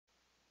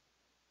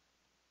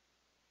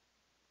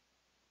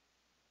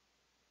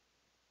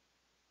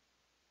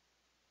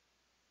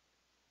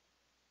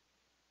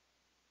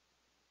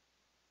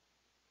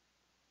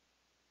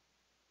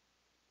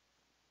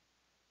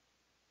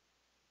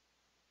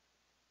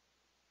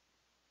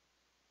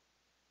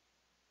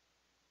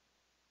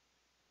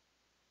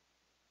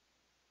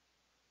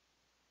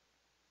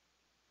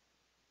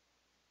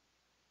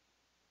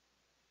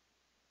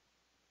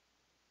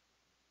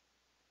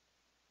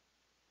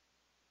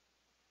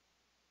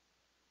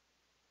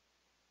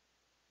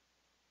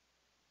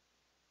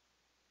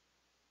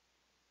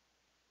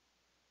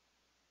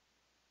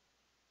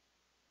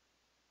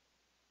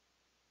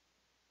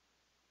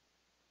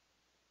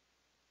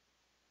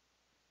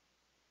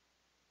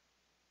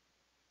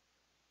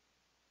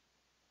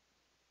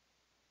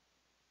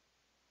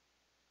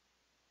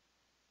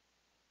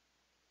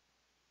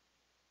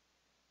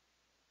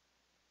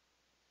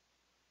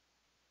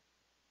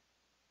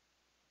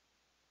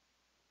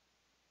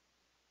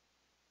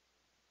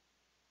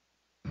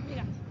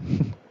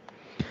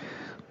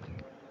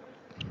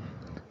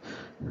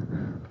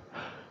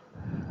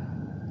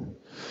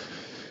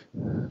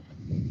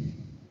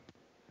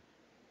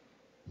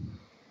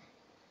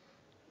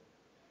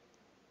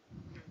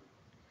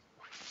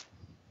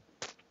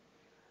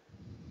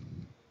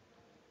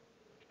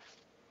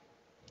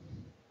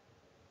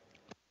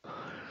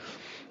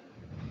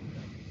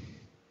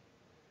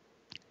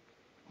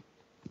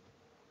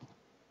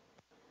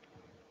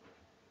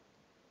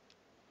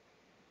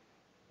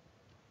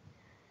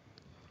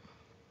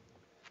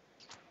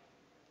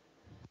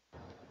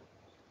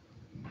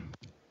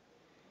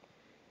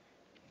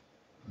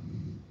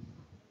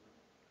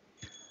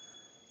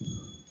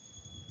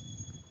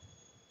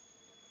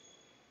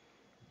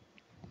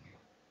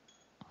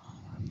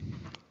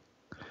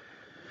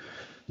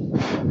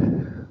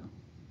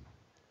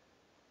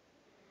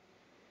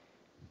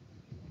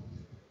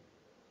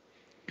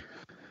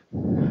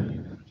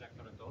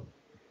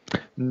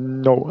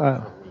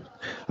No,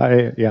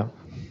 yeah.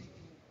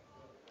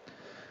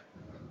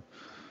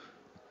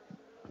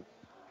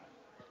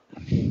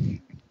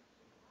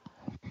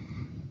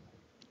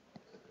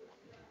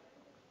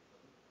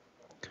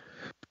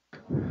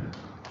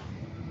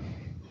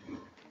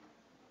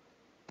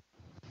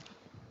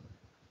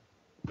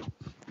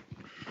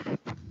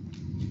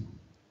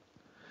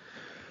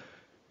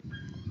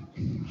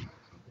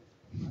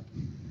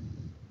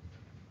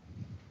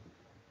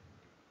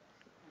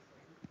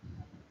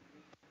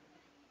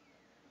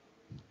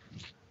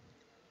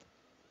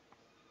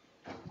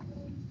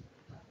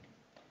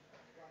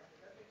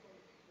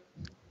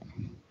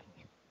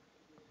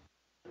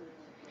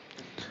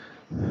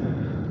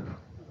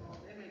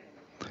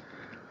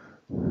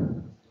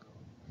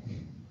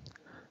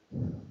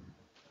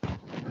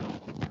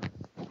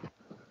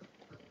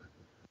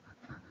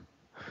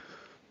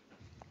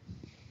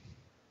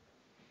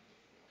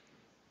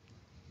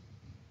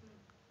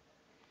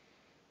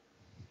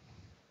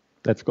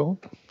 Let's go.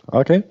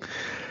 Okay.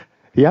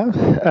 Yeah.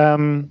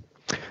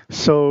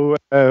 So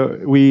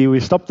we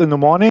stopped in the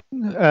morning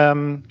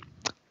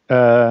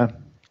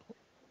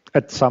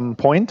at some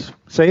point,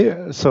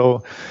 say.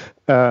 So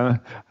in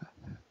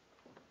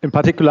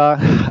particular,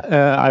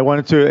 I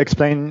wanted to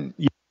explain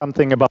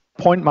something about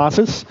point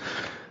masses.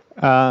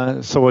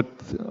 So what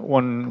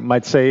one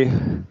might say,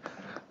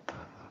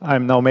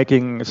 I'm now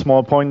making a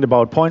small point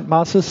about point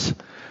masses.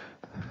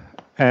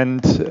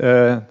 And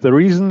the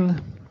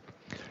reason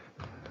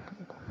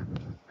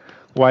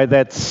why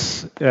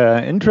that's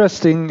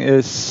interesting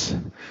is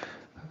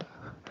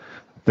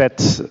that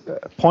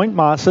point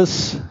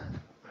masses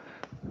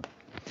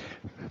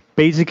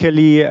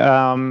basically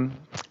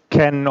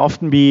can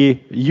often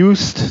be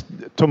used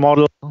to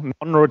model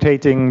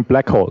non-rotating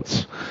black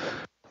holes.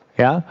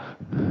 Yeah.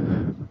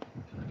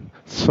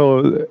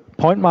 So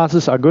point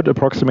masses are good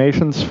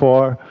approximations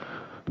for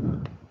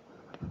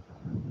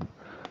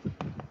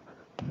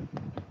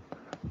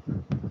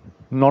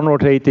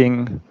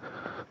non-rotating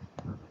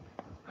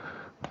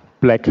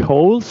black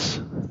holes,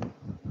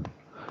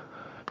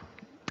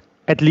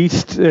 at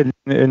least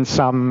in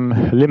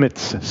some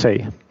limits,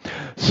 say.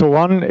 So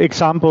one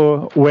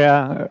example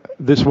where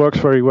this works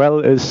very well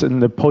is in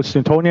the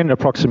post-Newtonian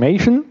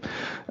approximation.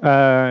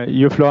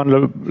 You've learned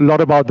a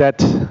lot about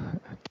that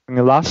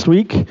last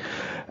week.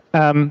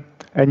 And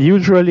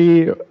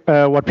usually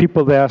what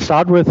people there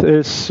start with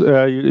is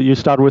you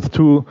start with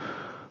two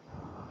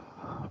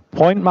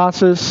point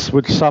masses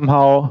which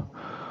somehow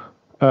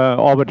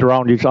orbit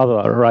around each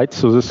other, right?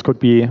 So this could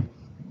be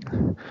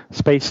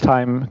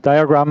space-time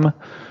diagram.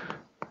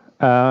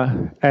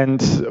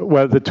 And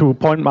where the two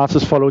point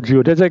masses follow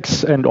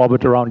geodesics and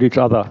orbit around each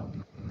other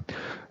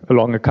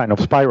along a kind of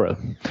spiral.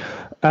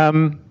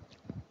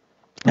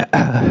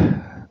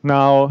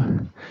 Now,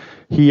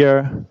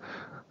 here,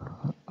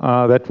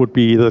 that would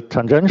be the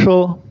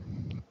tangential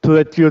to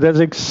that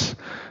geodesics,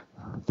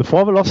 the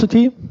 4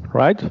 velocity,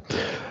 right?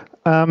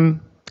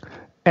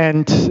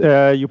 And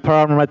you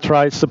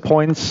parameterize the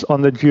points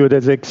on the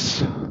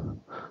geodesics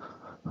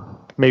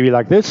maybe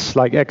like this,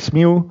 like x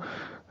mu,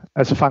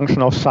 as a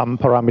function of some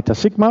parameter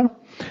sigma.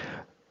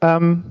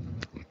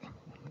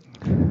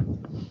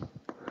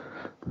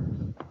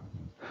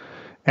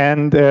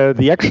 And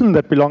the action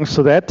that belongs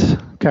to that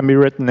can be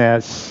written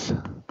as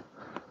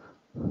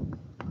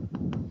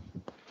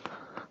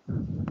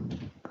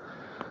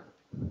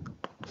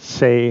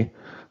say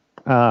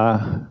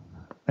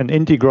an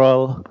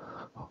integral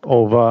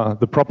over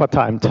the proper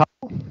time tau,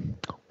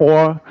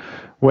 or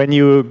when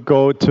you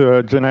go to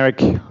a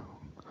generic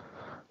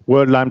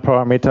world line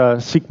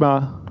parameter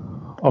sigma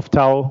of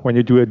tau, when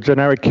you do a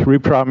generic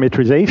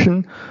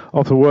reparametrization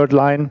of the world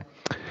line,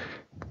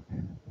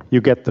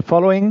 you get the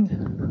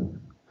following.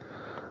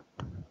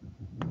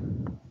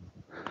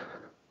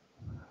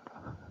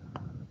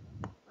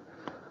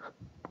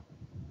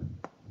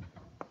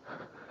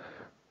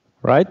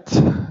 Right?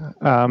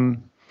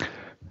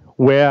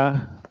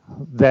 Where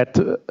that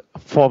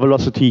for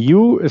velocity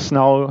u is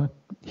now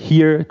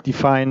here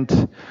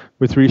defined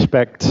with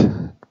respect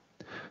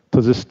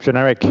to this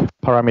generic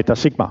parameter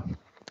sigma,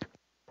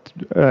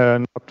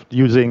 not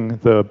using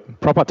the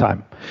proper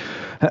time.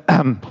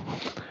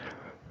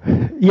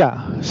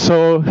 Yeah,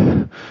 so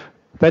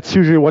that's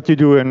usually what you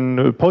do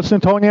in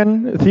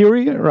post-Newtonian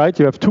theory, right?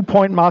 You have 2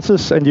 point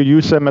masses and you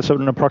use them as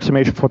an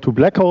approximation for 2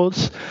 black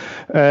holes.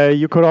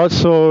 You could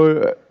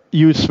also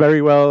use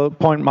very well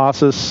point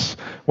masses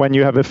when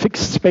you have a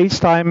fixed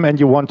space-time and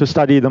you want to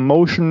study the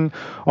motion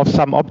of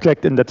some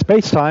object in that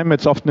space-time.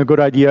 It's often a good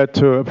idea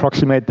to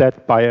approximate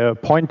that by a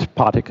point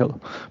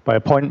particle, by a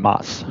point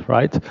mass,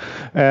 right?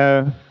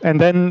 And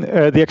then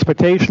the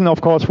expectation,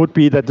 of course, would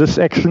be that this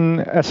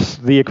action, as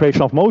the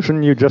equation of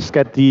motion, you just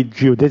get the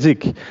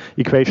geodesic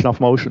equation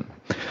of motion.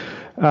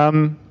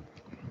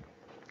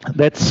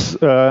 That's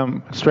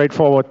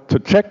straightforward to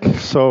check.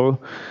 So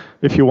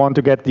if you want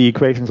to get the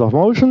equations of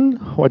motion,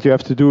 what you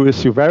have to do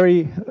is you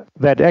vary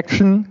that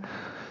action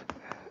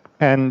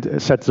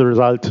and set the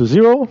result to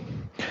 0.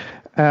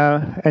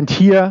 And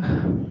here,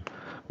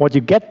 what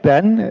you get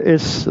then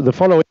is the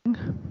following.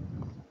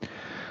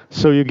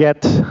 So you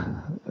get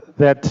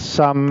that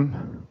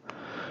some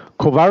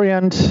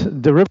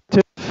covariant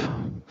derivative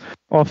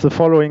of the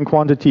following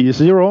quantity is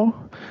 0,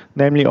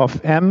 namely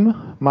of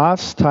m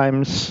mass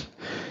times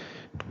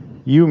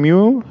u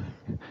mu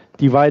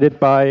divided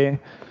by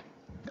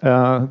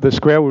the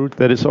square root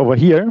that is over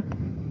here.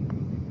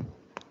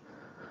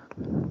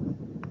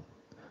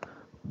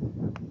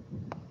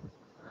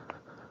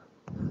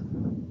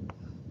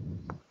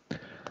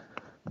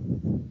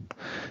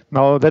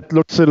 Now that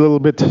looks a little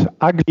bit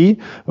ugly,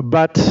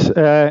 but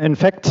in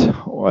fact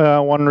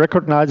one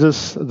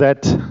recognizes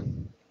that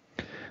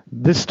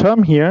this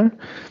term here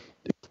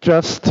is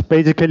just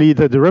basically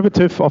the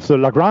derivative of the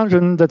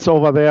Lagrangian that's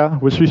over there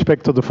with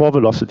respect to the 4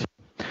 velocity.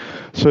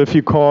 So if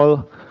you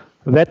call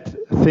that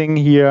thing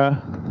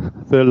here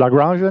the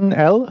Lagrangian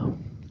L,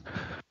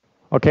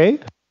 okay,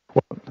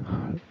 well,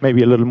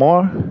 maybe a little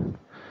more,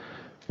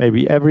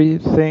 maybe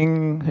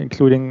everything,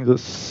 including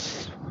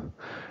this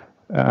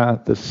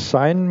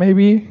sign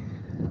maybe.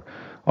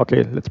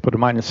 Okay, let's put a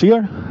minus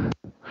here,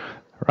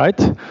 right?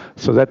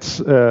 So that's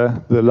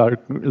the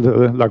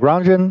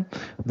Lagrangian.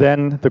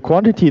 Then the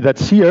quantity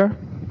that's here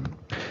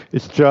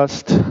is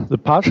just the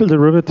partial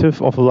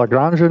derivative of the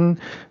Lagrangian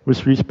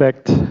with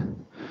respect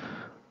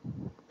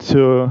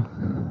to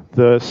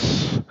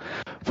this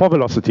 4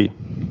 velocity.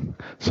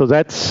 So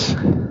that's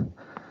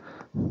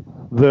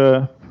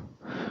the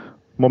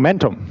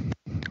momentum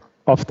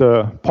of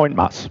the point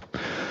mass.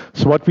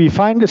 So what we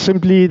find is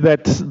simply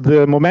that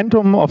the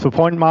momentum of the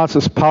point mass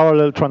is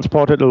parallel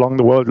transported along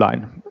the world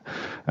line.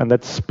 And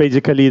that's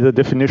basically the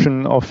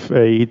definition of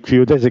a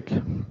geodesic.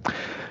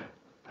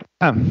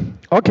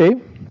 Okay.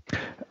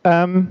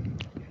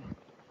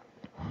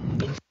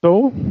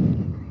 So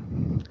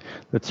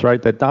let's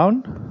write that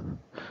down.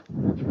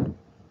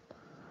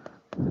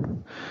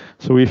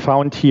 So we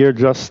found here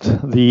just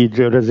the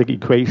geodesic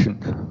equation.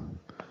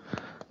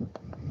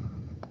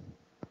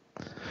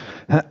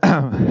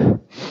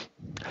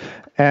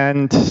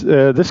 And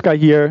this guy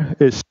here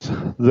is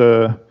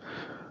the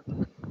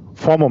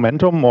form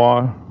momentum,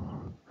 or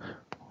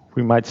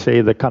we might say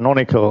the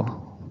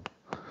canonical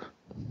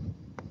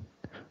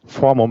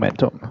form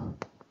momentum.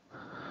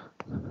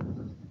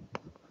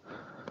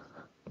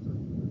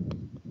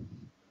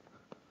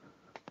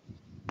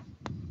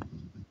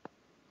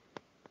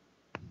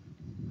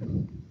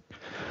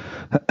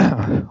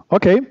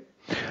 Okay.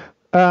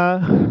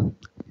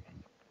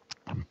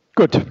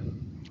 Good.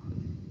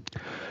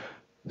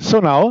 So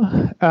now,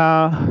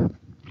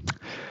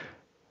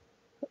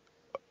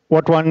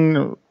 what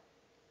one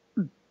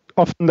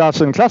often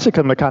does in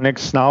classical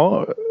mechanics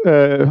now,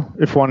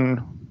 if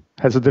one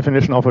has a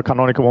definition of a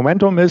canonical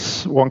momentum,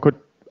 is one could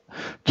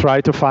try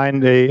to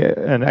find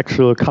an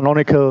actual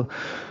canonical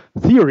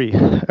theory,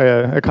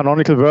 a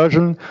canonical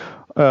version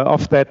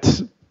of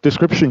that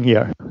description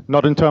here,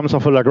 not in terms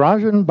of a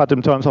Lagrangian, but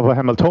in terms of a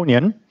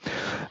Hamiltonian.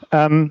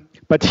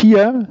 But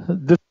here,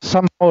 this is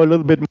somehow a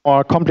little bit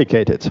more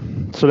complicated.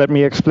 So let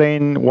me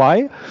explain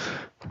why.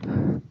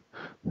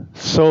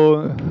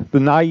 So the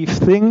naive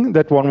thing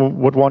that one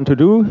would want to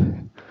do,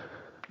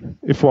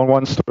 if one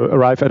wants to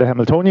arrive at a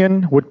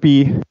Hamiltonian, would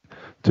be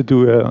to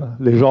do a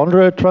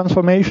Legendre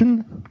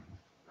transformation.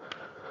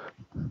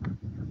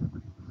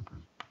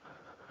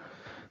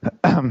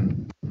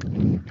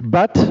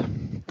 But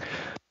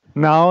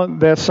now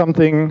there's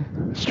something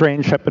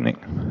strange happening.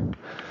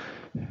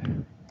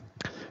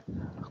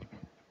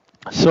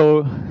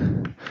 So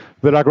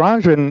the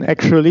Lagrangian,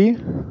 actually,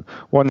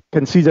 one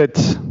can see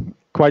that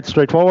quite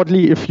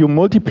straightforwardly. If you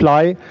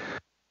multiply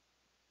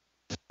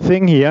this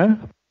thing here,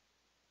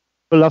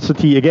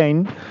 velocity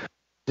again,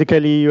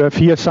 basically you have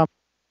here some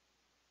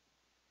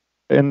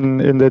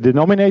in the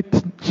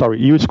denominator, sorry,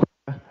 u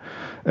square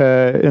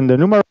in the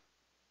numerator,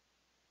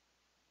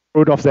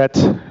 root of that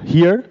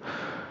here.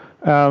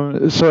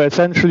 So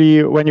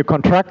essentially, when you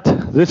contract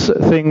this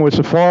thing with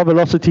the 4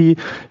 velocity,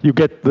 you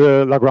get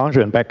the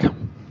Lagrangian back,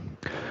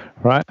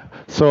 right?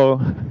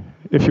 So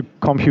if you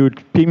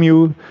compute p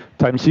mu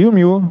times u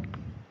mu,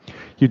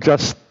 you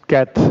just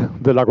get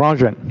the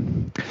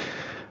Lagrangian.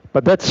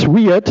 But that's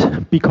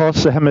weird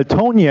because the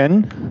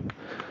Hamiltonian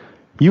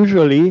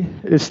usually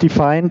is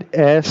defined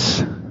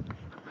as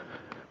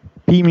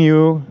p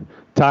mu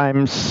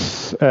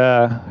times,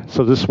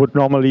 so this would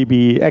normally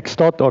be x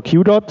dot or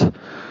q dot,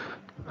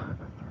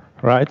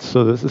 right?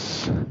 So this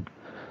is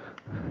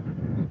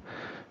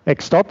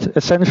x dot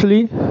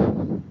essentially.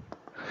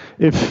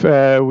 If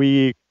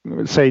we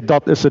say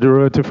dot is the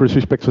derivative with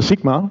respect to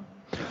sigma,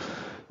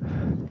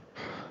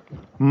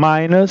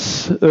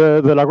 minus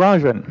the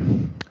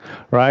Lagrangian,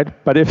 right?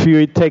 But if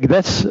you take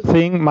this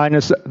thing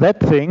minus that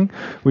thing,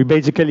 we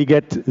basically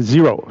get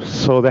 0.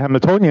 So the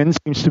Hamiltonian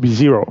seems to be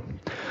 0.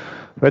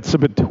 That's a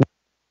bit weird,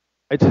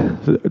 right?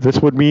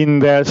 This would mean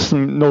there's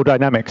no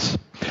dynamics.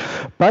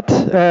 But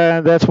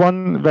there's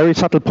one very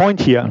subtle point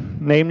here,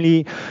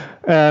 namely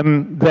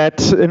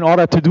that in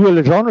order to do a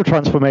Legendre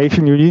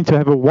transformation, you need to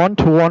have a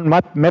one-to-one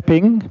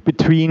mapping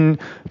between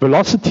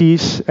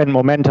velocities and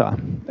momenta.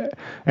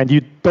 And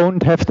you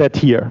don't have that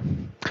here.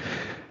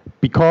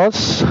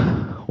 Because,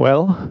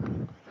 well,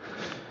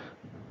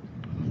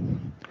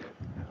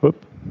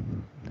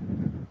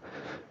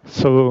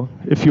 So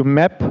if you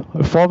map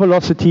a forward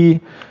velocity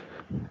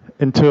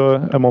into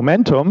a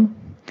momentum,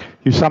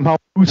 you somehow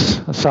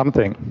lose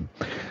something.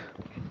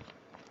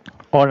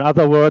 Or in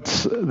other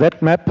words,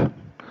 that map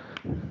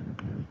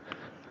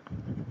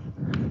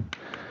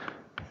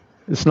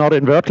is not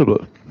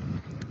invertible.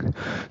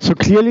 So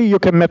clearly you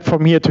can map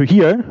from here to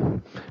here,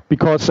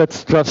 because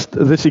that's just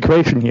this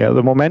equation here.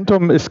 The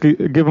momentum is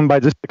given by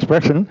this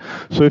expression.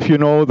 So if you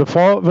know the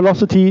forward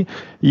velocity,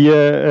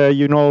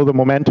 you know the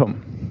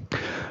momentum.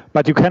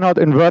 But you cannot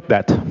invert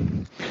that,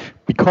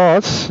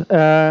 because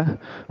the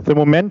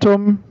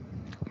momentum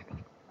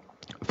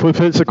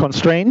fulfills a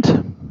constraint.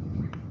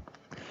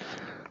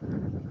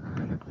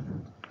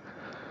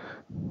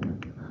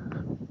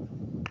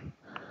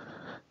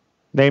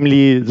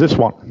 Namely this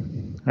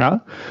one. Yeah?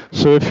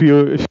 So if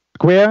you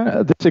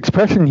square this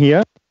expression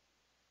here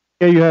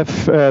you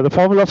have the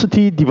forward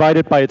velocity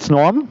divided by its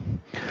norm.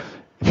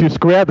 If you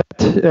square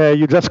that,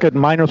 you just get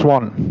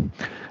 -1.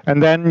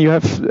 And then you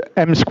have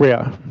m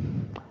squared,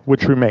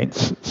 which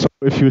remains. So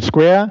if you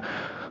square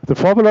the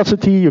forward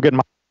velocity, you get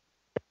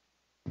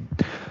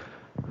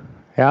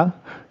yeah.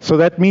 So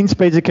that means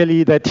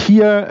basically that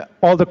here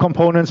all the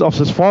components of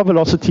this forward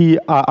velocity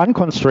are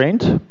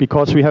unconstrained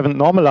because we haven't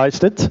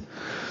normalized it.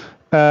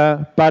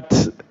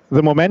 But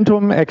the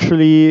momentum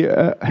actually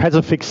has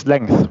a fixed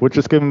length, which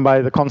is given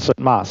by the constant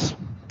mass.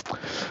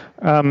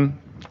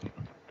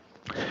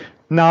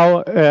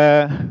 Now,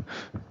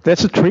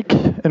 there's a trick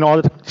in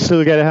order to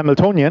still get a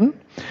Hamiltonian.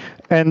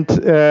 And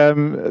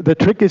the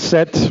trick is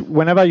that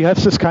whenever you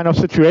have this kind of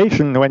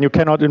situation, when you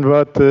cannot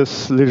invert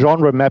this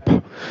Legendre map,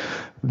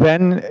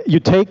 then you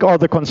take all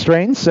the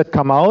constraints that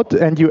come out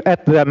and you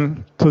add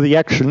them to the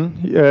action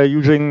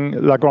using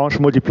Lagrange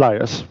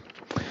multipliers.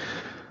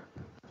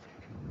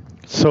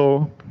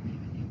 So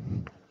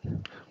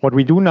what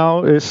we do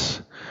now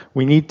is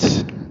we need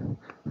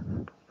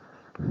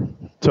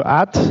to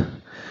add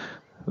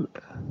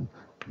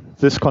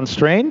this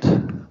constraint,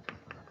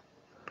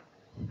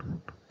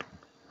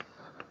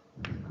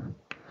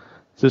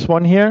 this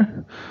one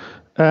here,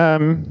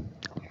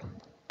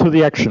 to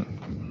the action.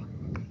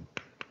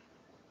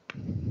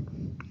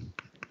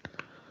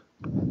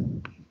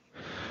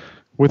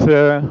 With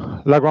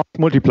a Lagrange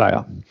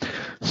multiplier.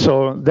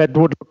 So that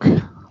would look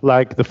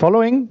like the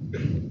following.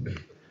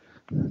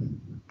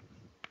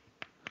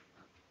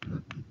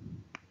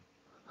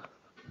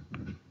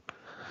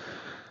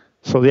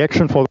 So the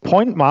action for the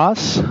point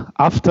mass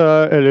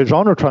after a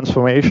Legendre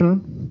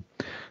transformation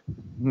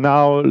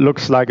now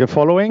looks like the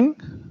following.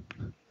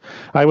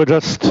 I will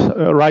just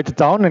write it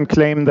down and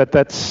claim that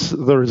that's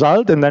the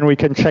result, and then we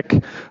can check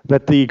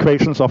that the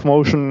equations of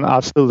motion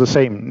are still the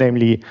same,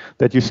 namely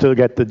that you still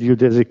get the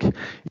geodesic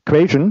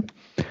equation.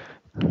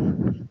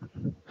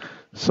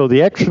 So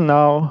the action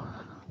now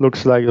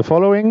looks like the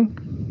following.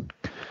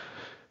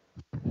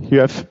 You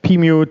have p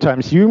mu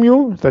times u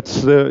mu.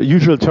 That's the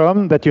usual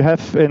term that you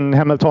have in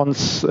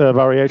Hamilton's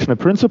variational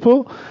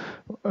principle.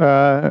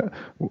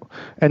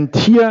 And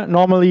here,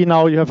 normally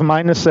now you have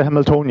minus a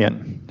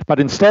Hamiltonian. But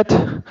instead,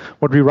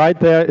 what we write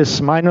there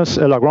is minus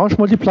a Lagrange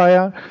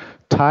multiplier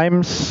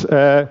times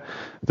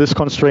this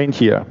constraint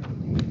here.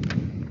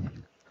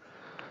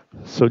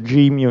 So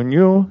g mu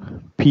nu,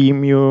 p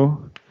mu,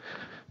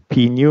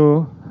 p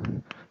nu,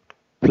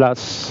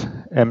 plus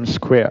m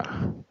squared.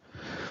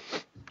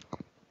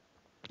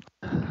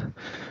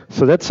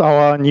 So that's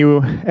our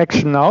new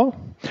action now.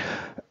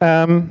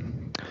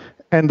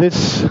 And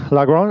this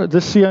Lagrange,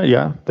 this here,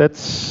 yeah,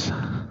 that's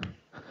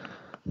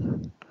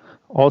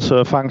also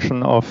a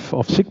function of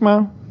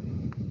sigma.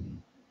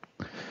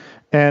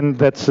 And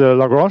that's a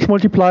Lagrange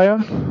multiplier.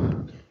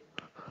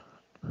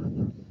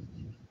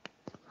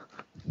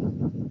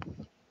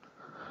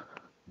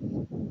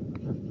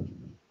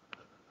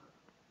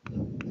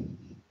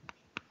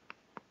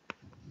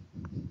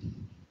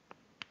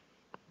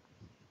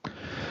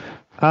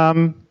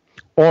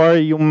 Or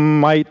you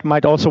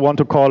might also want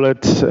to call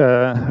it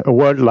a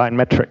world line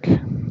metric.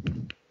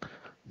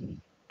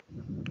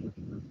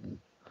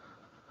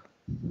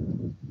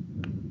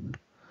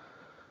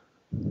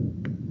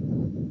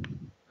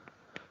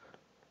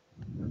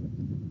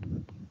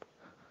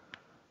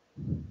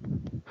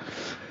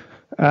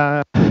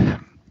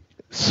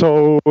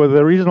 So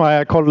the reason why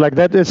I call it like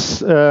that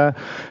is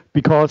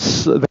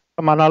because the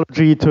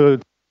analogy to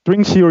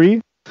string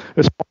theory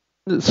is.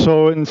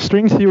 So in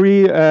string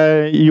theory,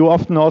 you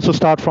often also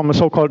start from a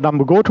so-called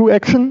number go-to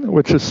action,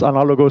 which is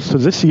analogous to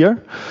this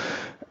here.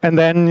 And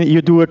then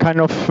you do a kind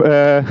of,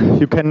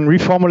 you can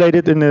reformulate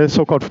it in a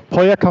so-called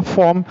Poincare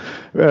form,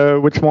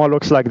 which more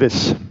looks like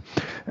this.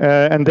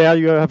 And there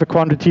you have a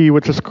quantity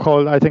which is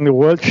called, I think, the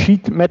world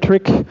sheet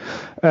metric,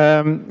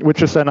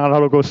 which is then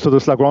analogous to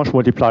this Lagrange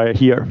multiplier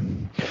here.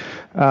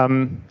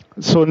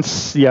 So in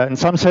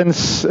some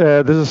sense,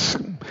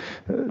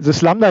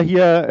 this lambda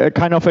here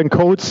kind of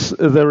encodes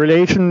the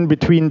relation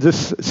between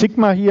this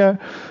sigma here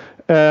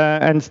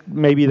and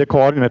maybe the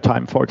coordinate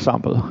time, for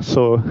example.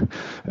 So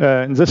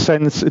in this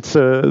sense, it's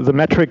the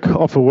metric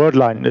of a word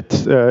line.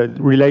 It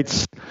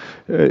relates,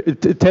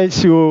 it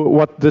tells you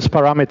what this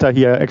parameter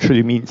here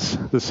actually means,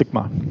 the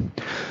sigma.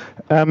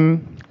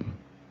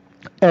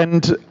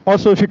 And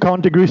also, if you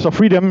count degrees of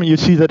freedom, you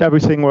see that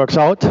everything works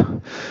out.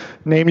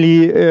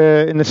 Namely,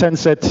 in the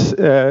sense that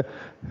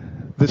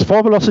this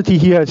 4 velocity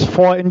here has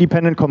 4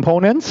 independent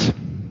components.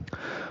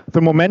 The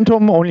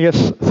momentum only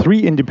has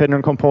 3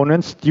 independent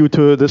components due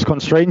to this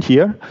constraint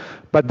here.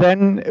 But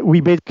then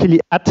we basically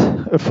add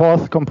a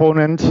 4th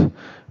component,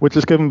 which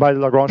is given by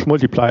the Lagrange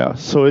multiplier.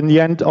 So in the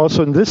end,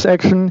 also in this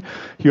action,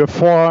 you have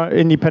 4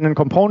 independent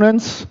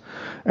components,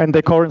 and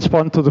they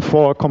correspond to the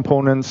 4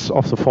 components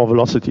of the 4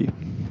 velocity.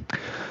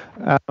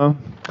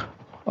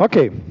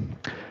 Okay,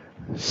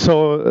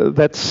 so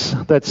that's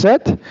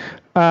it.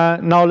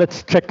 Now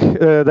let's check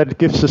that it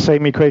gives the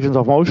same equations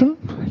of motion.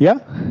 Yeah?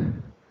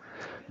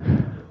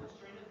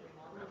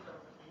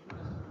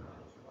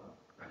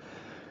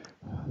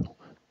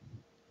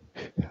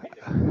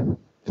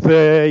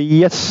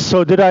 Yes,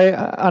 so did I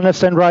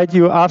understand right?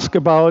 You ask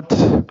about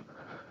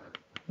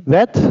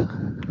that?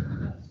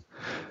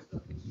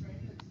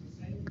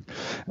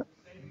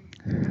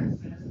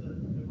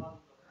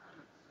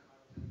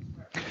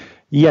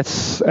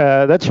 Yes,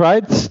 that's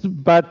right.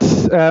 But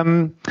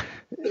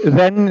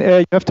then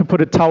you have to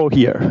put a tau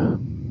here.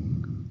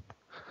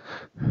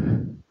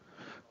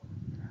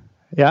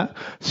 Yeah.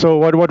 So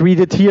what we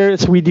did here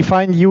is we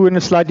defined u in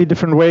a slightly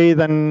different way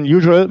than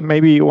usual.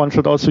 Maybe one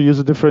should also use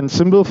a different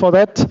symbol for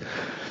that.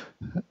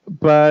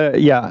 But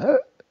yeah.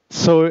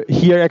 So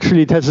here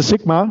actually it has a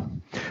sigma.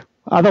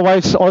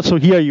 Otherwise, also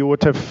here you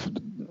would have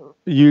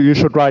you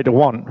should write a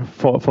 1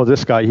 for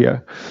this guy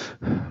here,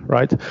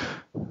 right?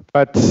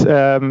 But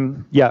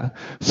yeah.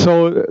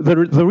 So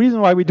the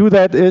reason why we do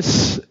that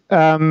is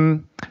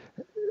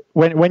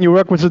when you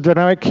work with a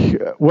dynamic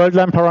world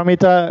line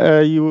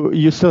parameter,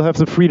 you still have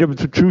the freedom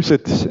to choose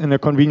it in a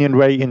convenient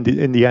way in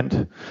the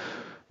end.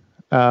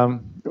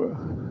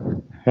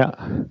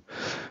 Yeah,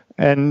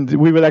 and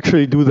we will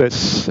actually do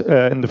this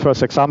in the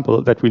first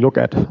example that we look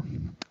at.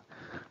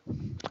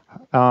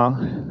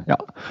 Yeah.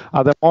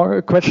 Are there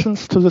more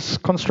questions to this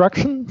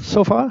construction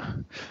so far?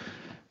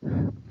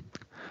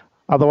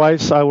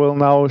 Otherwise, I will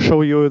now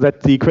show you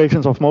that the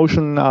equations of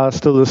motion are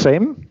still the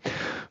same.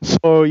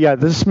 So yeah,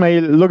 this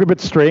may look a bit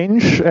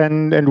strange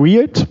and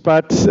weird,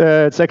 but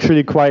it's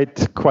actually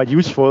quite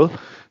useful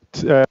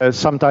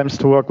sometimes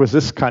to work with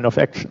this kind of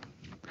action.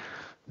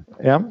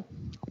 Yeah.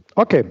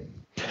 Okay.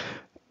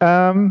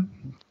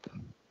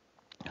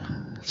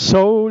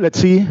 So let's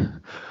see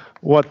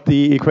what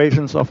the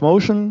equations of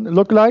motion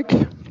look like.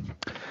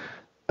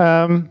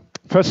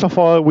 First of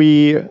all,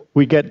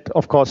 we get,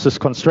 of course, this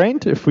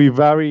constraint. If we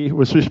vary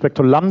with respect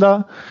to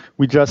lambda,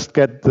 we just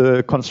get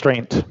the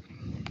constraint.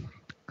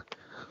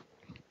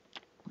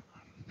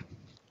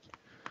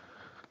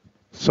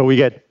 So we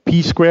get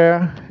p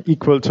square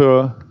equal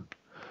to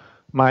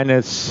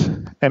minus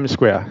m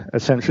square,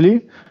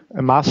 essentially,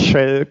 a mass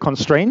shell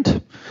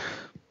constraint.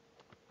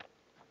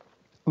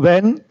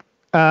 Then,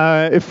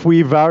 if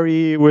we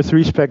vary with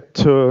respect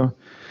to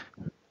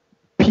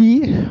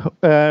p,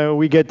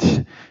 we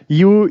get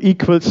u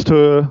equals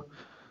to,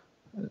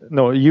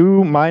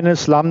 u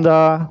minus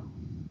lambda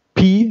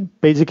p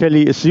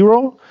basically is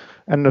 0,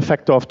 and a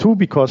factor of 2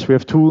 because we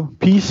have 2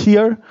 p's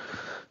here.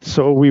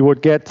 So we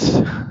would get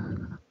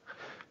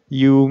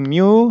u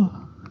mu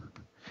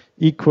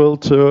equal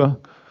to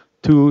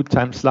 2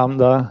 times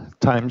lambda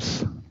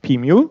times p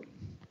mu.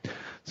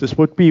 This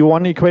would be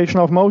one equation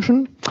of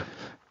motion.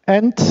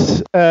 And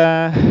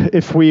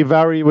if we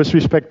vary with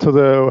respect to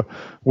the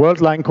world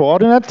line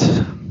coordinate,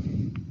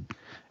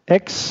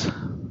 x,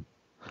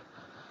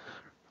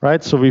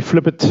 right? So we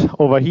flip it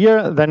over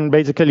here, then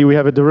basically we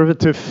have a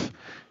derivative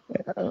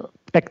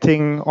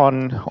acting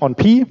on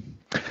p.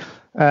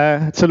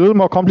 It's a little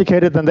more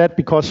complicated than that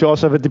because you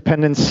also have a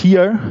dependence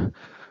here.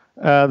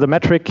 The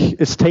metric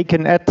is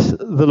taken at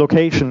the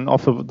location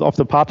of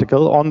the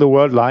particle on the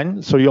world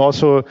line. So you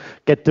also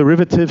get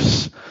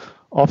derivatives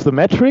of the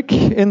metric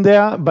in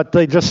there, but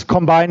they just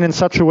combine in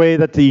such a way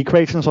that the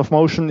equations of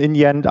motion in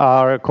the end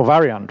are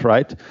covariant,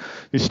 right?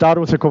 You start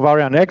with a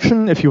covariant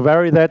action. If you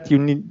vary that,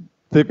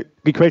 the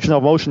equation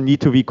of motion need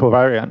to be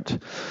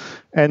covariant.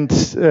 And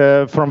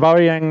from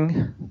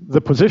varying the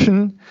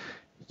position,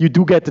 you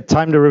do get the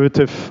time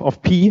derivative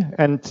of p,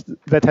 and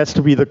that has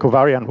to be the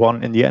covariant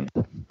one in the end.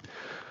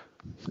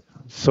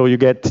 So you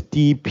get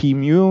dp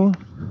mu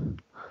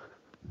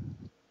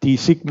d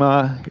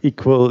sigma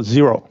equals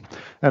 0.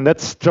 And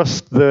that's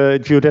just the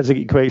geodesic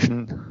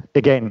equation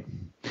again.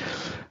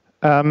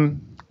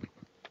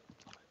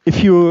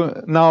 If you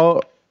now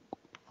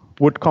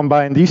would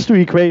combine these two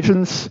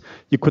equations,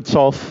 you could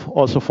solve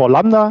also for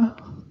lambda,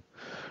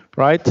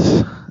 right?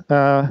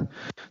 To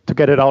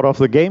get it out of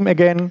the game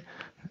again.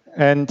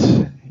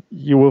 And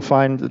you will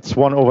find it's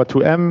 1 over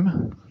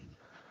 2m.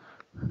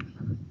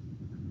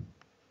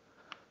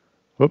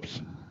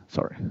 Oops,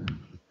 sorry.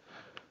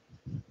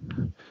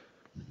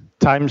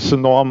 times the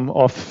norm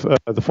of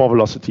the 4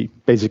 velocity,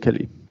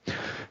 basically.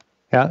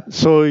 Yeah,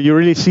 so you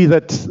really see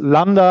that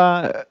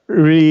lambda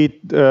really,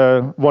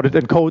 what it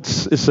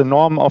encodes is the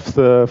norm of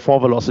the 4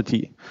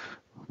 velocity,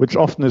 which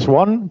often is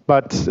 1,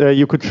 but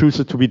you could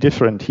choose it to be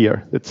different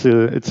here. It's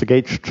a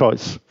gauge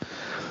choice.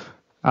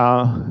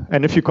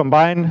 And if you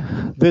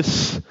combine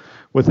this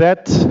with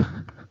that,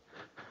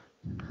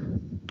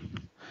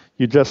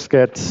 you just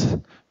get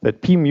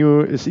that p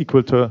mu is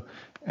equal to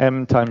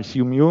m times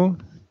u mu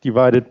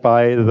divided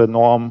by the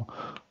norm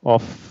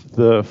of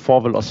the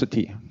 4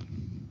 velocity.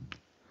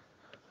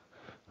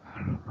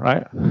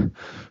 Right?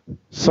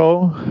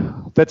 So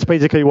that's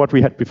basically what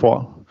we had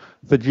before.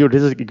 The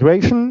geodesic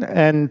equation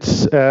and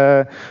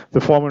the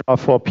formula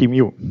for p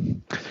mu.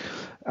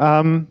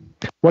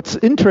 What's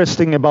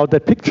interesting about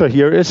that picture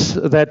here is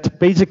that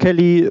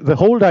basically the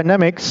whole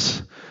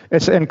dynamics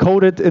is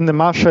encoded in the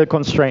mass shell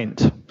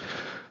constraint.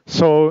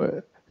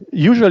 So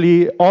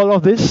usually all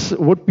of this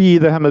would be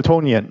the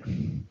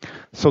Hamiltonian.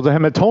 So the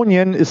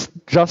Hamiltonian is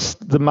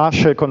just the mass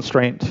shell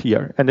constraint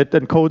here, and it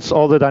encodes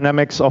all the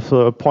dynamics of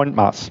the point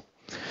mass.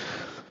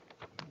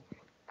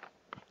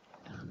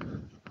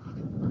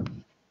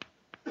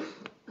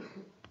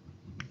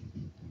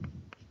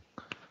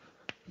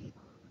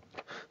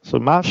 So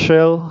mass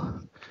shell,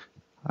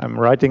 I'm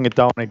writing it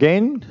down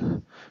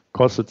again,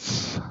 because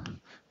it's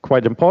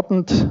quite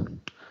important.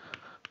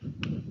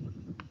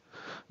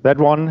 That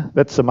one,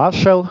 that's the mass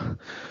shell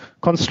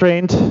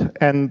constraint,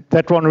 and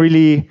that one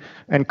really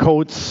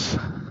encodes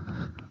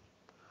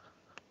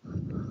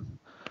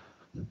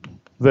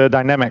the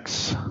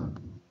dynamics.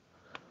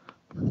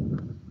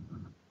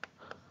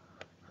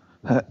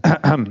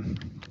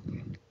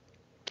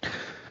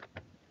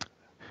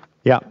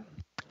 Yeah.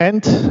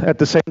 And at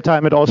the same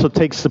time, it also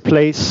takes the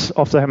place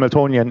of the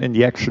Hamiltonian in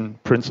the action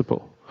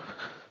principle.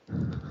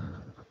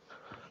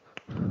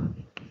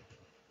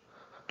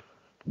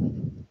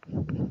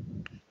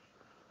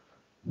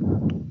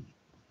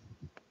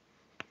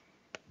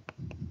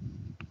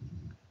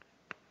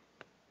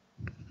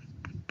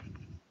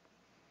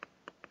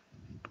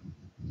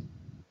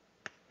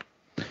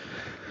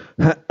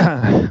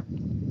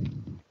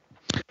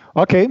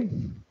 Okay,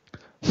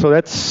 so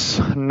that's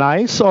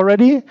nice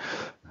already.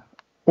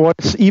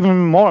 What's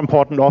even more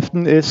important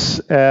often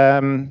is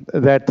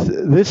that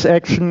this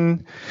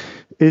action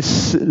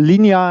is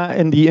linear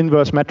in the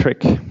inverse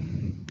metric.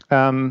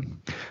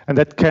 And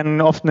that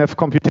can often have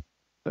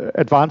computational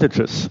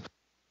advantages.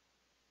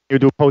 You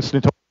do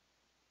post-Newtonian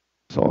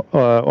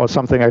or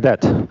something like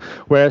that.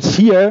 Whereas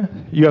here,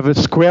 you have a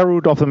square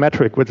root of the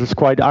metric, which is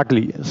quite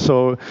ugly.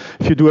 So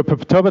if you do a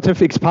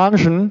perturbative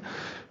expansion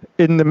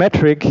in the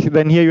metric,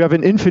 then here you have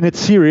an infinite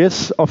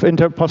series of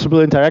possible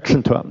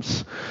interaction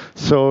terms.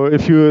 So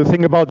if you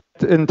think about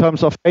it in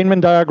terms of Feynman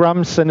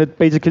diagrams, then it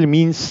basically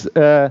means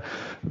that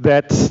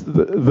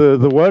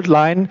the world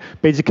line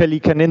basically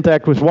can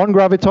interact with 1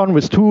 graviton,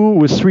 with 2,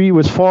 with 3,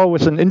 with 4,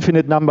 with an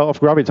infinite number of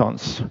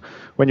gravitons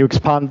when you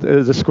expand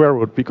the square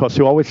root, because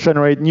you always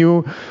generate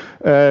new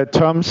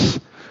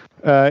terms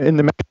in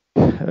the metric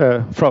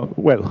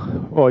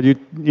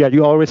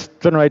you always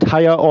generate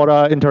higher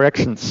order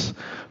interactions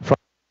from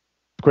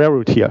square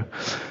root here.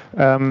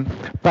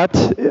 But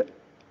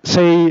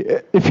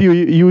say if you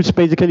use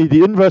basically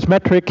the inverse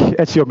metric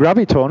as your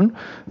graviton,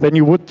 then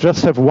you would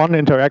just have 1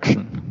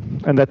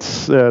 interaction, and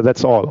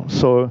that's all.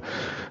 So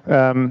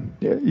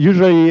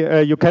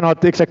usually you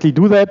cannot exactly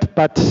do that,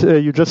 but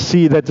you just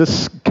see that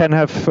this can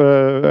have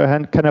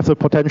the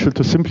potential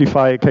to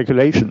simplify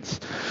calculations.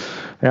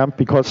 Yeah,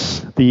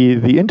 because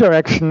the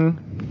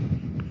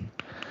interaction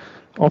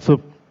of the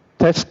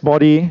test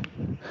body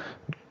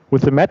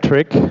with the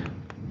metric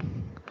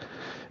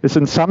is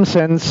in some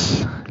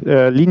sense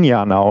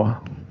linear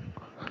now.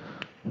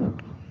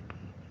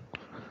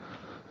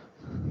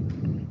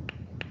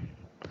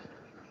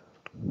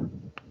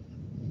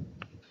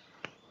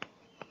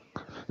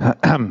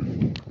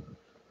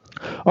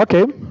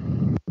 Okay,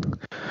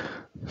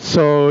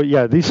 so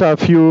yeah, these are a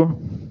few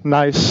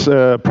nice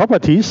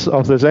properties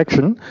of this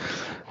action.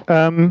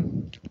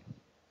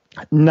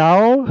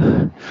 Now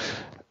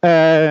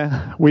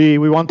we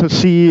want to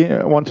see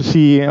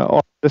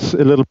all this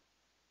a little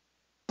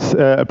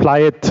bit, apply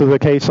it to the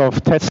case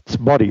of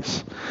test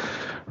bodies,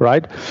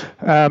 right?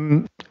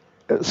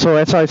 So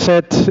as I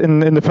said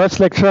in the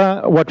first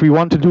lecture, what we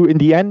want to do in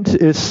the end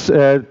is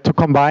to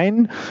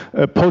combine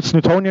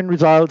post-Newtonian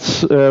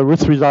results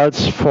with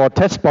results for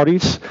test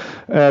bodies,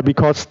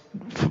 because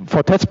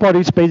for test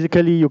bodies,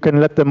 basically, you can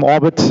let them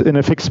orbit in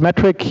a fixed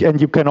metric, and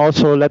you can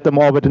also let them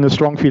orbit in a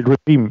strong field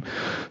regime.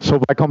 So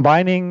by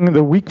combining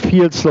the weak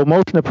field slow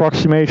motion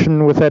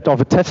approximation with that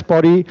of a test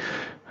body,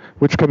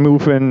 which can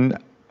move in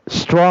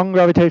strong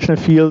gravitational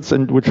fields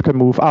and which can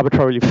move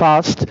arbitrarily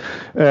fast,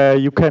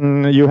 you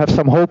have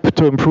some hope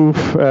to improve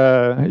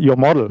your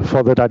model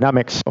for the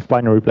dynamics of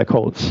binary black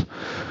holes.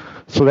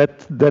 So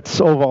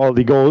that's overall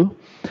the goal.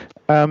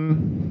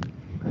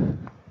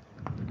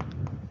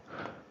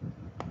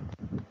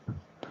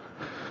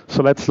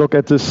 So let's look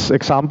at this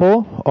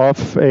example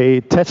of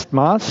a test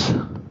mass.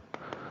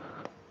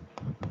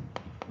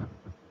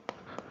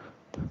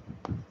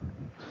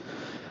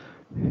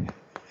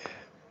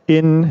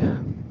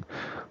 in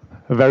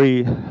a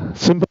very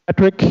simple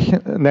metric,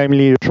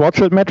 namely the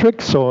Schwarzschild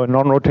metric, so a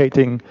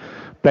non-rotating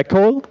black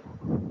hole.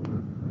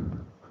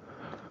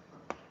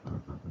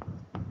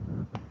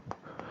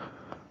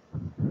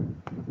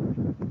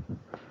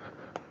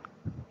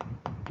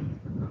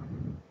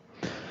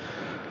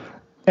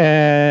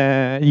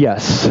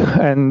 Yes,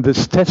 and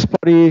this test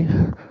body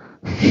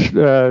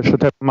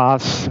should have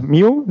mass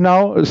mu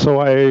now. So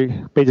I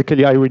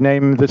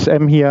rename this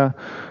m here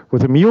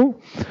with a mu.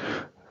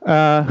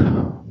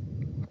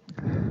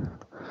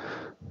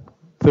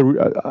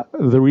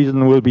 The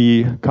reason will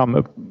become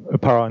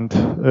apparent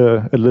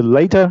a little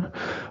later,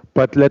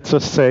 but let's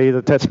just say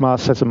the test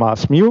mass has a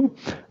mass mu,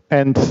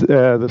 and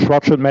the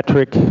Schwarzschild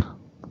metric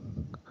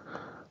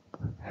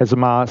has a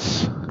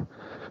mass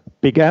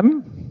big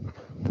M,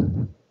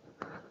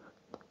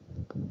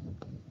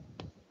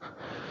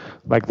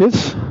 like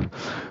this.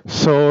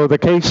 So the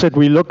case that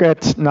we look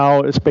at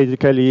now is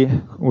basically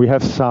we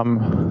have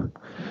some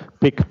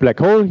big black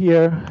hole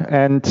here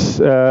and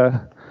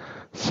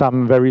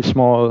some very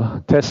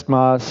small test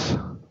mass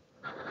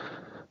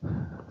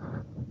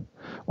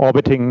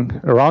orbiting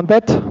around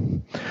that.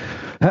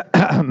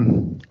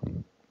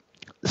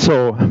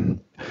 So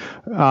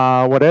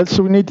what else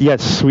do we need?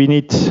 Yes, we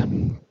need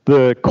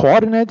the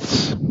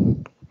coordinates.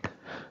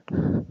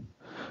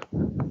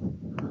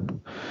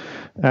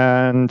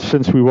 And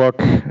since we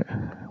work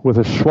with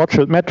a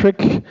Schwarzschild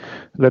metric,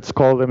 let's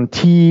call them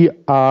T,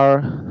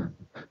 R,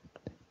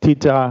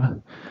 theta,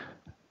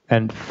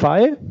 and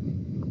phi,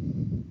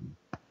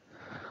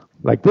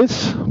 like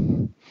this.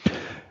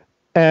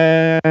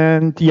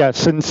 And yeah,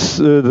 since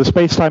the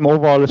space-time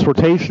overall is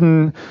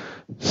rotation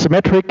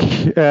symmetric,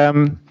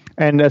 and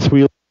as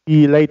we'll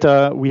see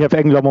later, we have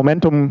angular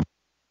momentum,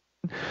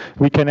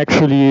 we can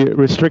actually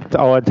restrict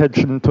our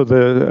attention to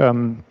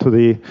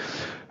the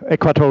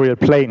equatorial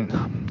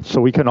plane. So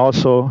we can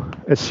also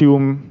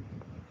assume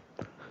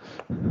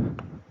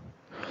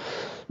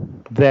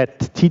that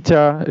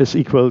theta is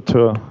equal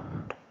to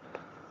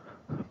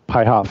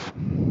pi half.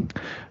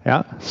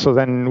 Yeah, so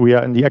then we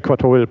are in the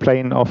equatorial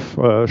plane of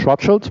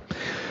Schwarzschild.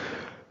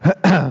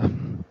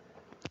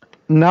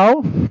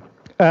 Now,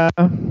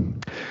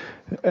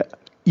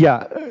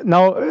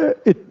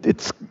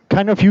 it's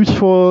kind of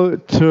useful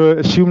to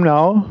assume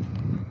now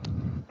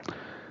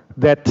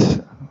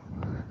that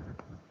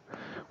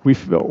we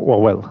fix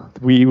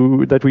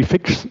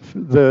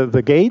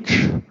the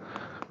gauge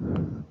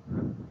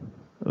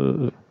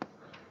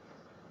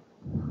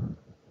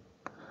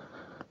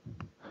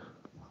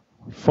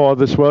for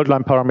this world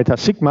line parameter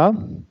sigma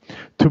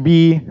to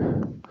be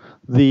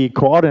the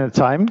coordinate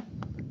time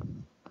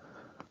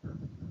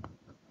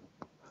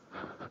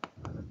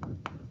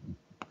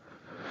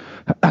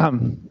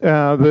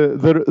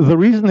the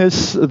reason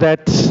is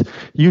that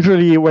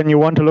usually when you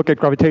want to look at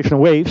gravitational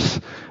waves,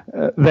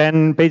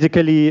 then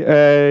basically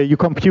you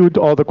compute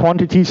all the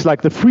quantities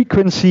like the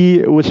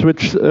frequency with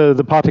which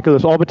the particle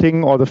is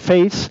orbiting or the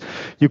phase.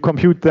 You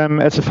compute them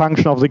as a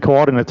function of the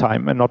coordinate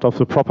time and not of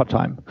the proper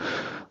time,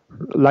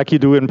 like you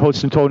do in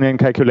post-Newtonian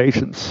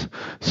calculations.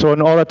 So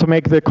in order to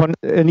make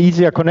an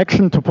easier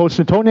connection to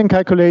post-Newtonian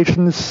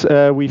calculations,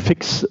 we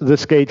fix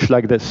this gauge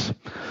like this.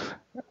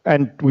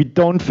 And we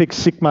don't fix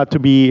sigma to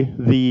be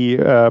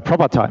the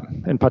proper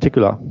time in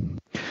particular.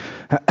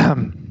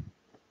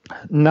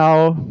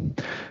 Now,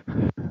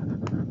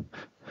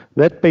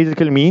 that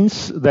basically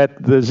means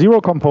that the zero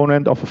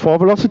component of a 4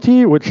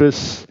 velocity, which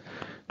is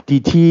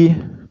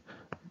dt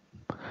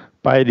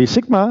by d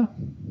sigma,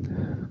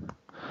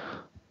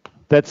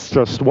 that's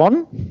just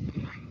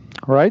 1,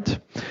 right?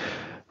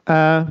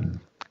 And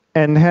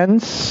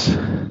hence,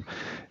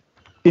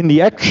 in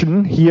the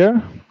action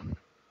here,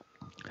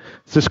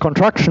 this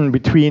contraction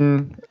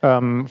between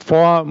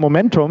 4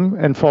 momentum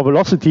and 4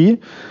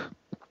 velocity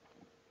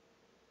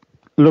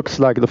looks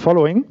like the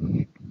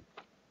following.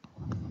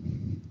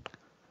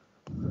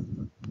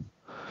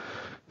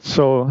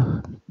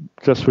 So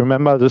just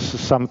remember, this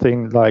is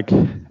something like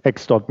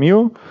x dot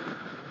mu,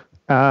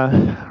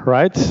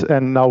 right?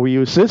 And now we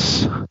use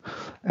this,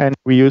 and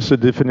we use the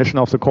definition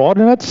of the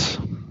coordinates.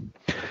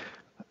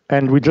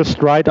 And we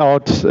just write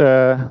out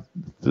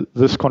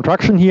this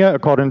contraction here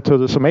according to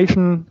the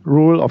summation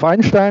rule of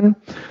Einstein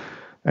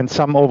and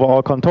sum over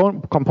all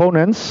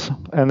components.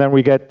 And then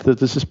we get that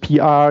this is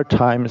PR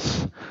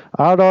times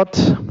R dot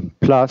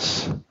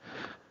plus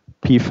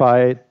P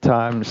phi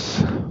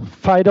times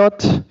phi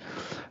dot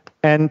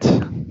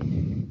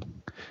and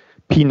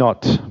P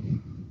naught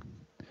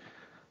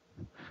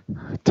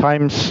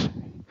times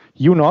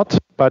U naught,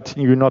 but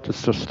U naught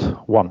is just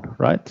 1,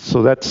 right?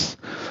 So that's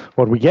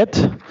what we get.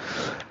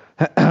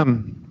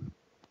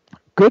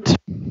 Good.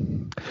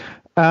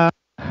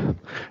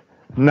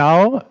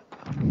 Now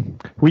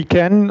we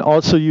can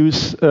also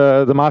use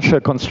the Marshall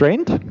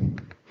constraint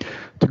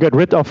to get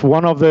rid of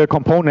one of the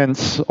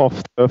components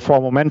of the 4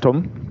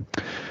 momentum.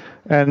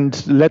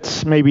 And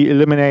let's maybe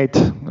eliminate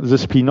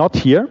this P naught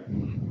here,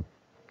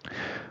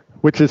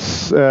 which is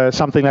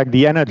something like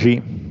the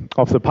energy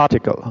of the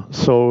particle.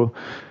 So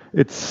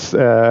it's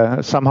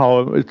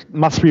somehow, it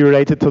must be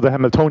related to the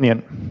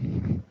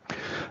Hamiltonian.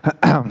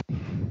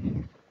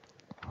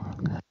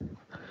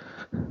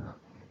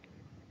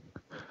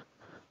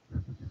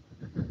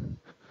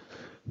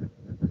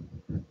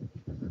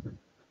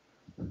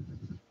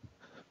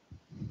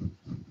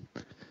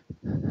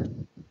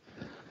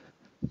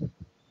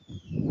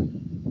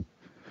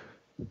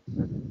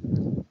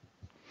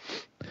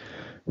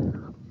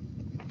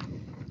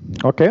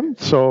 Okay,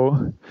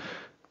 so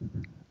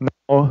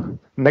now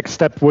next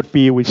step would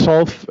be we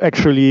solve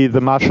actually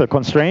the Marshall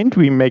constraint,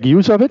 we make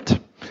use of it.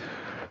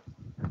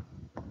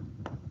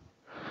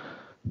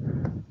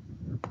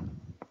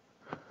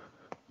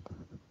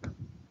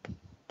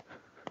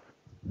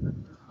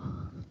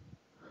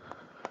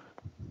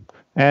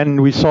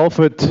 And we solve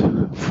it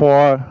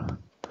for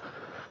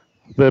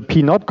the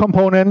P0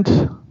 component,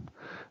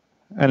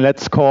 and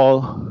let's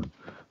call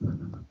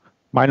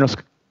minus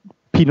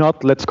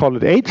P0, let's call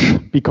it H,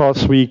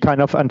 because we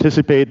kind of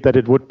anticipate that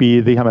it would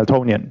be the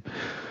Hamiltonian,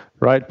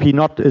 right?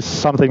 P0 is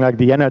something like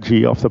the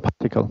energy of the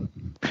particle.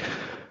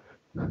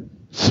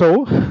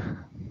 So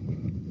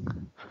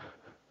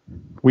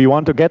we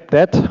want to get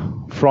that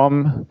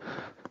from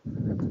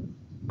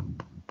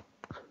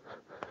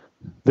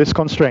this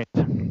constraint.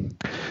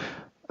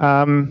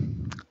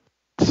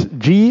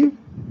 G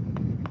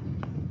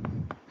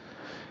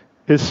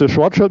is the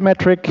Schwarzschild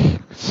metric,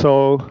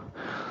 so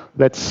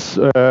let's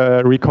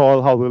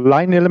recall how the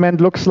line element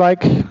looks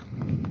like.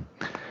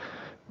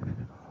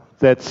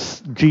 That's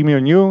G mu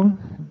nu,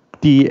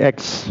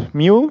 dx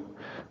mu,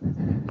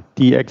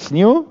 dx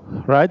nu,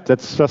 right?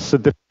 That's just the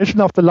definition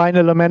of the line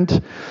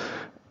element.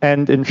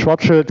 And in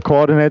Schwarzschild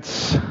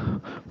coordinates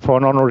for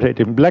a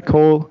non-rotating black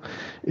hole,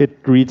 it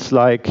reads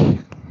like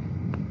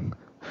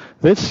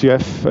this. You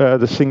have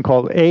this thing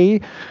called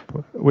A,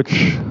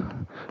 which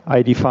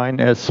I define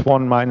as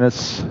 1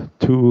 minus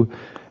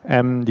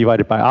 2m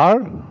divided by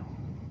r,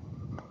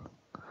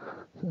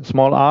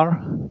 small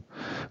r.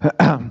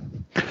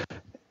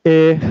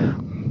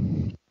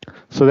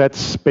 So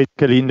that's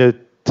basically in the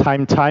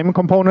time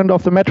component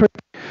of the metric.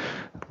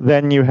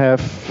 Then you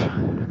have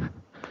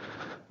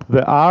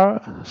the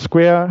r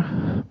square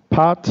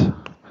part,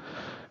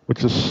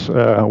 which is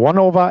 1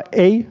 over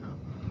a.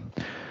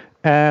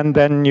 And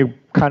then you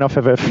kind of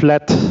have a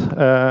flat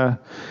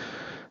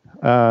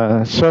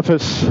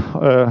surface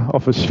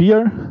of a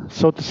sphere,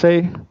 so to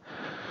say.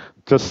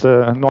 Just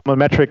a normal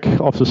metric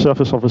of the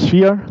surface of a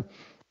sphere,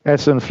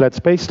 as in flat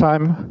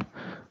spacetime,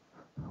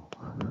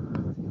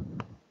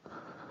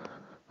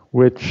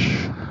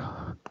 which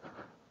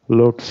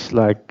looks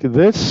like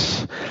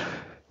this.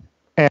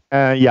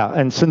 Yeah,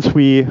 and since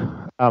we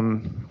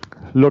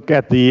look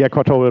at the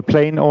equatorial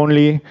plane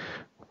only,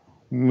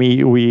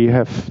 we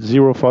have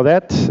 0 for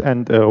that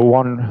and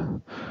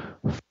 1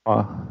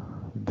 for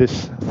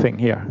this thing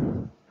here,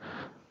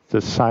 the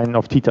sine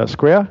of theta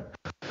square.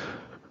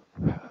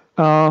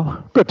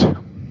 Good.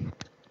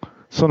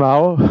 So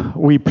now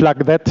we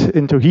plug that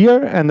into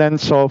here and then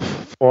solve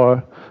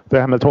for the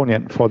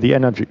Hamiltonian, for the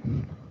energy.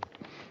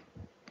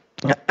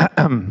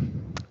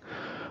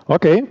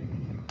 Okay.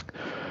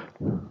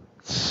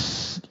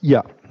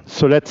 Yeah,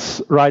 so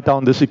let's write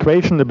down this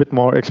equation a bit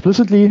more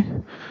explicitly.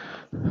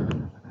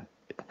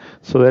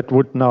 So that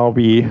would now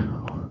be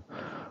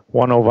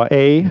 1 over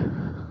a,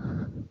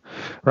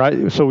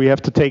 right? So we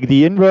have to take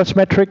the inverse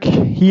metric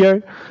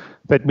here.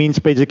 That means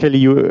basically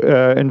you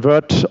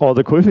invert all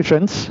the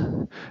coefficients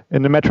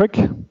in the metric.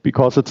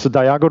 Because it's a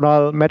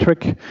diagonal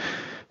metric,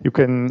 you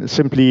can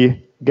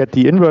simply get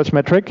the inverse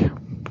metric.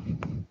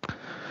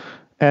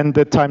 And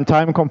the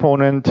time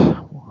component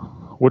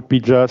would be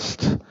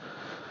just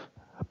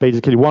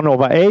basically 1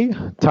 over a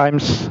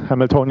times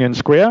Hamiltonian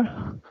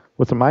square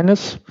with a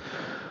minus.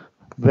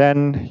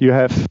 Then you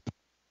have,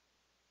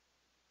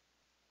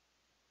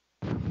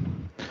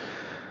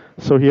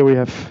 so here we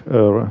have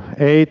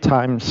a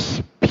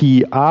times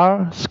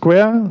PR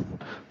square,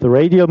 the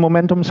radial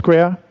momentum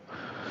square.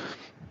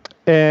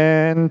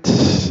 And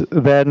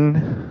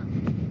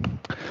then,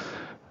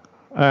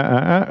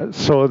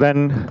 so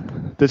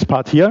then this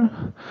part here,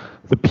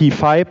 the P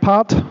phi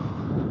part.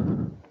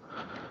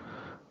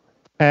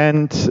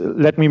 And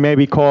let me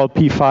maybe call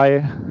P phi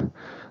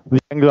the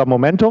angular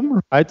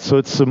momentum, right? So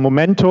it's the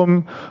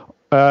momentum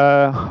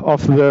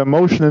of the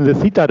motion in the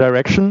theta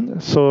direction.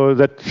 So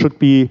that should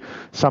be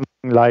something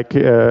like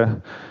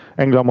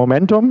angular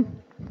momentum.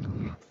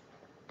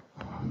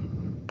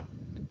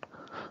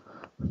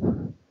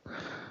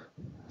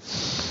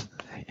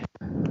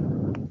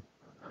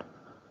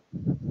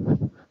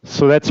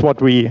 So that's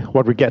what we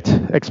get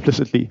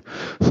explicitly.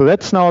 So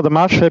that's now the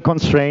Marshall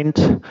constraint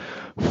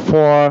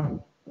for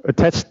a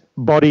test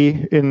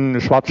body in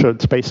Schwarzschild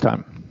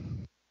spacetime.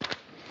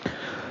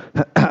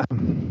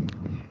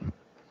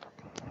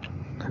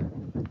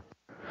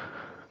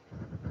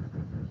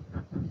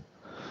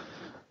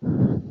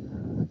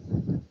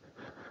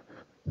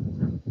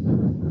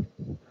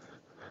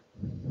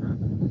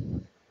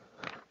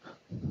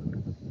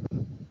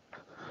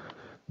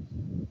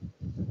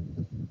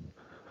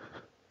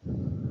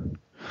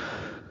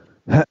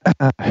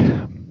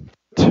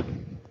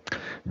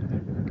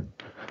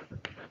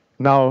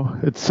 Now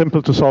it's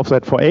simple to solve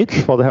that for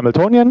H, for the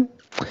Hamiltonian.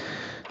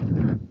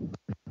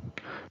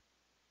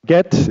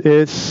 Get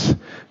is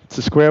it's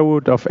the square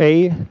root of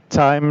A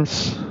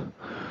times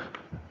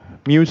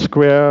mu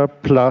square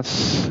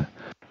plus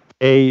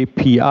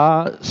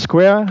APR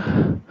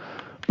square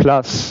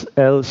plus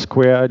L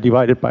square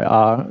divided by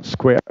R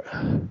square.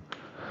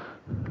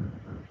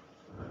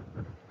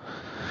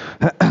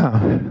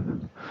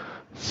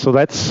 So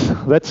that's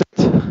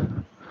it.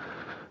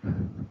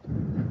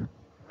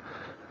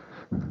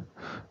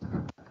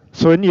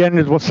 So in the end,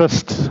 it was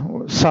just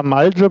some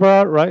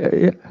algebra,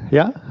 right?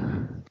 Yeah?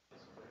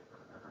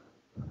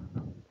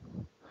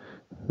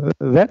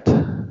 That?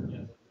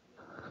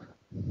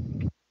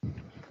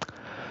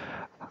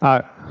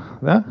 Yeah?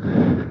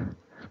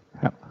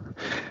 Yeah.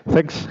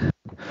 Thanks.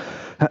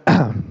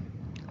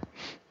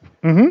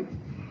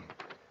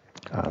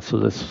 So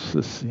this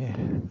is the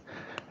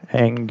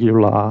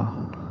angular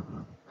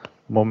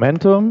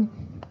momentum.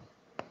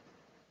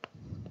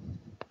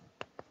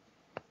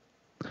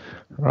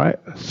 Right.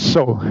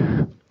 So,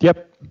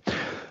 yep.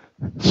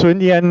 So in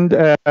the end,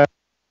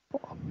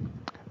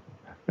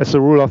 as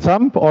a rule of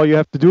thumb, all you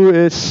have to do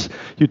is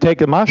you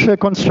take a Marshall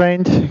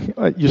constraint,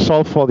 you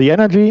solve for the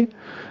energy,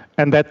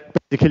 and that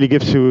basically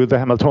gives you the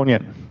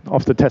Hamiltonian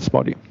of the test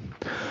body.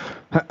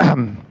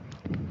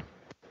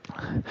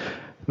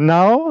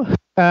 Now,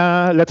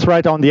 let's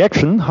write down the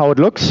action, how it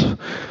looks.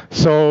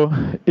 So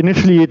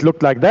initially it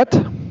looked like that.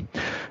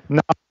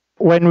 Now,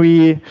 when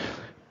we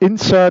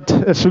insert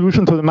a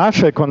solution to the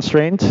Marshall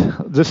constraint,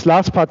 this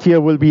last part here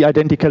will be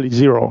identically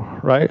 0,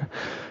 right?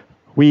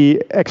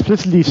 We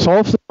explicitly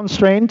solve the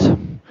constraint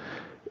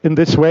in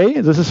this way.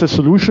 This is a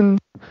solution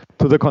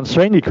to the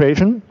constraint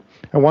equation.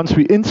 And once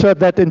we insert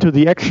that into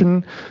the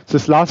action,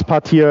 this last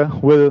part here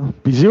will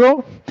be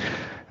 0.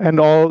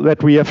 And all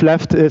that we have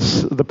left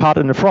is the part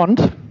in the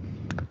front.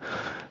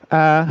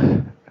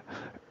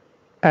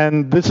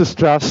 And this is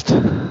just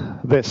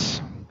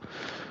this.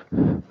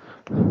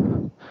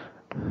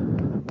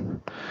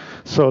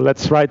 So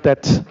let's write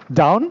that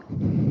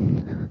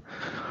down.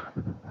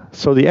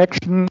 So the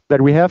action that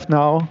we have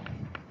now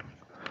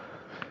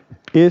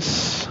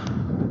is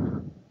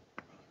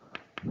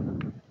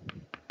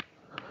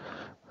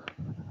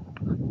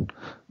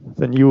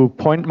the new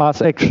point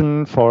mass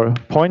action for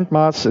point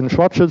mass in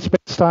Schwarzschild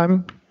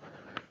spacetime.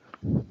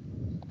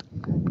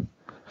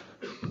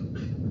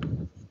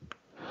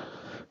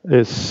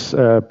 Is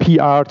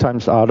PR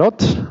times R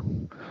dot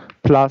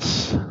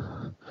plus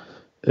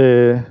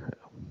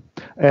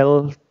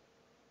L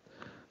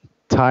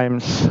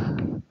times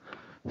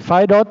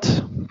phi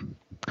dot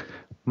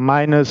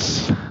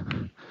minus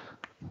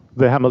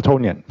the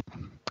Hamiltonian.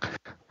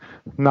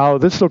 Now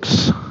this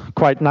looks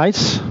quite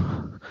nice.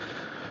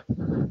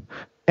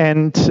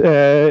 And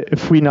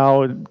if we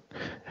now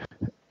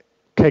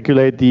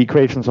calculate the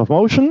equations of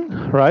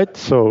motion, right?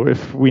 So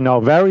if we now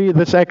vary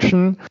this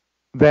action,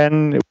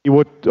 then we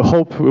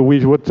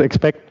would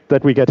expect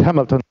that we get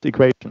Hamilton's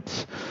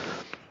equations.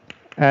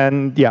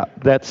 And yeah,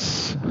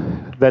 that's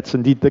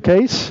indeed the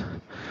case.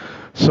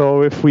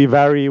 So if we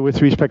vary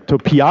with respect to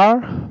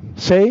PR,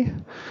 say,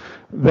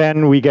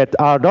 then we get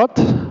R dot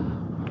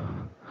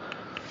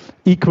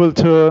equal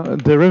to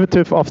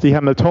derivative of the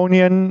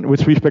Hamiltonian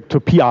with respect to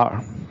PR.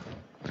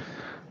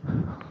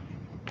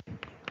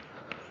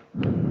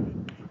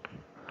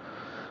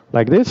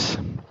 Like this.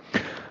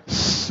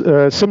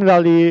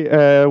 Similarly,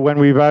 when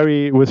we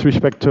vary with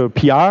respect to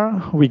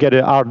PR, we get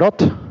a R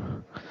dot.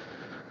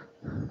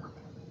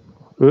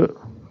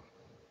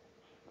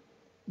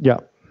 Yeah.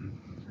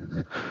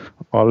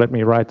 Or let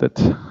me write it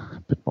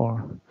a bit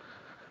more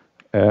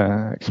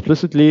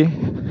explicitly.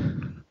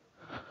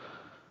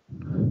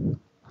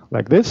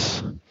 Like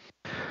this.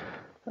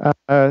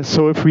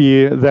 So if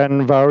we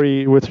then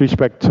vary with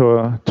respect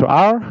to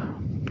R,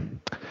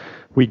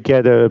 we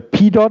get a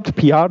P dot,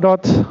 PR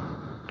dot.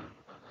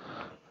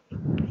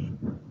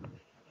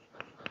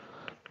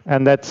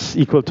 And that's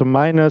equal to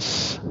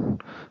minus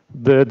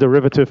the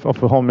derivative of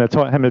the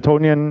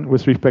Hamiltonian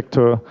with respect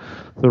to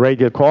the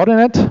radial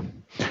coordinate.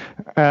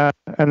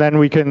 And then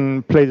we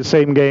can play the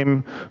same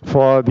game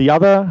for the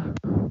other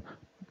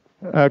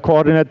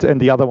coordinate and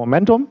the other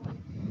momentum.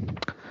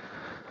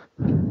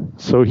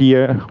 So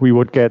here we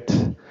would get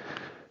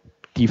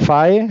d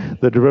phi,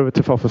 the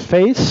derivative of a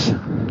phase,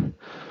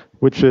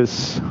 which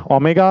is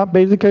omega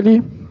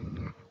basically,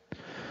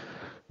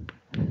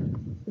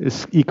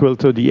 is equal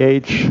to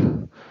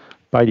dh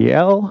by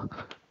dl,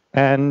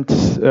 and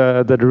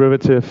the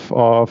derivative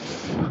of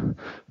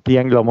the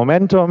angular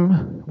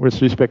momentum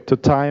with respect to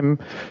time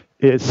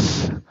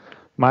is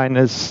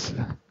minus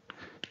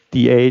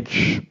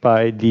dh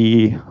by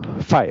d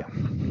phi.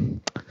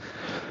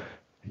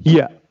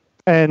 Yeah,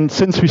 and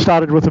since we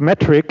started with a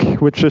metric,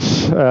 which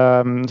is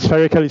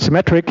spherically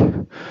symmetric,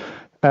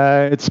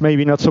 it's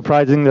maybe not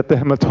surprising that the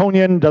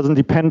Hamiltonian doesn't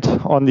depend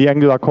on the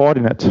angular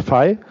coordinate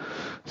phi.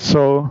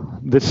 So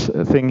this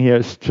thing here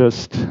is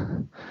just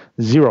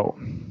 0.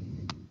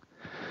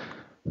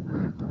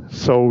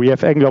 So we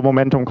have angular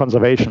momentum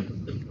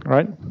conservation,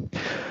 right?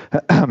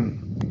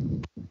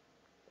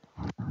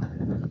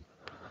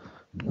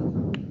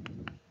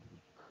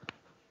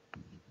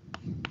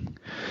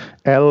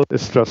 L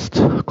is just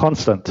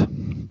constant.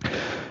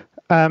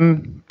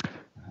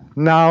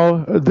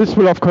 Now, this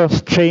will of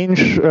course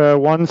change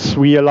once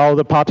we allow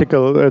the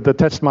particle, the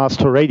test mass,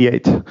 to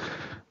radiate,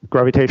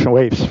 gravitational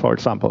waves, for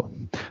example.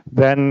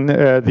 Then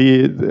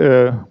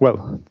there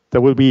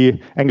will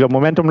be angular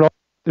momentum loss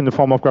in the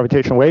form of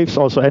gravitational waves,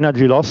 also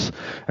energy loss,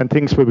 and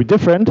things will be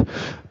different.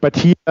 But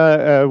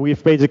here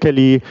we've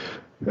basically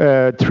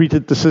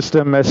treated the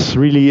system as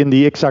really in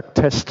the exact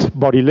test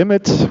body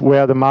limit,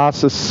 where the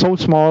mass is so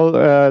small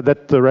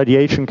that the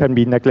radiation can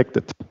be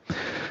neglected.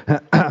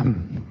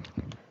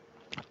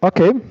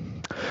 Okay,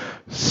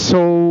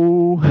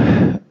 so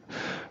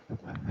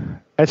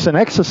as an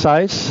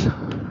exercise,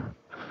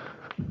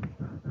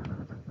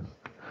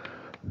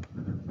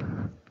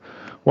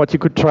 what you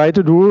could try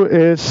to do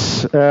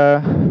is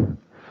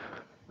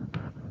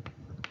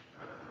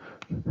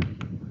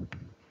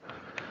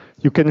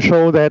you can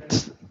show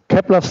that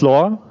Kepler's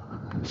law,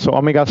 so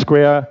omega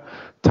square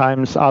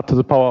times r to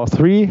the power of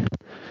 3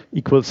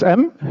 equals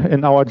m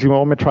in our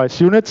geometrized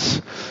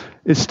units,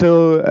 is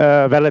still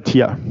valid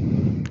here.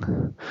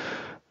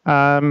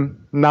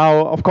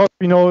 Now, of course,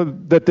 we know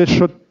that this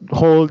should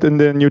hold in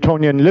the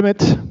Newtonian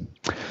limit,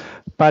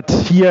 but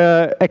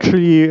here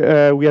actually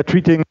we are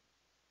treating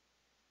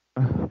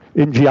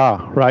in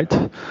GR,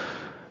 right?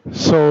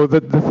 So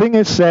the thing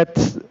is that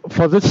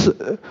for this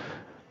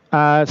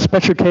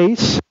special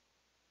case,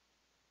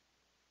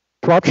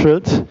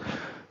 Schwarzschild,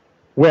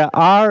 where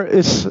r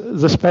is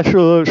the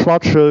special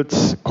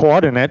Schwarzschild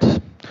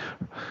coordinate,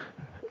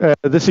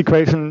 this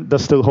equation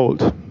does still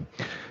hold.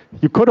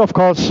 You could, of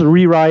course,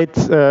 rewrite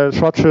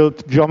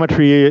Schwarzschild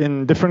geometry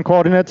in different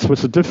coordinates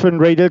with a different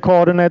radial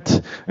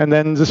coordinate, and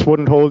then this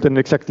wouldn't hold in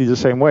exactly the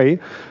same way.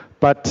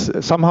 But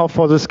somehow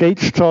for this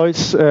gauge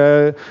choice,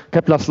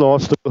 Kepler's law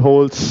still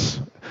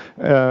holds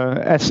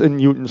as in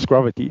Newton's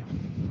gravity.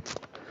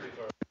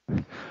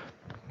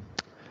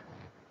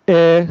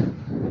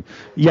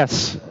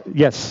 Yes,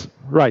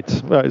 right.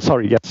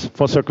 Sorry, yes,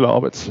 for circular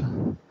orbits.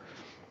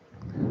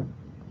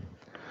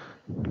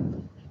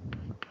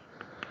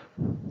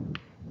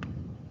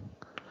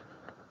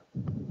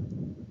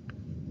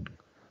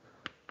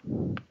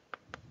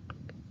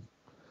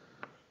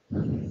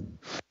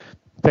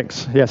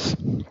 Thanks, yes.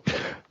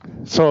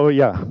 So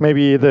yeah,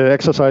 maybe the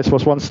exercise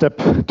was one step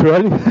too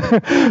early,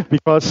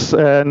 because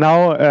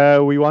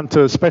now we want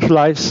to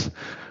specialize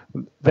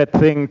that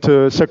thing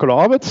to circular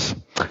orbits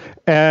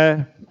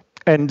and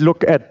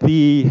look at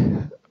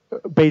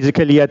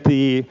basically at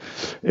the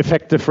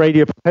effective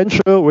radial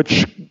potential,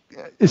 which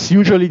is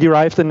usually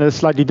derived in a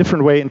slightly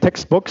different way in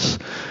textbooks.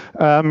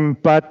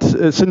 But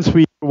since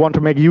we want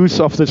to make use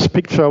of this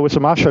picture with the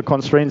Marshall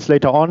constraints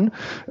later on,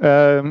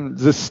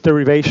 this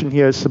derivation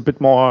here is a bit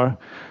more,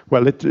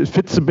 well, it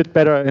fits a bit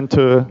better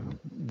into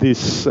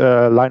this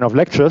line of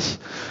lectures.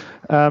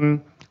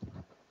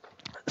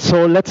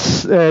 So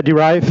let's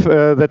derive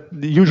that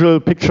usual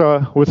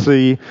picture with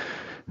the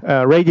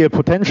radial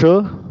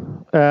potential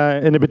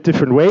in a bit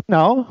different way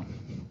now,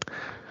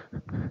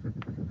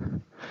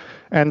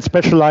 and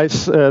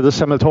specialize the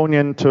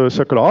Hamiltonian to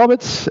circular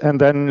orbits, and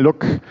then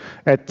look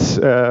at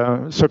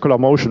circular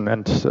motion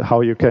and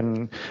how you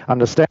can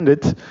understand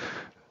it.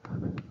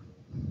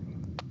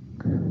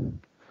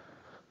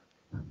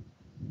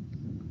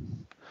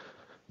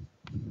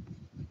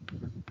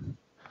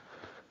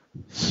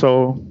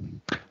 So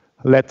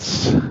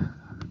let's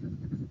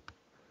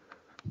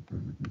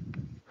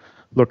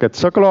look at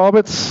circular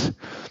orbits.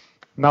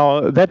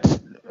 Now that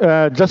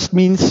just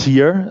means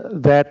here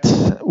that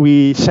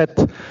we set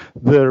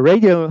the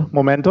radial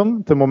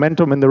momentum, the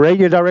momentum in the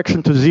radial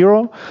direction, to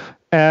 0,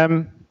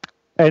 and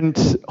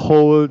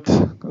hold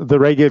the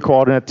radial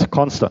coordinate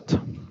constant.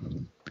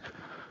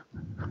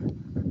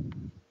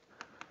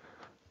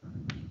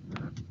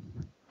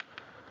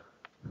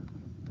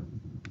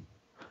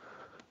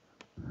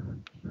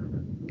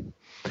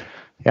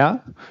 Yeah,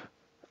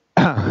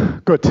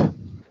 good.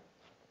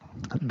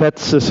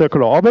 That's a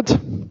circular orbit.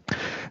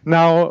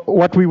 Now,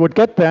 what we would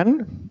get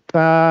then,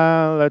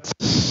 let's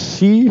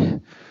see.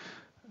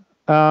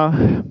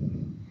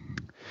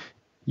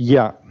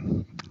 Yeah.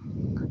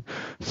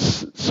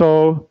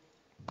 So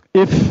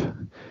if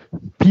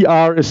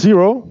PR is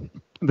 0,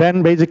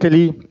 then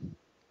basically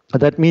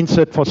that means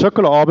that for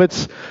circular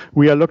orbits,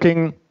 we are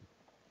looking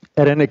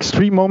at an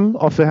extremum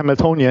of the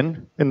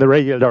Hamiltonian in the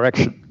radial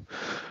direction.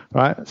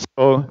 Right?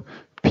 So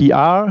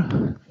PR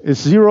is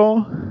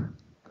 0.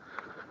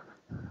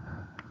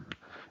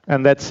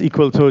 And that's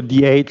equal to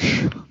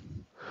dH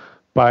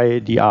by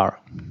dr.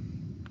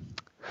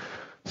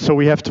 So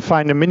we have to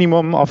find a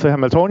minimum of the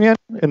Hamiltonian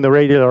in the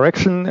radial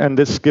direction, and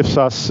this gives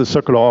us a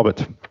circular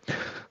orbit.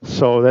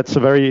 So that's a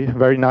very,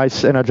 very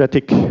nice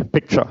energetic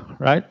picture,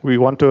 right? We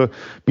want to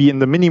be in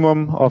the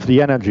minimum of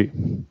the energy.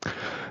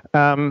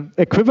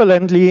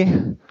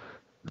 Equivalently,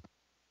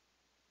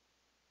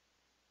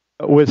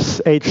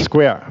 with h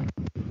square,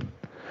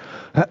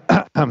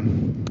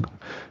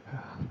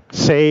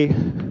 say,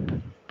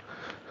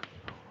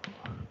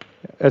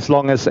 as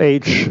long as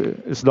h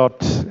is not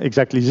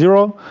exactly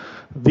 0,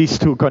 these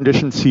two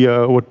conditions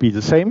here would be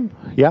the same.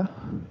 Yeah?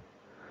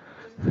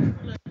 Just for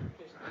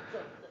clarification. So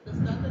the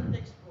standard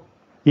textbook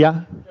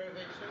Yeah?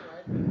 derivation,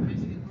 right,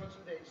 basically works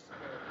with h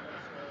squared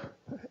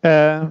Uh,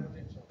 as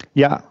potential.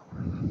 yeah.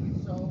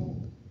 So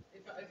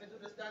if I do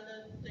the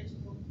standard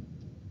textbook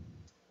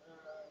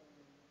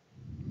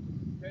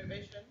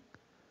derivation,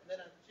 and then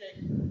I check,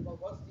 well,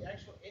 what's the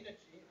actual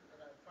energy, and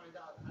I find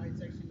out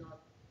it's actually not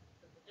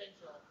the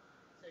potential,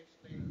 it's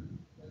actually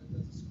the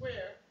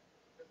square,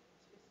 it's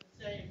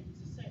the same,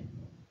 it's the same.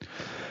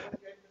 I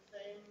would get the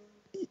same,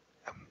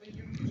 I mean,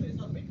 usually it's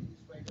not written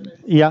this way, but I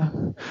would Yeah. get the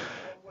same,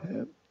 or what is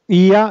it?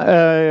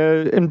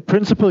 Yeah, in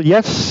principle,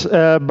 yes,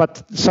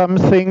 but some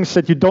things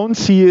that you don't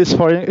see is,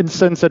 for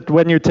instance, that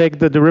when you take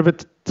the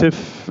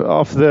derivative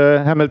of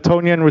the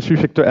Hamiltonian with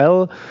respect to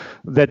L,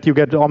 that you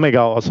get omega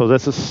also.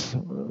 This is a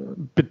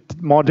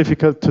bit more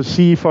difficult to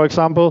see, for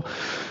example.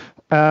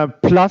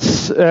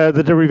 Plus,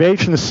 the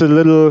derivation is a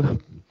little,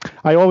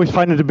 I always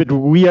find it a bit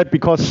weird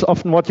because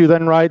often what you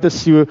then write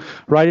is you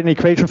write an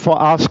equation for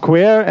R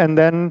square and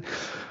then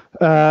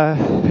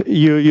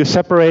you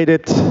separate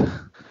it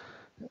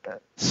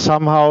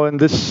somehow in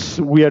this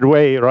weird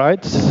way,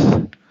 right?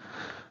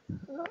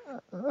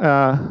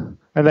 And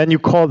then you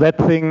call that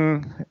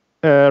thing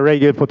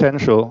radial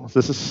potential.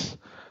 This is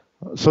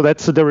so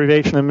that's the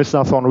derivation in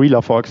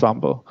Misner-Thorne-Wheeler, for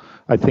example.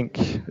 I think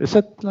is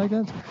that like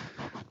that? In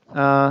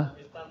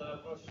standard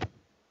approach, you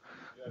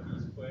have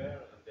E square,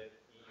 and then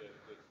E you have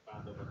to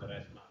expand over the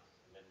rest mass,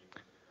 and then you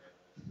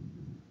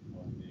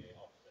on the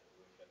offset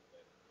you will get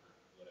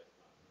the rest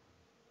mass.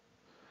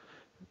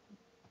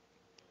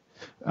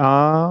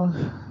 So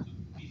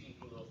these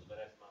include also the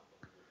rest mass of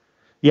the group.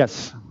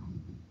 Yes.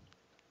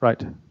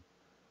 Right.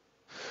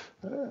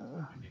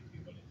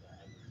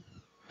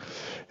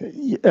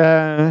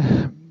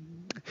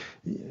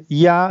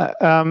 Yeah.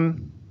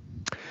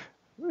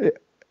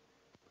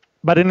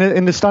 But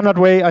in the standard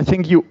way, I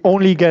think you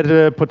only get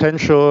a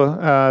potential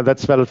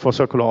that's valid for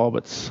circular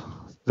orbits.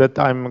 That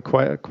I'm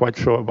quite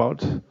sure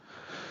about. Actually,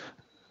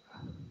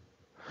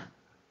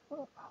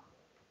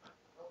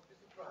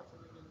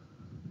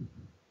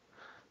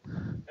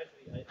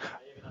 I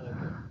have another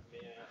question. May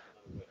I ask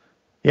another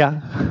question? Yeah.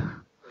 So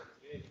it's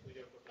related to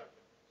your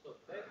construction. So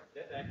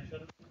that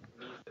action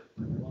means that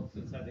what's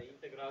inside the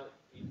integral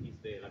is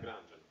the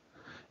Lagrangian.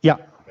 Yeah.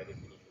 By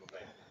definition of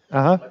action.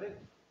 Uh-huh. But then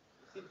it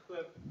seems to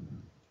have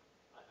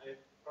a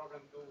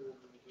problem to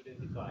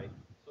identify.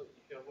 So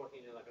if you're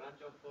working in a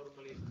Lagrangian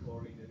formalist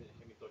or in a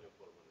Hamiltonian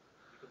formalist,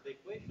 because the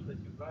equation that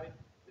you write,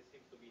 this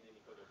seems to be in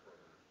Hamiltonian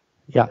formalist.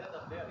 Yeah. But then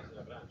up there is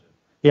Lagrangian.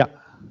 Yeah.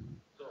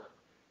 So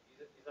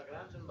it's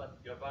Lagrangian, but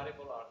your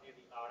variable are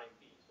really R and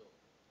P. So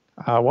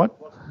What?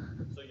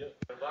 So your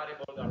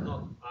variables are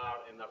not R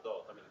and R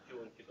dot. I mean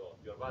Q and Q dot.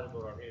 Your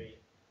variables are really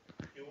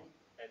Q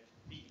and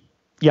P.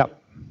 Yeah.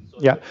 So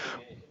Yeah.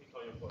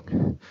 Hamiltonian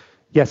formula.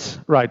 Yes.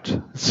 Right.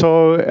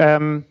 So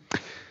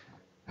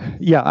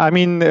yeah, I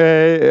mean,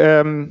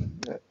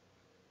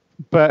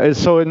 but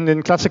so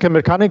in classical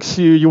mechanics,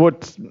 you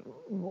would,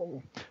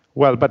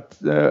 well, but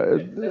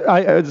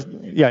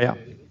yeah.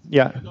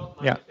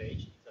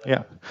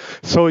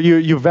 So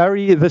you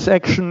vary this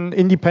action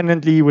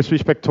independently with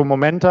respect to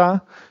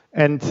momenta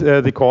and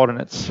the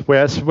coordinates.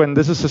 Whereas when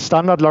this is a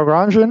standard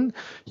Lagrangian,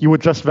 you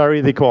would just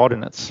vary the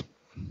coordinates.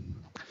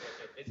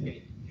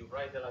 Basically, you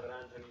write the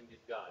Lagrangian in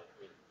this guy.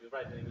 I mean, you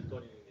write the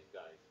Hamiltonian in this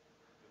guy.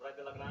 You write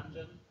the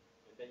Lagrangian,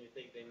 and then you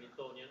take the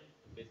Hamiltonian,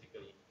 and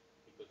basically,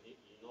 because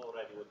you know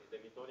already what is the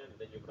Hamiltonian, and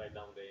then you write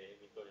down the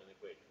Hamiltonian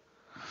equation.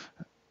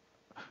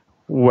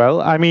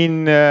 Well, I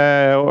mean,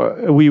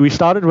 we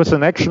started with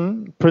an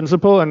action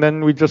principle, and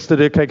then we just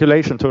did a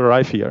calculation to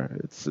arrive here.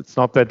 It's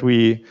not that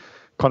we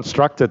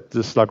constructed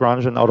this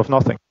Lagrangian out of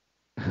nothing.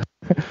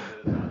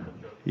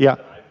 Yeah.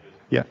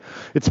 Yeah,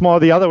 it's more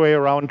the other way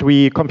around.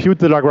 We compute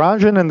the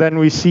Lagrangian, and then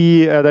we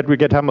see that we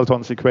get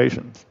Hamilton's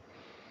equations.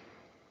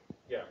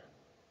 Yeah.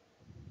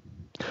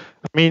 I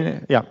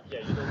mean, yeah. Yeah,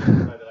 you don't need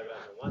to write the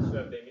Lagrangian. Once you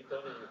have the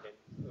Hamiltonian, you can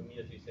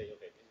immediately say,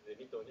 okay, this is the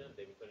Hamiltonian.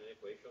 The Hamiltonian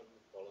equation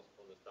follows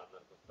from the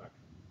standard construction.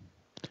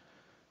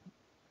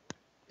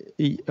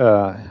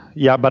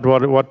 Yeah, but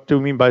what do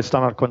you mean by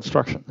standard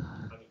construction? I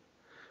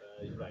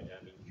mean, you're right.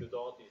 I mean, Q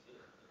dot is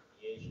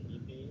dH in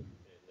dP,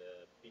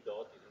 and P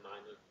dot is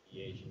minus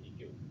dH in dQ.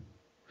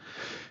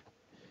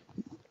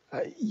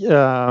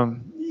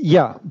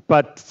 Yeah,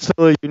 but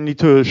still you need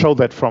to show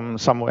that from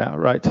somewhere,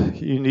 right?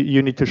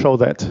 You need to show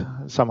that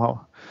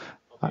somehow.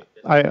 Okay,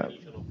 that's the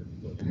definition of the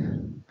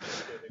Hamiltonian.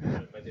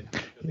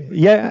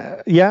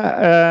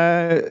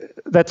 Yeah,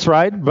 that's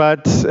right.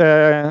 But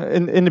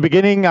in the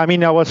beginning, I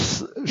mean, I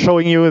was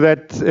showing you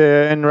that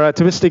in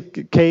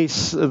relativistic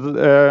case,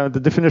 the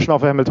definition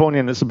of a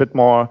Hamiltonian is a bit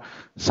more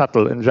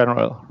subtle in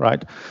general,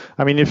 right?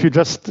 I mean, if you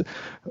just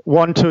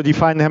want to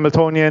define the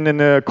Hamiltonian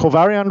in a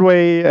covariant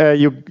way,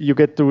 you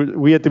get the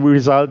weird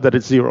result that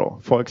it's zero,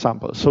 for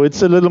example. So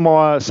it's a little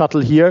more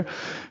subtle here.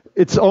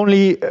 It's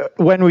only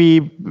when we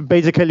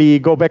basically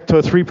go back to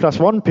a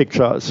 3+1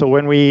 picture. So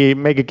when we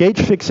make a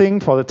gauge fixing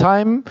for the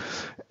time,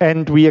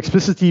 and we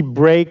explicitly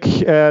break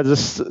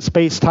this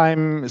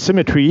space-time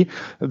symmetry,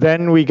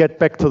 then we get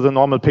back to the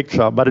normal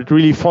picture. But it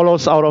really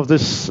follows out of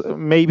this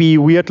maybe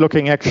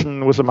weird-looking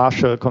action with a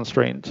Marshall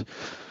constraint.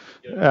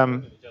 Just the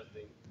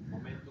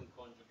momentum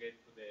conjugate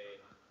to the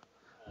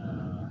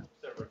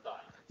observer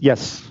time.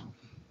 Yes.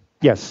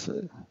 Yes.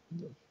 Makes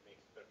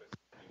perfect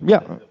sense.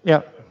 Yeah.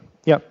 Yeah.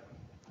 Yeah.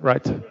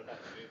 Right. Observer time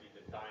is really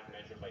the time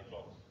measured by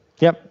clocks.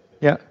 Yeah.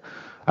 Yeah.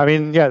 I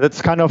mean, yeah,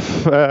 that's kind of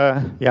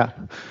yeah.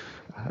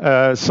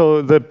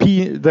 So the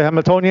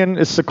Hamiltonian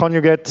is the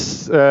conjugate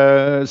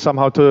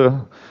somehow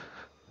to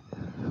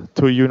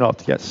U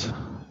naught, yes.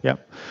 Yeah.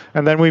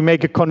 And then we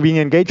make a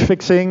convenient gauge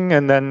fixing,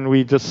 and then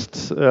we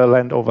just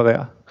land over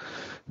there.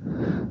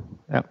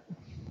 Yeah.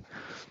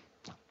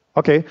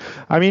 Okay.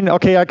 I mean,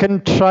 okay, I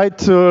can try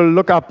to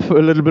look up a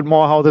little bit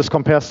more how this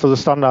compares to the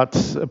standard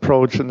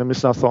approach in the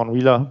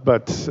Misner-Thorne-Wheeler,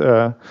 but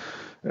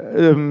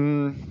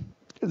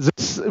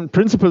this, in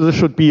principle, this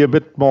should be a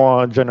bit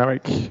more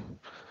generic,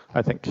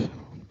 I think.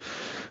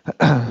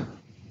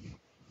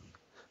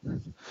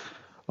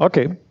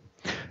 Okay.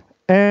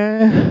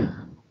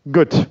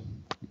 Good.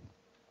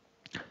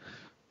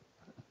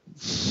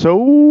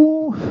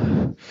 So,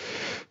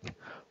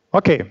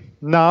 okay,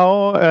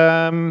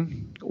 now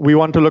we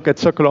want to look at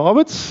circular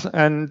orbits,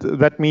 and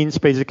that means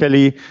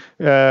basically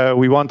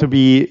we want to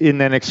be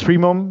in an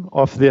extremum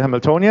of the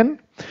Hamiltonian.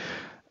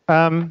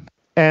 And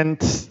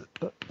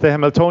the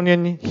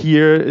Hamiltonian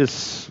here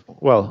is,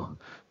 well,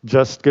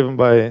 just given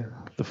by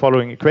the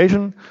following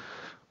equation.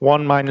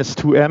 1 minus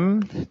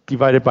 2m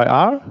divided by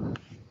r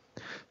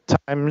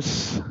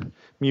times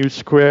mu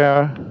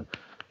square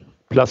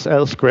plus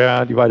L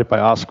square divided by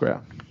R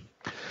square.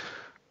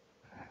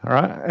 All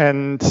right,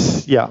 and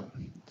yeah,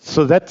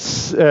 so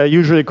that's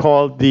usually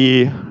called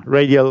the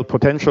radial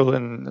potential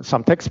in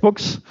some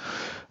textbooks.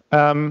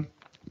 And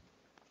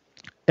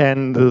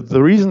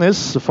the reason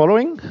is the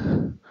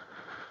following.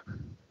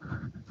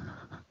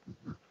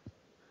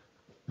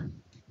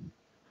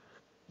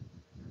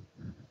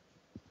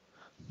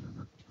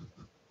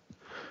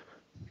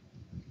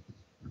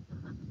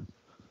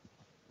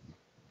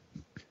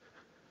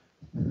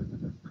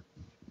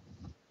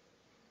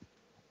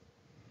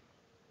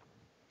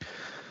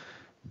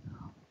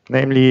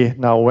 Namely,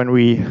 now when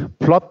we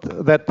plot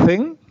that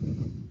thing,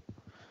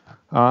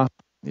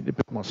 need a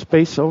bit more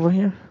space over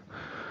here,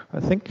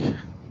 I think.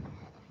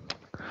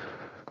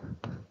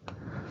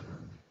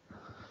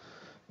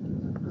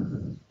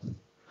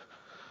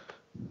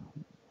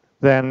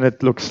 Then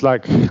it looks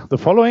like the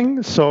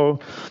following. So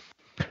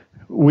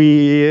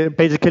we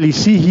basically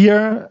see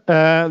here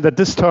that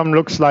this term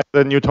looks like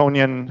the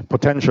Newtonian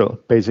potential,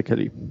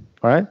 basically.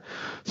 All right?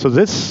 So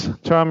this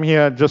term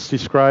here just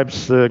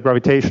describes the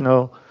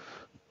gravitational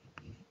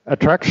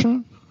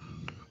attraction.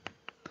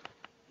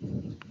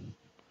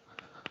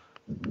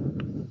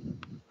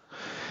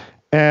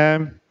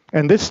 And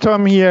this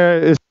term here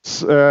is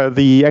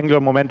the angular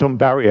momentum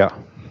barrier.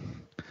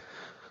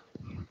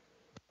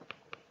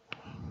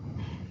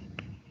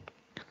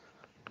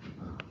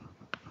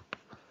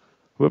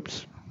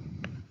 Whoops.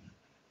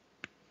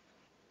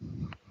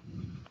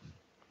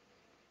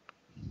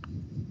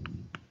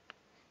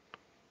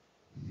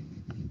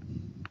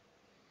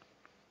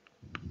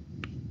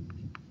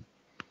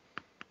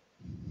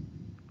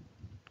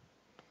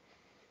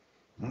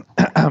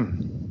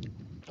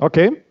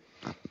 Okay.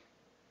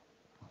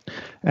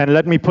 And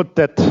let me put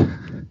that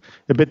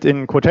a bit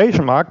in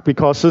quotation mark,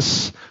 because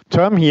this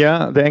term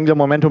here, the angular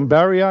momentum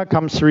barrier,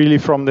 comes really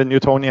from the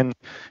Newtonian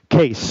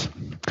case.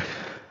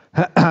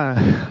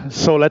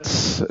 So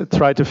let's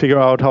try to figure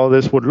out how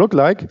this would look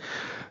like.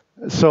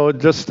 So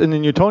just in the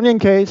Newtonian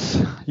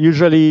case,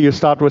 usually you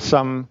start with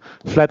some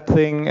flat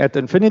thing at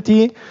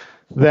infinity.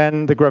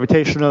 Then the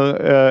gravitational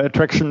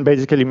attraction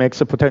basically makes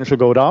the potential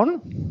go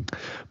down.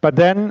 But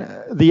then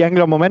the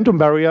angular momentum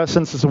barrier,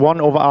 since it's 1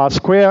 over r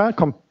squared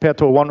compared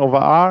to a 1 over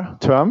r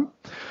term,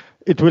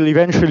 it will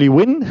eventually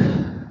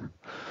win.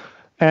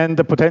 And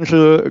the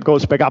potential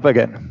goes back up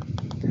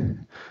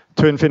again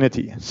to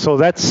infinity. So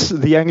that's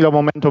the angular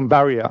momentum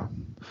barrier,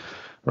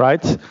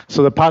 right?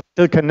 So the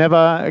particle can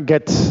never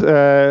get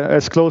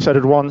as close as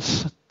it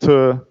wants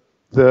to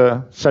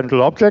the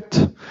central object.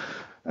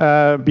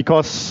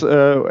 Because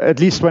at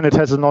least when it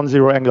has a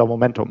non-zero angular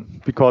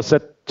momentum, because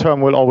that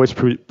term will always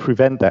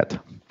prevent that.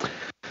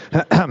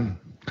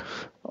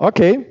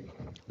 Okay.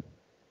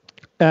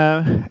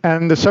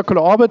 And the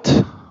circular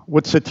orbit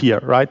would sit here,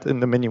 right, in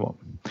the minimum.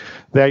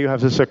 There you have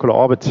the circular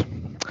orbit.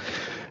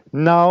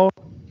 Now,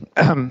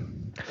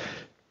 in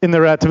the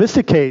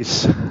relativistic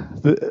case,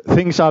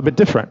 things are a bit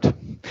different,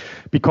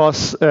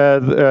 because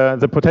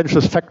the potential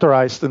is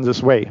factorized in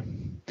this way.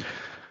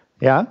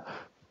 Yeah.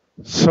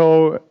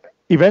 So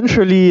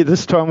eventually,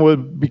 this term will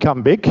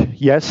become big,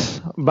 yes,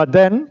 but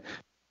then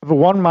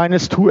 1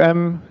 minus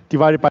 2m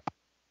divided by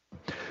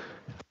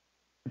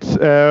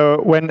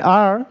when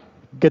r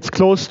gets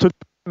close to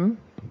m,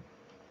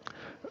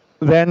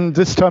 then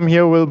this term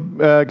here will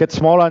get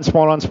smaller and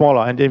smaller and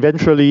smaller, and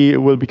eventually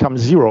it will become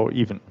 0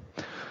 even,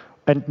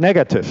 and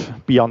negative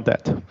beyond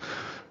that.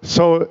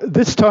 So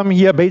this term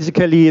here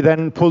basically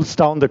then pulls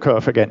down the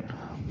curve again.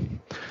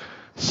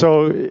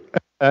 So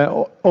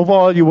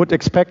overall, you would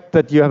expect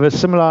that you have a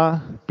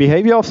similar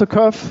behavior of the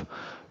curve,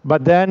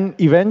 but then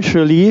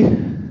eventually,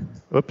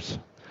 oops,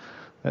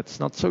 that's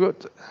not so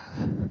good.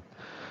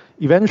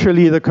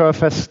 Eventually, the curve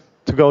has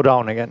to go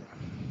down again.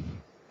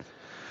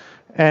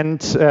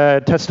 And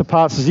it has to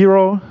pass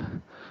 0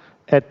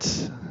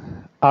 at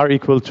r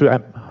equal to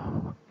m.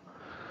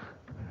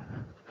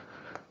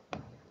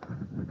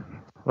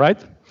 Right?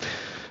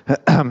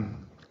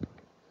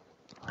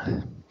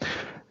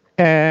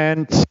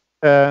 And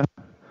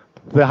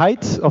the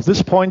height of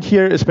this point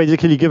here is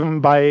basically given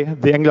by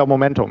the angular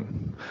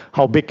momentum,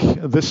 how big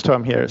this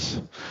term here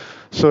is.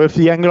 So if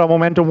the angular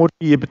momentum would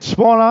be a bit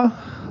smaller,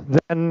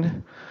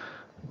 then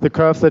the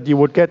curve that you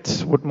would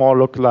get would more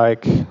look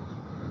like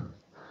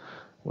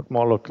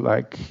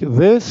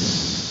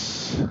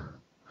this.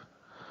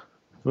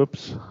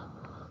 Oops.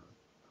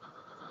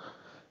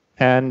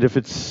 And if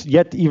it's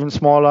yet even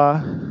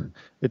smaller,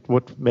 it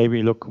would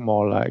maybe look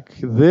more like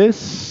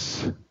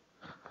this.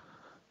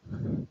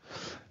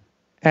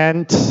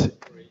 And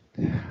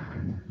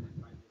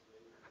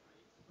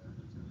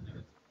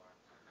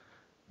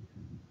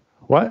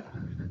what?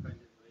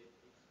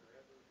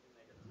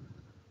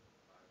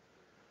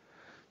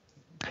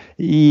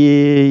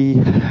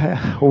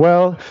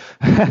 Well,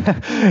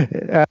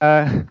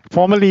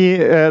 formally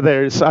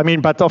there's, I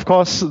mean, but of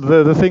course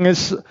the thing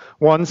is,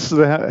 once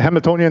the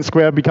Hamiltonian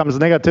square becomes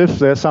negative,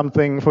 there's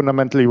something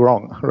fundamentally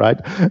wrong, right?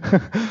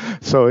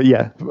 So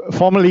yeah,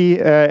 formally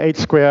h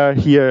square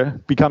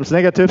here becomes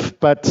negative,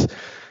 but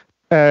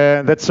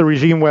that's a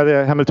regime where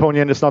the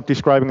Hamiltonian is not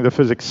describing the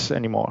physics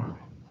anymore.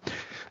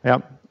 Yeah,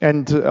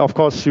 and of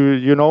course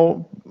you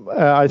know,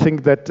 I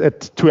think that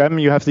at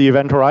 2m you have the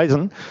event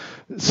horizon.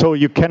 So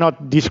you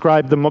cannot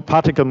describe the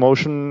particle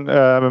motion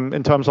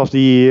in terms of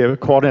the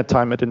coordinate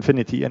time at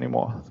infinity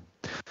anymore.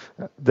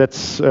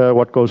 That's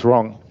what goes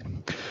wrong.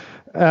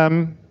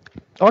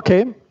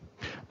 Okay,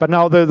 but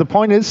now the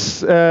point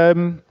is,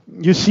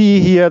 you see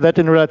here that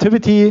in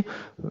relativity,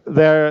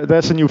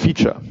 there's a new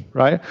feature,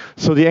 right?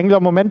 So the angular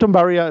momentum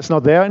barrier is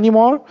not there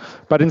anymore,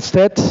 but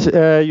instead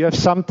you have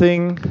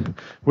something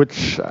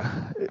which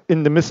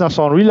in the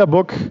Misner-Sonrila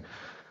book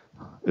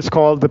is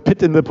called the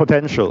pit in the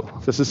potential.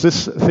 This is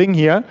this thing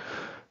here,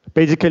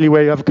 basically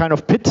where you have a kind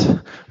of pit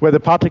where the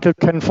particle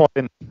can fall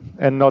in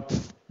and not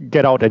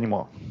get out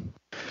anymore.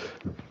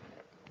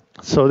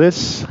 So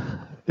this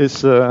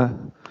is the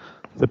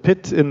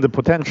pit in the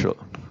potential.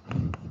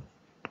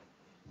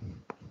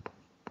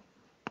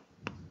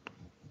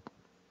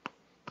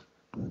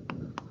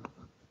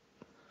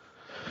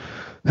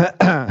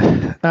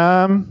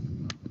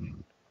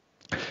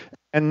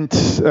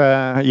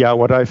 Yeah,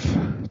 what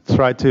I've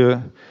tried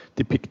to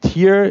depict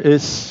here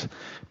is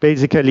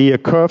basically a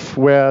curve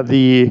where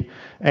the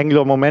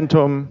angular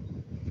momentum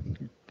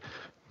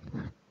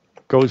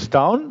goes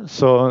down.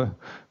 So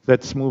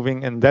that's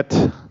moving in that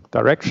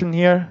direction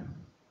here.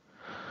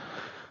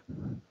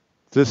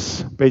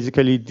 This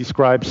basically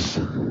describes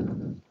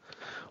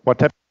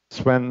what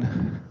happens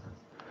when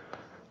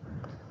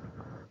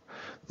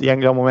the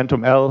angular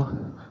momentum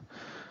L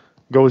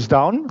goes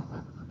down.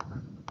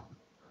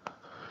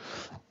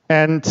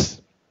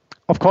 And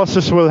of course,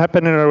 this will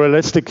happen in a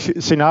realistic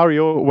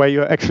scenario where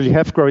you actually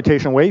have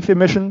gravitational wave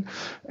emission,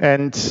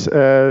 and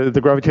the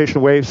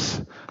gravitational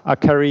waves are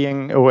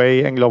carrying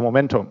away angular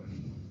momentum.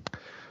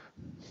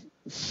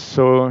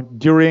 So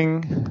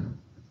during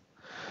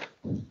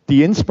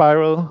the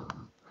in-spiral,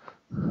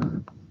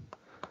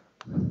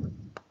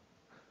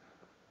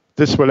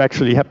 this will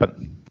actually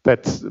happen.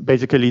 That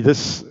basically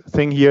this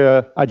thing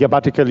here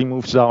adiabatically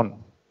moves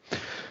down.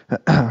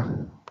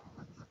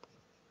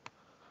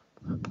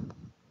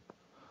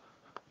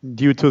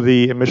 Due to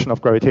the emission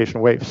of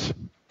gravitational waves.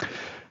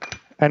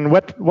 And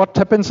what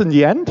happens in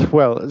the end?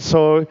 Well,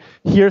 so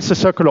here's the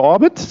circular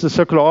orbit. The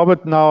circular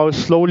orbit now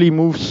slowly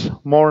moves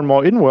more and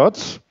more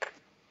inwards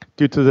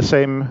due to the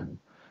same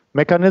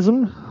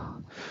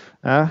mechanism.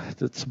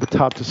 That's a bit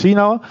hard to see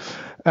now.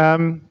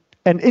 And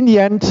in the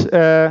end,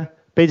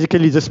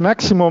 basically this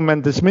maximum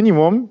and this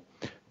minimum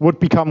would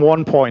become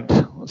one point.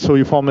 So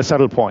you form a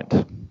saddle point.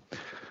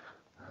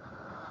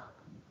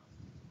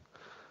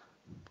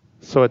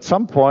 So at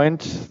some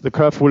point, the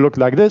curve will look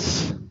like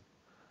this.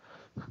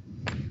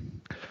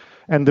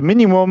 And the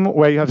minimum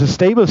where you have a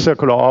stable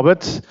circular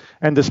orbit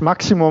and this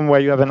maximum where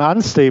you have an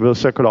unstable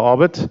circular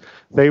orbit,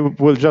 they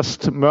will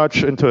just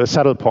merge into a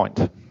saddle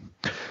point.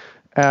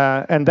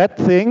 And that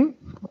thing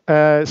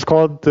is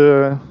called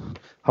the,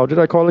 how did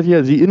I call it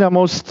here? The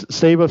innermost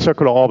stable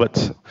circular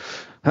orbit.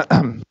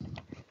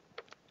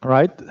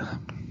 Right?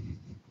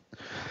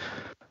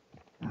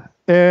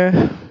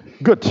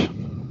 Good.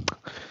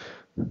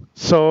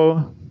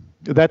 So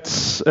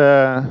that's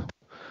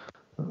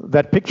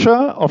that picture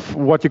of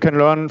what you can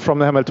learn from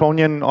the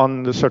Hamiltonian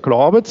on the circular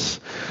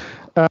orbits.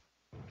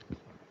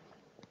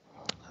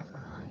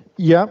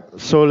 Yeah,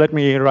 so let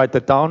me write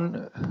that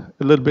down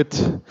a little bit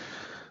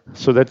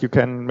so that you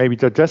can maybe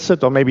digest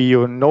it, or maybe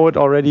you know it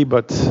already,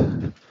 but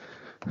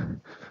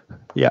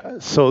Yeah,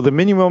 so the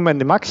minimum and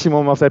the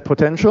maximum of that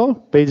potential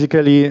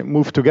basically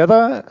move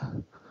together.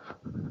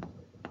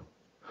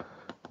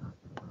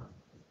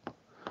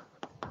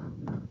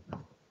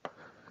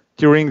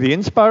 During the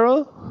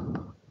in-spiral.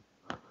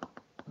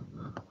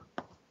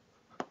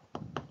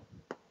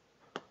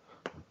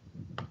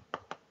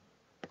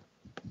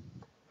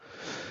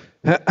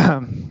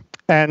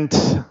 And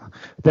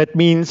that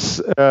means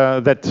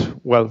that,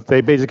 well,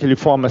 they basically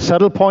form a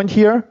saddle point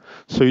here.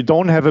 So you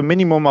don't have a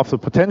minimum of the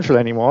potential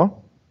anymore.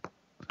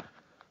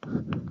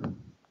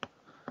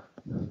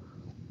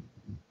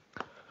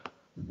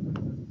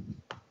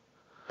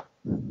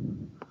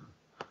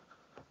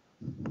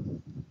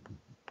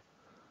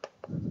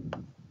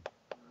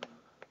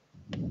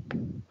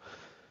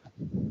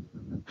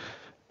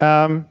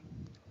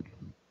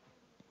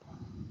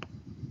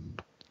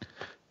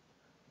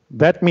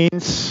 That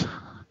means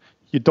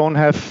you don't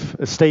have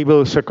a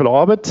stable circular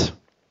orbit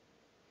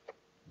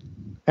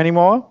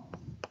anymore.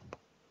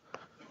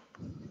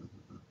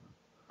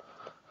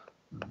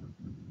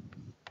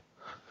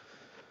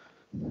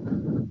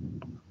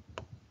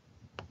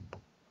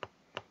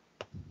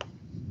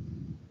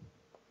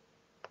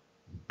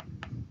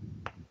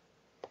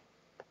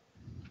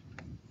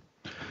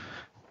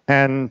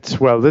 And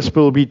well, this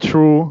will be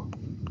true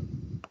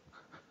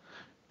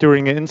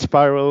during an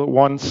in-spiral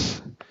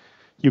once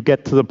you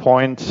get to the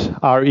point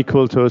r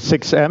equal to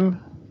 6m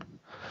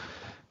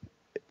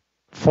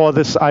for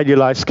this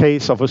idealized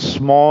case of a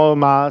small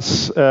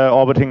mass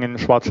orbiting in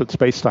Schwarzschild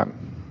spacetime.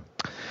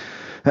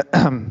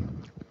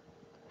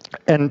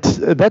 And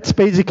that's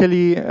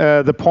basically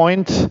the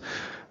point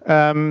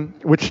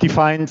which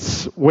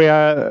defines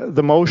where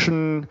the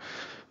motion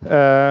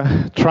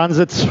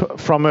transits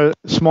from a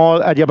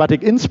small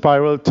adiabatic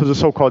in-spiral to the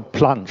so-called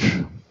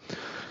plunge.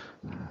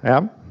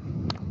 Yeah.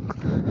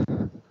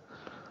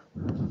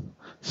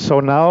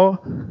 So now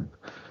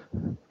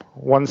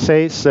one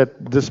says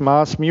that this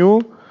mass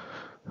mu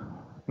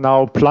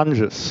now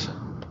plunges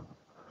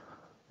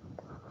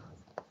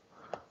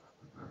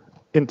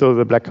into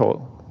the black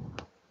hole.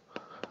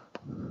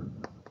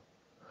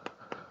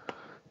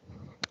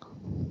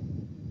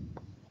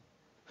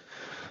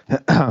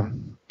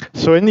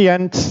 So in the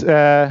end,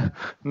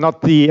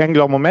 not the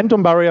angular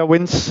momentum barrier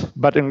wins,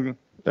 but in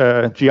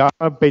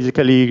GR,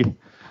 basically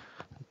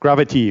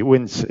gravity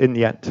wins in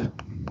the end.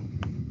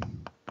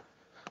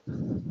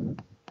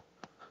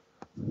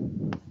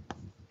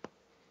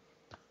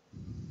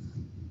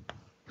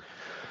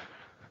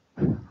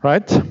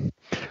 Right?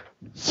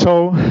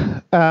 So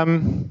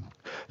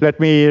let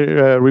me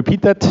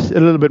repeat that a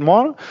little bit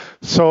more.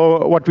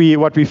 So what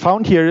we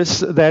found here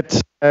is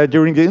that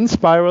during the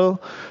in-spiral,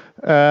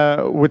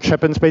 which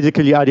happens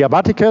basically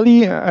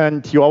adiabatically,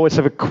 and you always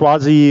have a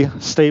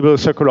quasi-stable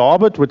circular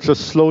orbit, which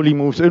just slowly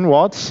moves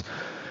inwards,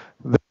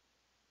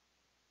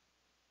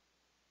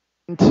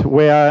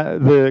 where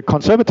the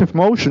conservative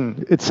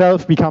motion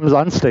itself becomes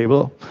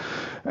unstable.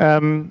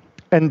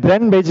 And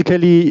then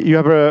basically you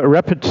have a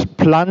rapid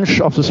plunge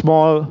of the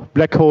small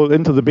black hole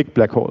into the big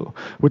black hole,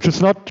 which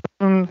is not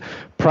driven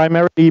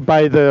primarily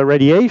by the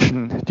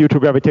radiation due to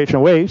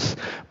gravitational waves,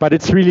 but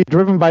it's really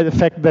driven by the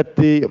fact that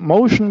the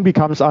motion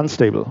becomes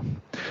unstable.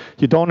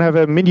 You don't have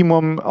a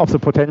minimum of the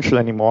potential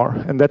anymore,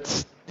 and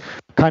that's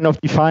kind of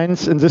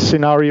defines in this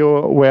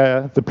scenario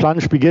where the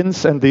plunge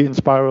begins and the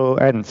in-spiral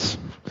ends.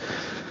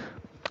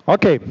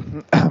 Okay.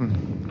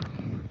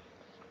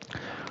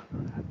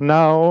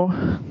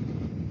 Now,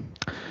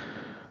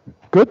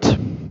 good.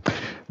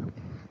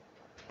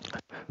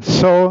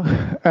 So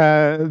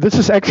this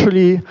is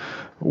actually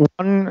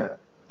one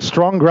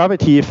strong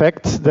gravity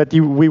effect that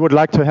we would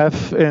like to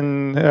have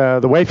in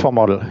the waveform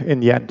model in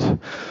the end.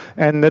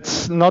 And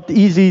it's not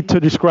easy to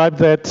describe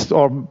that,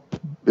 or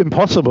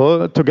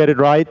impossible to get it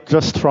right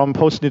just from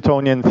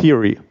post-Newtonian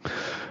theory.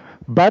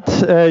 But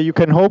you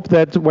can hope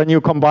that when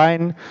you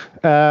combine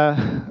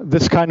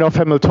this kind of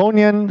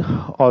Hamiltonian,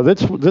 or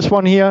this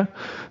one here,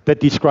 that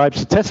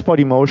describes the test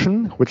body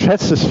motion, which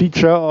has this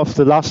feature of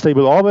the last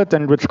stable orbit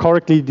and which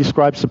correctly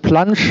describes the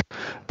plunge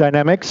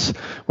dynamics.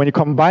 When you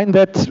combine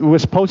that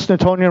with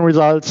post-Newtonian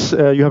results,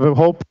 you have a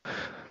hope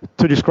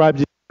to describe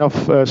the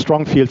of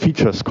strong field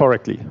features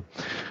correctly,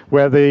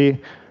 where the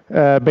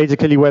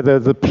basically whether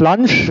the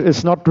plunge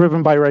is not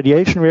driven by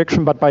radiation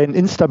reaction, but by an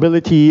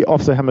instability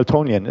of the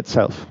Hamiltonian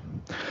itself.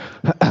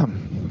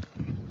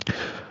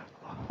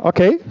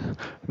 Okay,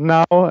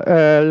 now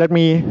let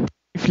me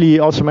briefly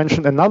also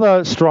mention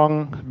another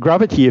strong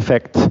gravity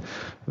effect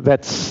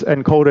that's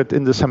encoded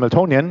in this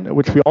Hamiltonian,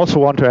 which we also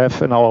want to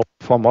have in our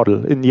form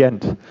model in the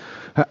end.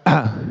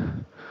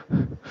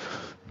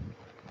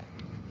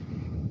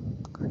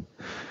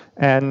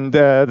 And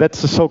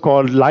that's the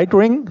so-called light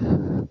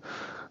ring.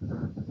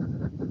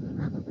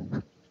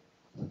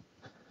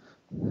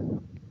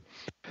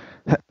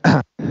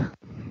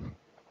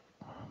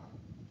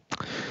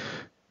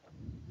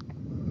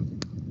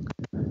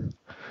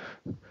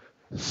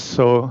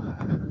 So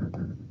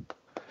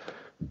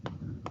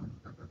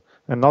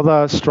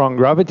another strong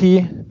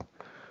gravity.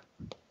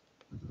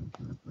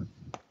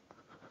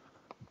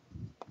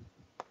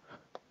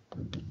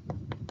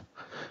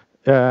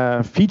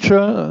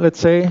 feature, let's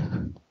say,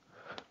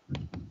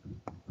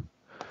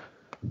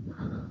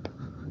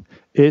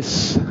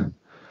 is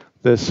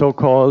the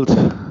so-called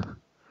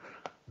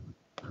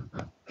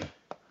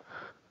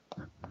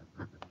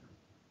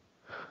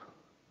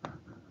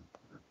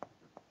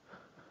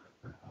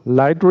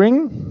light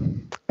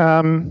ring.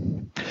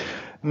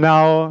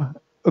 Now,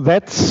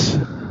 that's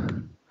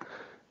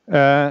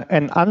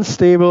an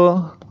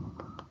unstable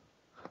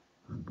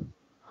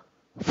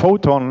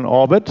photon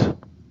orbit.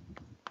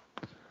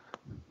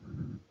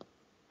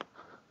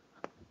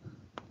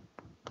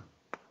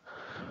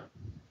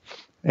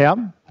 Yeah.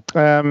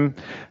 Well,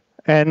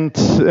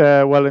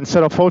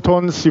 instead of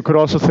photons, you could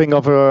also think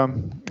of a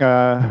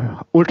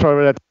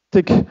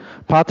ultra-relativistic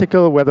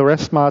particle where the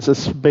rest mass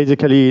is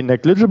basically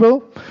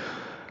negligible.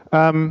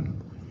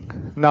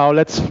 Now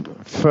let's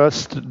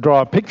first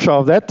draw a picture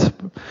of that,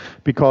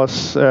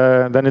 because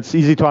then it's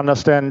easy to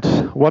understand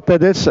what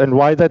that is and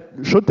why that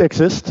should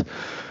exist.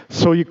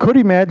 So you could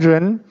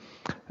imagine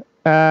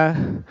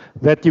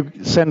that you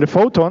send a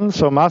photon,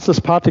 so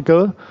massless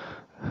particle,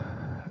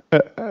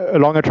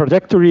 along a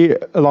trajectory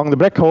along the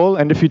black hole,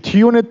 and if you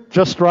tune it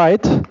just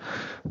right,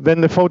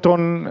 then the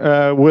photon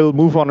will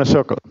move on a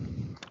circle,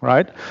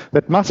 right?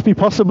 That must be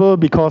possible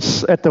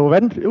because at the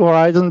event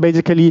horizon,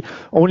 basically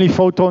only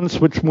photons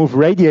which move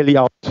radially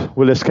out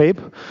will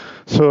escape.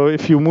 So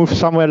if you move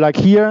somewhere like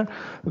here,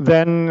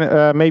 then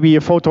maybe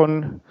a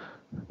photon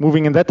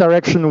moving in that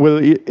direction will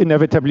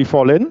inevitably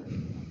fall in,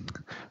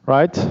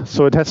 right?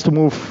 So it has to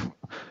move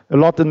a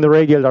lot in the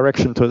radial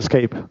direction to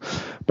escape.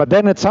 But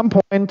then at some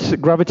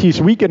point, gravity is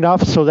weak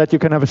enough so that you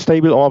can have a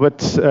stable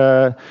orbit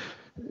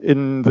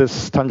in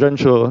this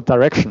tangential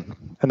direction.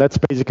 And that's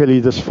basically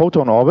this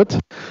photon orbit.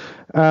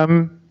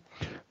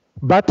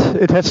 But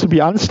it has to be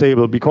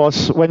unstable,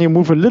 because when you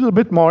move a little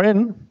bit more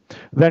in,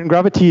 then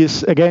gravity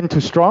is again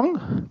too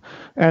strong,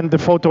 and the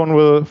photon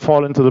will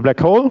fall into the black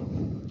hole.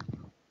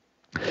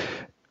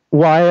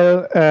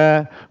 While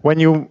when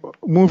you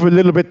move a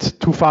little bit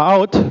too far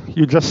out,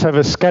 you just have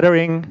a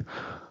scattering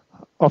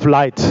of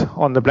light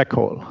on the black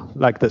hole,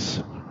 like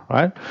this,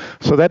 right?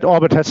 So that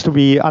orbit has to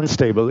be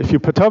unstable. If you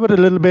perturb it a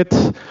little bit,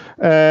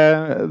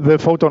 the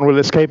photon will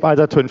escape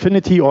either to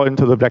infinity or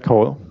into the black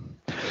hole.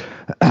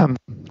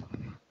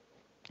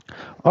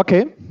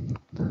 Okay,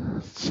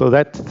 so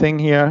that thing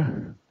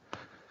here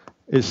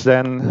is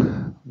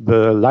then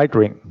the light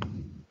ring.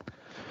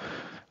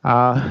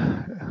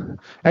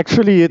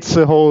 Actually, it's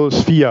a whole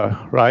sphere,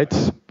 right?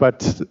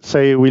 But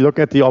say we look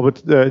at the orbit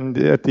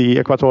at the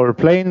equatorial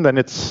plane, then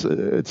it's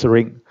a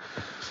ring.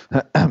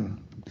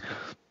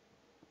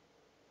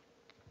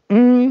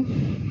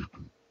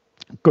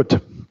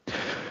 Good.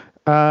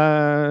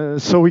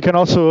 So we can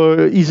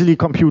also easily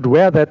compute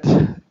where that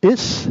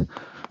is.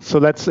 So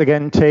let's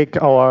again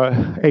take our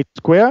H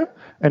square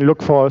and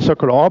look for a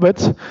circular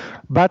orbit.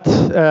 But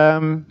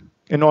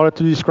in order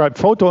to describe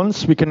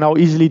photons, we can now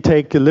easily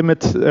take the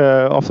limit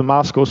of the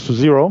mass goes to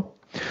 0.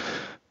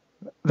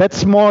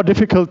 That's more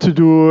difficult to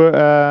do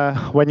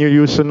when you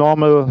use a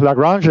normal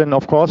Lagrangian,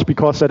 of course,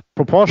 because that's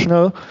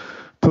proportional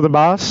to the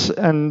mass,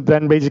 and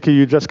then basically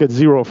you just get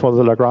 0 for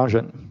the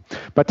Lagrangian.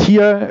 But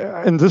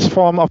here, in this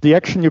form of the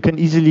action, you can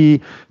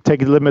easily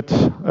take a limit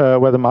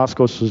where the mass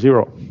goes to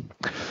 0.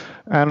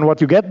 And what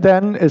you get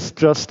then is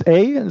just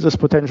A, this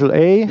potential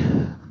A,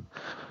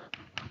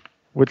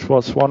 which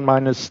was 1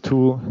 minus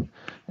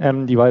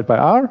 2m divided by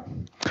r,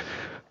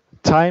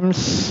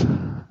 times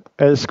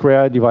L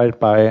squared divided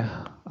by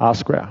r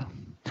squared.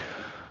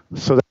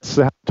 So that's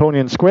the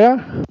Hamiltonian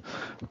square.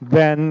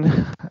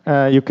 Then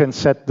you can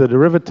set the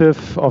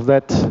derivative of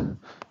that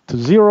to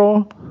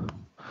 0,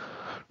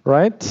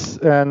 right?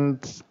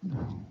 And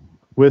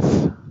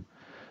with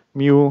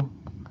mu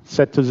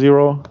set to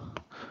 0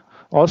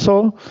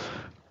 also.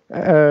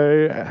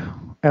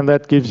 And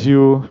that gives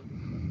you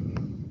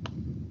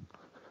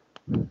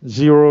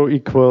 0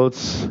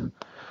 equals,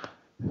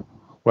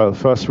 well,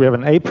 first we have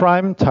an A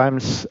prime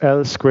times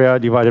L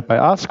squared divided by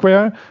R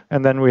squared,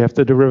 and then we have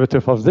the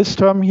derivative of this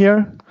term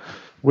here,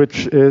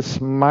 which is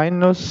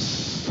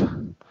minus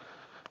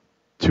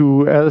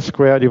 2L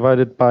squared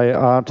divided by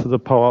R to the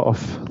power of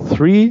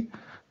 3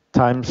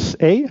 times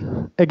A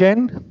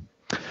again.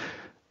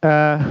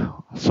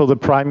 So the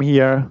prime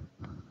here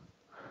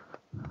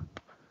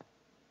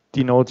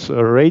denotes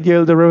a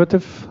radial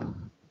derivative.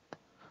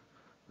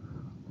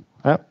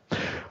 Yeah.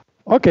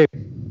 Okay.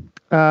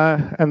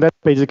 And that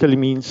basically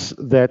means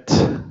that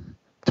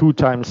 2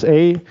 times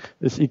A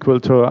is equal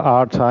to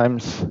R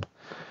times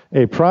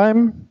A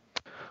prime.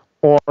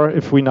 Or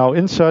if we now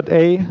insert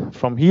A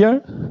from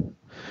here,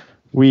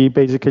 we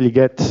basically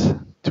get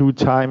 2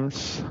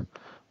 times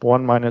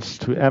 1 minus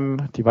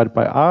 2m divided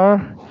by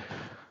R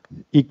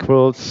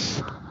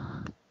equals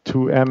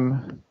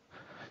 2m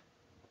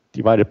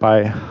divided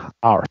by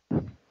R.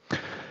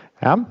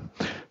 Yeah.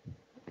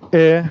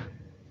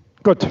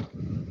 Good.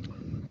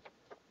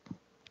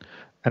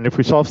 And if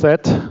we solve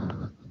that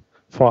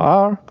for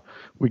R,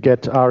 we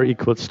get R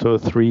equals to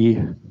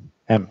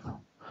 3m.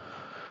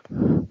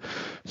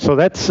 So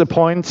that's a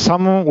point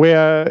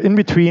somewhere in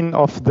between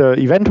of the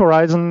event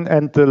horizon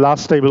and the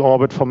last stable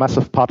orbit for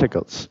massive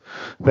particles.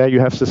 There you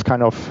have this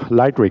kind of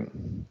light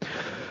ring.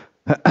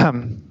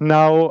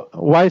 Now,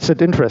 why is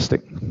it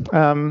interesting?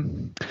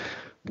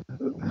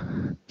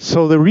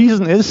 So the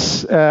reason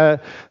is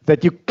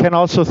that you can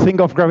also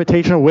think of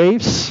gravitational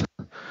waves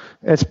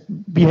as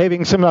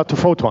behaving similar to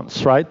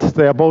photons, right?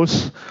 They are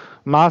both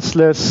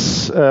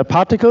massless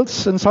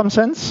particles in some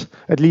sense,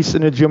 at least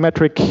in a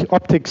geometric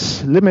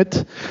optics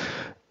limit.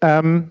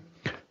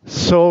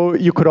 So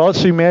you could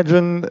also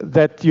imagine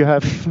that you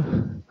have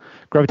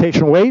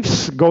gravitational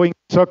waves going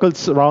in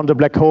circles around a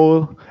black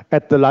hole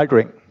at the light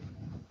ring.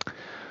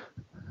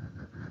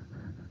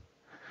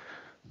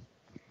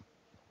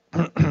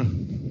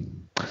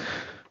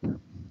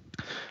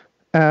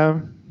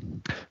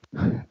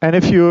 And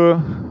if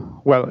you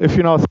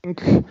now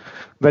think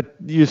that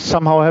you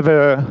somehow have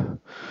a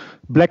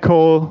black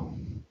hole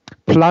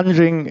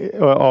plunging,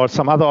 or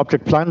some other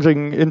object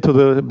plunging into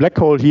the black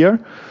hole here,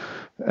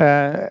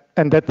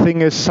 and that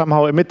thing is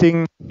somehow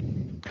emitting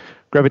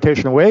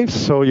gravitational waves.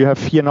 So you have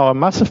here now a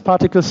massive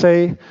particle,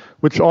 say,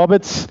 which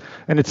orbits,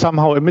 and it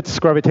somehow emits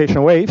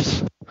gravitational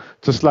waves,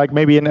 just like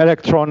maybe an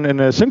electron in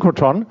a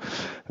synchrotron.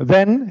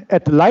 Then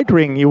at the light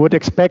ring, you would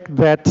expect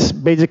that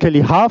basically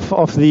half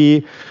of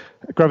the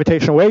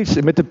gravitational waves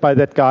emitted by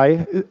that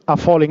guy are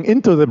falling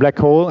into the black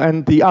hole,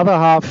 and the other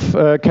half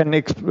can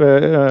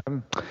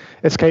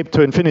escape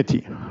to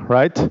infinity,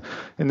 right?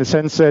 In the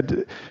sense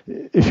that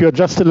if you're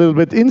just a little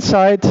bit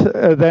inside,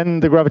 then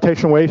the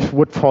gravitational wave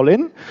would fall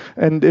in,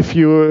 and if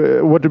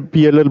you would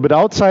be a little bit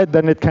outside,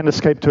 then it can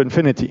escape to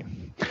infinity.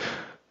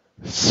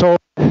 So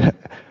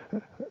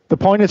the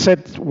point is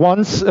that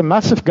once a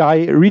massive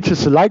guy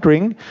reaches the light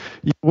ring,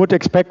 you would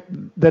expect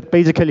that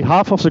basically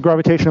half of the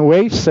gravitational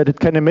waves that it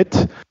can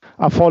emit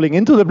are falling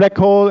into the black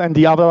hole, and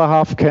the other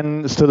half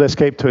can still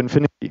escape to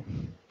infinity.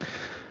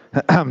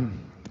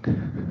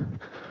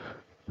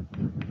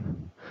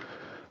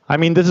 I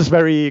mean, this is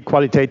very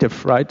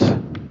qualitative, right?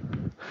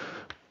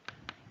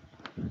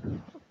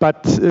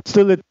 But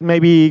still, it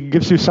maybe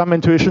gives you some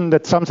intuition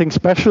that something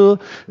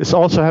special is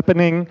also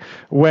happening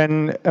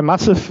when a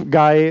massive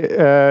guy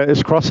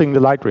is crossing the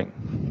light ring.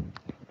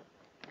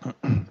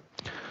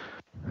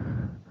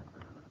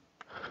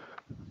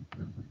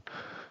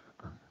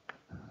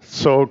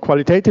 So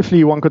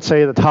qualitatively, one could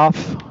say that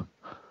half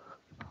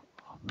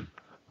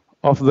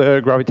of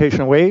the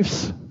gravitational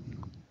waves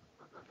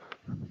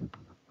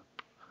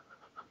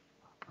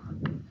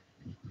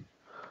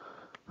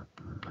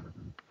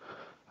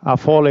are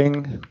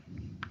falling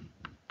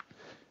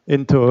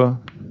into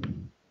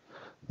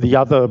the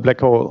other black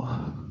hole.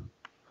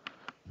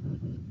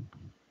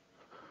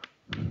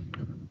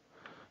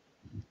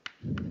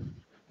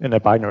 In a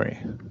binary.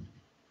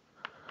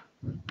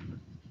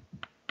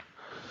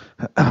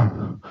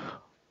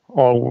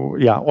 Or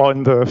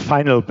in the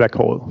final black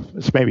hole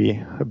is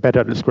maybe a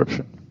better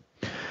description.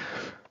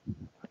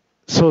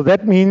 So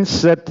that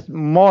means that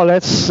more or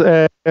less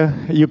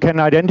you can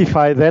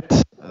identify that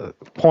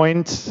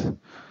point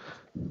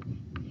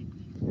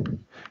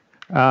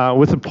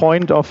with a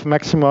point of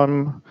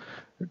maximum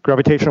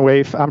gravitational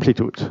wave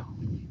amplitude.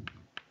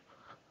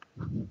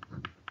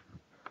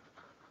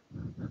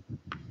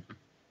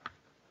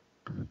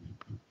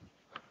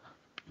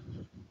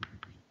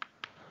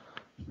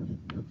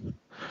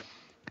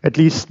 At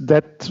least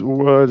that's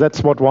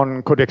what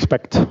one could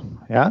expect.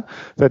 Yeah,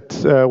 that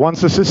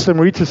once the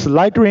system reaches the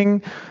light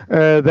ring,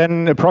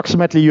 then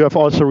approximately you have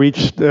also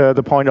reached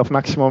the point of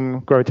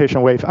maximum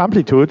gravitational wave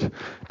amplitude,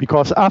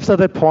 because after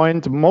that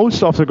point,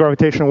 most of the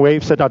gravitational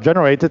waves that are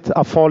generated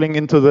are falling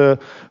into the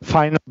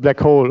final black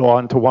hole or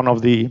into one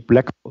of the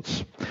black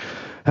holes.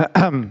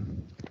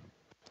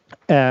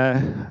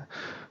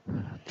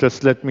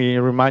 Just let me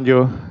remind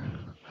you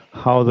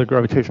how the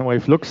gravitational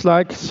wave looks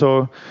like.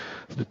 So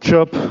the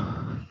chirp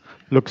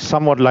looks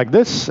somewhat like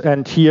this,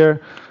 and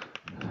here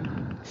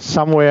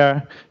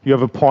somewhere you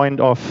have a point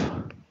of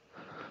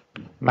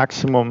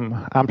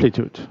maximum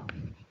amplitude.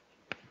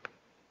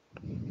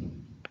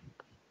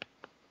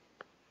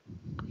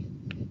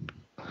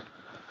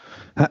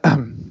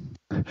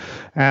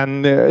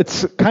 And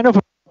it's kind of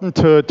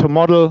important to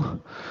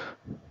model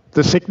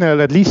the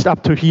signal at least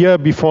up to here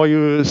before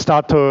you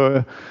start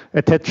to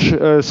attach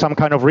some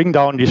kind of ring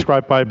down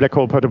described by black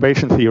hole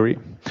perturbation theory.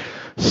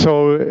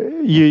 So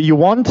you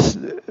want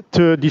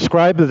to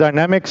describe the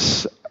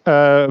dynamics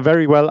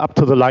very well up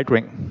to the light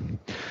ring.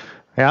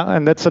 Yeah,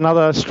 and that's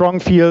another strong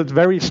field,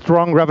 very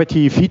strong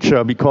gravity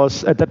feature,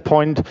 because at that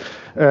point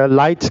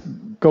light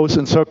goes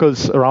in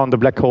circles around the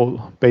black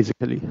hole,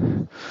 basically.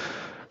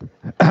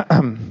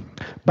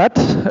 But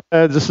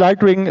this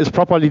light ring is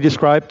properly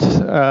described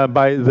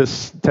by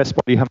this test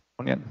body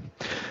Hamiltonian.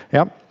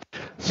 Yeah.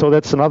 So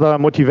that's another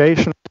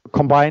motivation to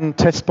combine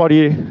test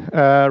body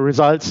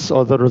results,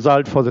 or the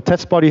result for the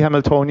test body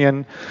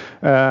Hamiltonian,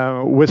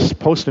 with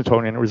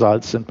post-Newtonian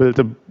results, and build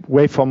a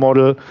waveform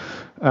model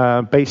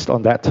based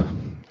on that.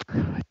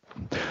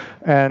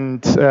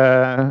 And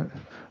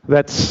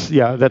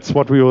that's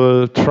what we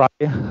will try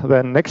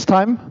then next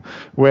time,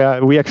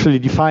 where we actually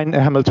define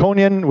a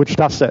Hamiltonian which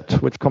does that,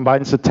 which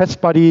combines the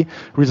test body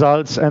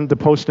results and the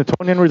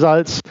post-Newtonian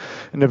results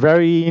in a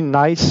very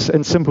nice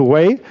and simple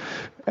way.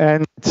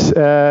 And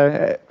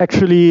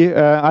actually,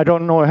 I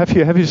don't know,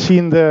 have you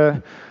seen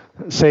the,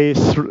 say,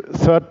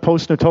 third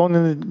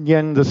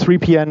post-Newtonian, the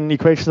 3pn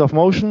equations of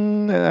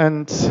motion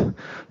and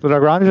the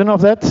Lagrangian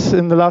of that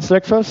in the last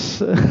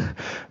lectures?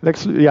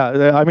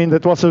 Yeah, I mean,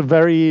 that was a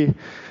very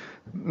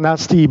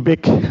nasty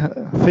big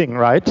thing,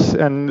 right?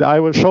 And I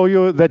will show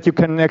you that you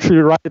can actually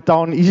write it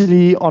down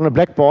easily on a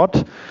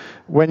blackboard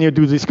when you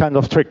do these kind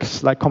of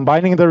tricks, like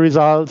combining the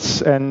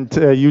results and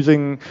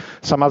using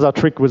some other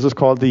trick which is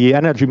called the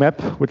energy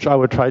map, which I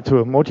will try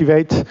to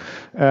motivate.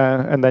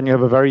 And then you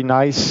have a very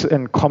nice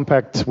and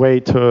compact way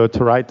to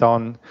write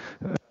down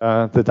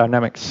the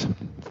dynamics.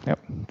 Yep.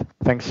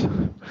 Thanks.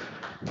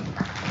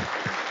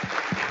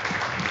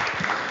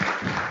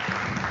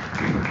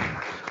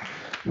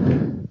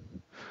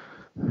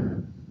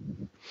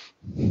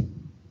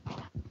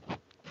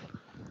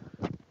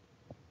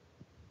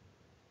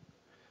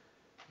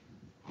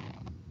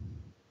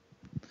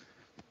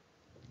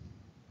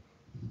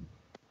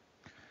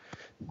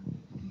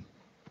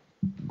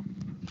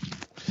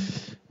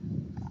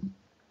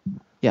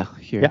 Yeah,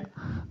 here.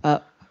 Yeah.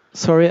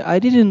 Sorry, I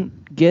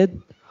didn't get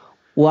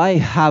why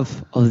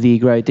half of the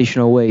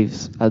gravitational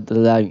waves at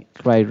the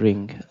right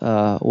ring.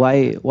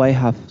 Why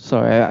half?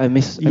 Sorry, I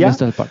missed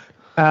that part.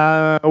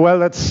 Well,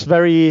 that's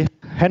very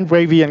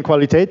hand-wavy and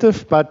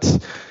qualitative, but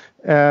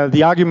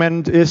the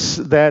argument is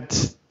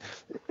that,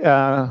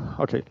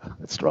 okay,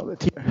 let's draw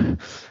that here.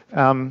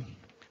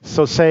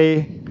 So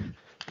say,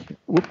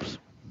 whoops,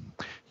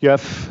 you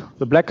have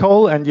the black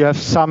hole and you have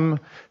some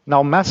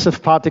now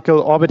massive particle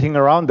orbiting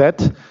around that,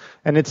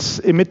 and it's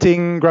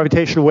emitting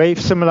gravitational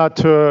waves similar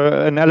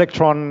to an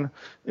electron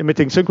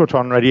emitting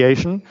synchrotron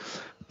radiation.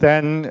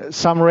 Then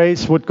some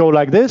rays would go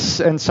like this,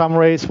 and some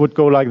rays would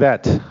go like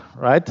that,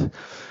 right?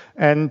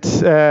 And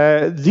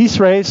these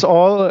rays,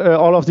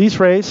 all of these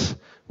rays,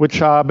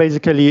 which are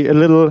basically a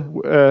little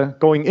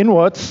going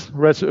inwards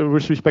with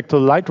respect to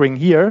the light ring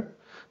here.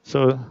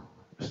 So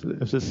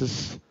if this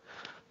is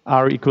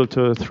r equal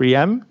to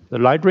 3m, the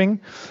light ring,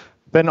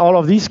 then all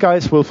of these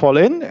guys will fall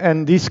in,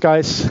 and these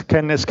guys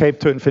can escape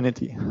to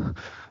infinity.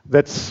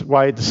 That's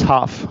why it's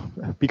half,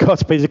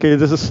 because basically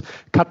this is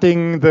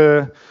cutting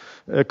the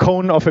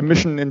cone of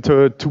emission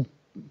into two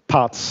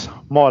parts,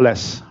 more or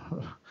less.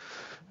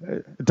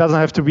 It doesn't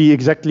have to be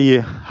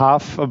exactly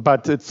half,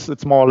 but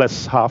it's more or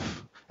less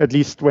half, at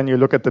least when you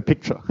look at the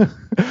picture.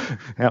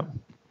 Yeah.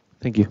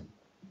 Thank you.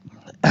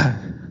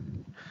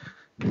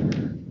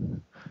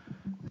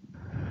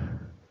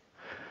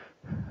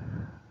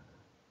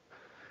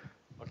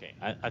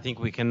 I think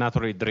we can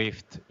naturally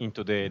drift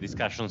into the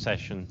discussion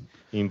session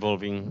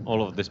involving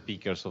all of the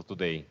speakers of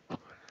today.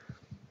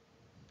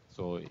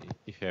 So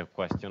if you have a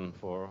question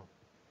for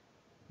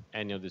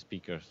any of the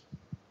speakers.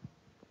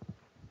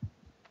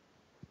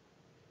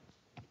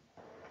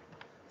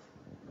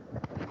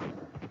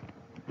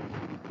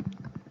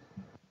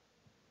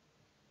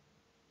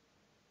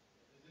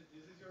 This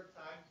is your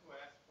time to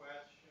ask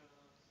questions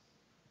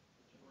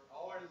that you were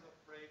always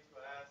afraid to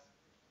ask.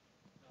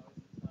 Now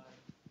is the time.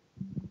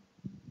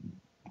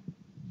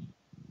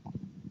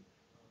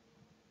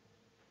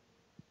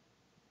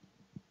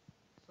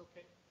 So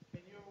can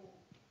you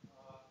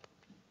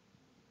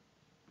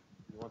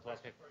want to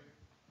ask it?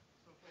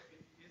 So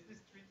is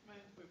this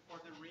treatment for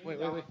the ring?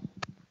 Wait.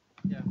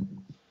 Yeah.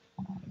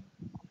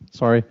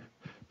 Sorry.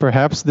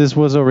 Perhaps this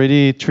was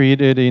already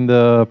treated in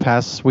the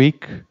past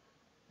week,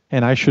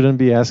 and I shouldn't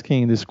be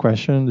asking this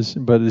question,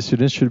 but the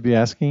students should be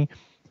asking.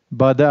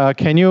 But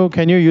can you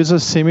use a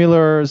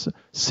similar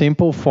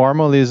simple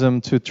formalism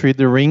to treat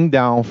the ring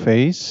down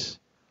phase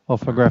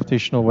of a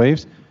gravitational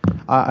waves?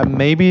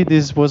 Maybe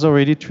this was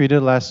already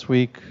treated last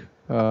week.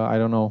 I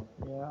don't know.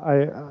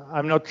 Yeah,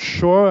 I'm not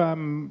sure.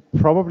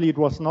 Probably it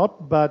was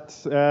not, but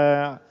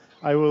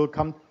I will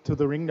come to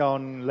the ring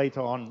down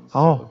later on. So.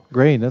 Oh,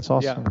 great! That's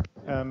awesome.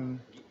 Yeah.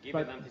 Give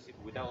an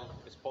without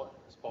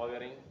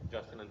spoiling,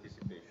 just an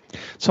anticipation.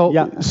 So,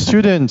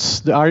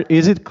 students,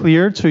 is it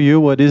clear to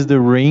you what is the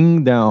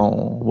ring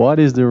down? What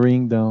is the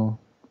ring down?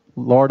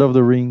 Lord of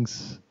the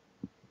Rings.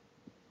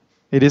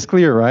 It is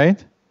clear,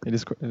 right?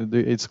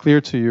 It's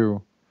clear to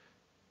you.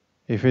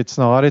 If it's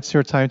not, it's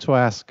your time to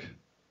ask.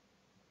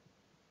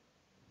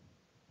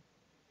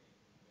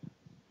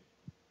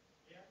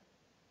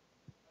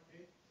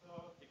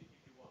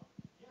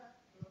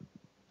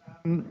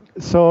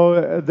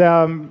 So there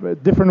are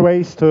different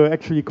ways to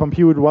actually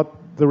compute what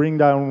the ring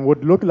down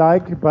would look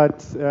like,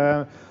 but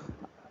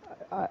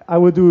I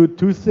will do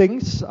two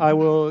things. I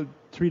will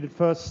treat it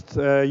first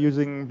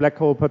using black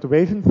hole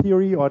perturbation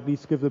theory, or at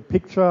least give a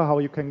picture how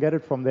you can get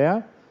it from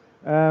there.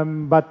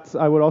 But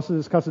I will also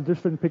discuss a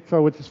different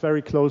picture which is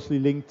very closely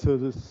linked to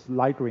this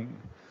light ring.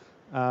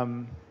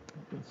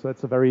 So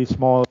that's a very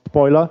small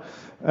spoiler.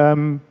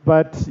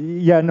 But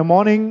yeah, in the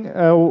morning,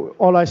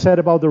 all I said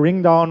about the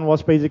ring down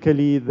was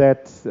basically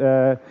that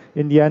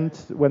in the end,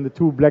 when the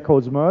two black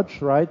holes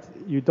merge, right,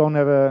 you don't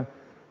have a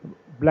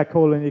black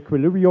hole in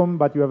equilibrium,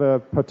 but you have a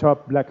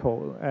perturbed black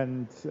hole.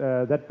 And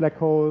that black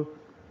hole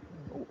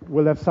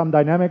will have some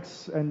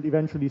dynamics and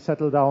eventually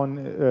settle down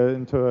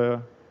into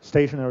a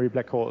stationary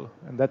black hole.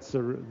 And that's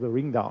the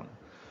ring down.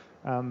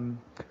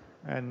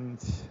 And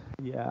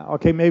yeah,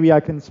 okay, maybe I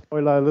can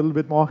spoiler a little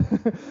bit more.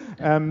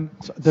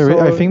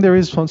 I think there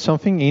is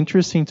something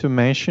interesting to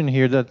mention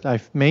here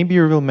that maybe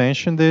you will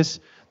mention this,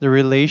 the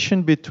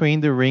relation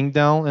between the ring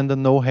down and the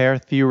no-hair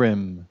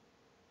theorem.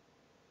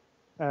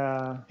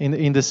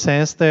 In the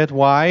sense that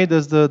why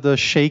does the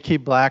shaky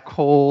black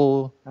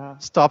hole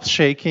stop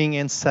shaking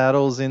and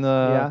settles in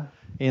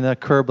a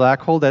Kerr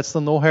black hole? That's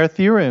the no-hair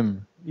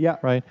theorem. Yeah,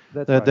 right.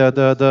 That's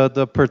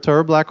the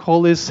perturbed black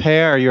hole is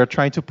hair. You're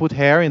trying to put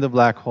hair in the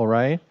black hole,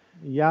 right?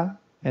 Yeah.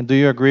 And do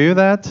you agree with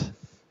that?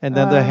 And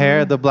then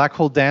the black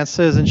hole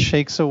dances and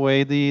shakes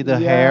away the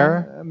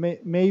hair.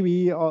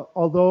 Maybe.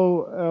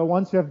 Although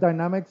once you have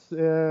dynamics,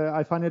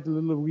 I find it a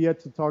little weird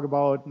to talk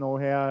about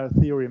no-hair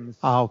theorems.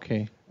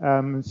 Okay.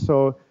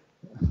 So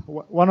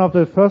one of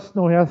the first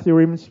no-hair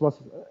theorems was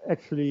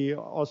actually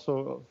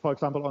also, for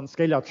example, on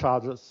scalar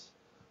charges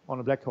on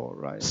a black hole,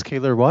 right?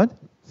 Scalar what?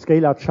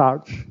 Scalar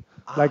charge.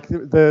 Like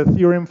the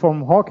theorem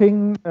from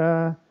Hawking,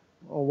 or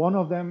one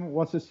of them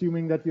was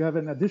assuming that you have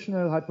an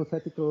additional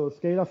hypothetical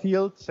scalar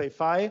field, say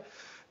phi,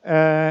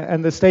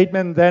 and the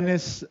statement then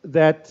is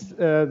that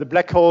the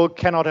black hole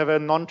cannot have a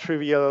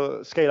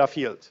non-trivial scalar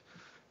field.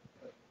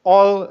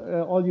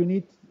 All you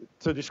need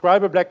to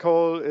describe a black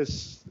hole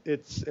is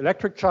its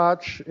electric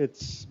charge,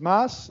 its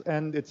mass,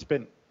 and its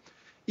spin,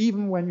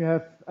 even when you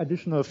have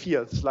additional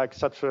fields like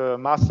such a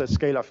massless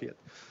scalar field.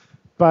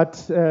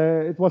 But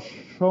it was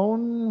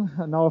shown,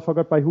 now I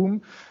forgot by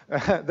whom,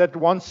 that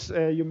once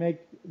you make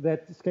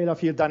that scalar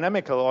field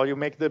dynamical, or you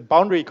make the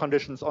boundary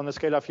conditions on the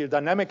scalar field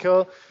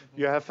dynamical,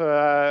 you have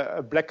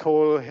a black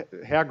hole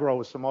hair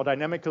growth, a more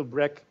dynamical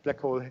black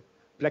hole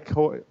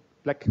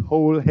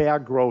hair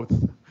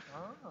growth.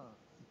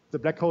 The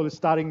black hole is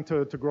starting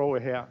to grow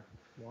a hair.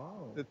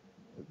 Wow.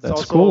 It's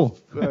also cool.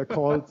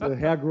 Called the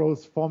hair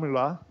growth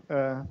formula.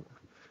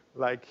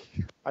 Like,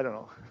 I don't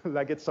know,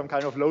 like it's some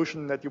kind of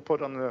lotion that you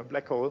put on a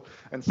black hole,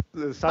 and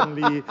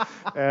suddenly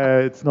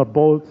it's not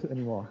bold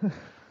anymore.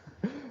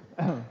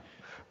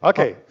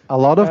 Okay. A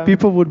lot of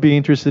people would be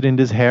interested in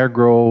this hair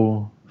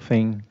grow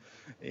thing.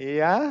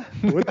 Yeah,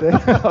 would they?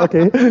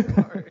 Okay.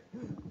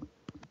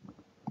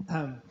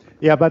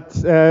 Yeah, but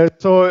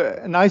so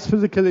a nice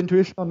physical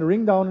intuition on the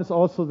ring down is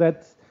also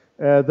that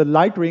the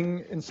light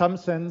ring, in some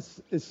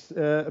sense, is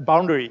a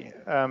boundary,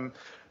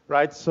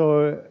 right?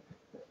 So,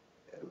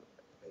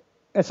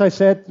 as I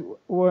said,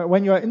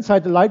 when you are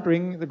inside the light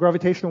ring, the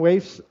gravitational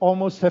waves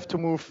almost have to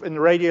move in the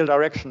radial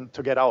direction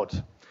to get out.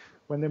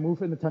 When they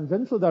move in the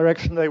tangential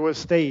direction, they will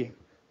stay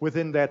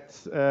within that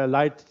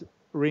light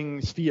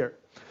ring sphere.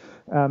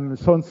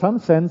 So in some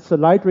sense, the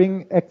light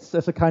ring acts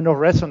as a kind of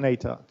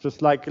resonator,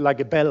 just like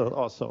a bell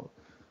also.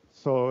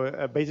 So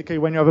basically,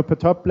 when you have a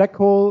perturbed black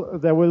hole,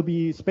 there will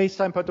be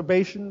space-time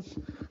perturbations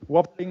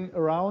wobbling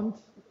around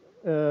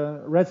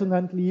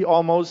resonantly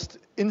almost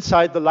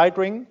inside the light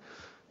ring.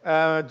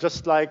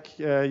 Just like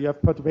you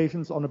have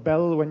perturbations on a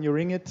bell when you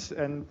ring it,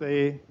 and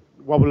they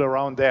wobble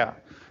around there.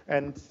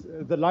 And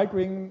the light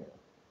ring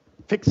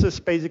fixes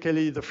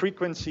basically the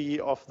frequency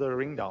of the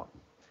ring down.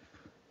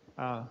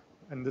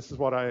 And this is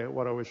what I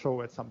will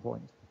show at some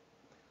point.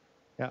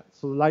 Yeah,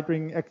 so the light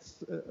ring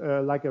acts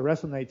like a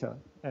resonator,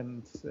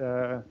 and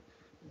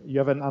you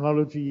have an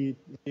analogy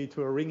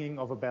to a ringing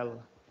of a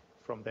bell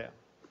from there.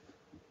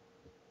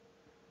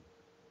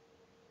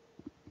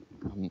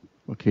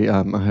 Okay,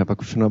 I have a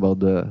question about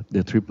the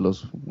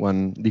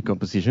 3+1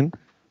 decomposition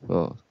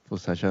for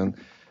Sasha.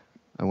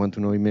 I want to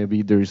know if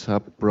maybe there is a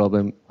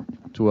problem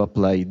to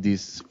apply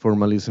this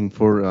formalism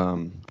for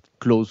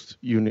closed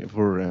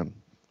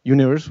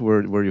universe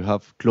where you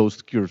have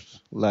closed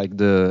curves, like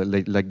the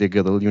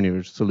Gödel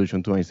universe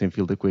solution to Einstein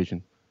field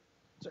equation.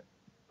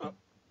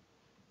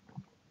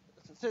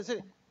 So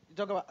you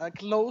talk about a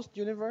closed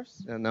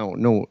universe?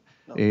 No.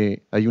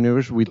 A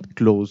universe with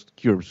closed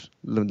curves.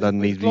 That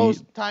may be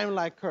closed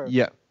time-like curves.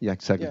 Yeah,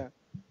 exactly. Yeah.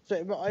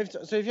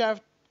 So if you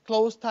have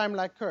closed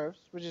time-like curves,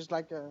 which is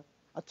like a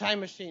time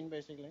machine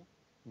basically,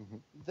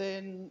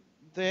 then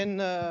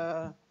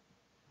the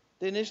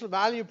initial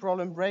value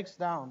problem breaks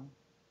down,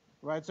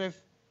 right? So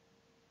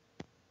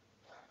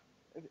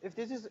if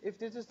this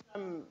is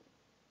some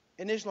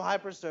initial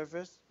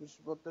hypersurface, which is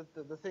what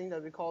the thing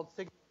that we call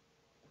sigma,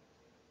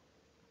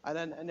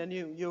 and then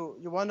you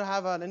want to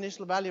have an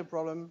initial value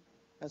problem,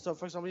 and so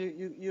for example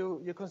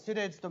you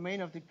consider its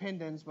domain of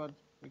dependence, what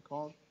we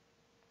call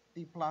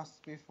D plus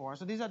before.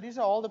 So these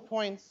are all the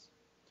points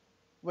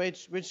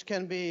which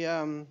can be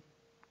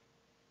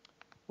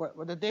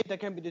where the data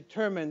can be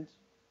determined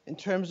in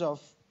terms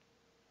of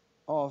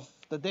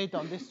the data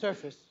on this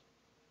surface.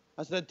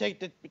 So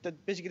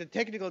basically the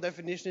technical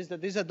definition is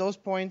that these are those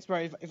points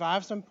where if I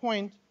have some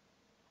point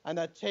and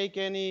I take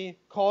any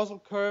causal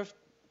curve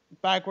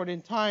backward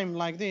in time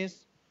like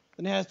this,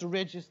 then it has to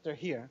register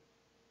here,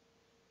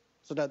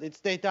 so that its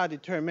data are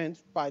determined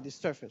by this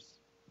surface.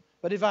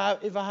 But if I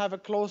have a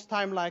closed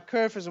time-like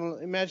curve, as we'll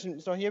imagine,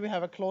 so here we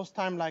have a closed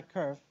time-like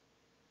curve.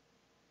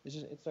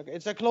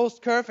 It's a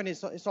closed curve and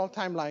it's all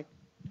time-like.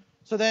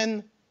 So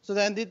then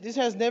this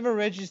has never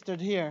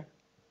registered here.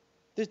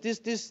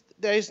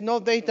 There is no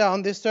data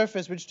on this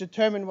surface which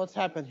determine what's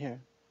happened here.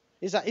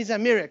 It's a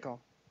miracle,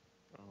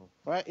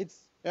 right?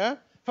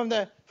 From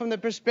the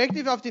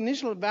perspective of the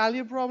initial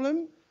value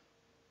problem,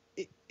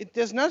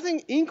 there's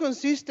nothing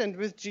inconsistent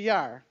with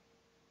GR.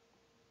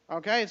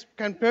 Okay, it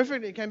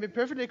can be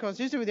perfectly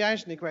consistent with the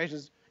Einstein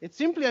equations. It's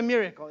simply a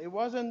miracle. It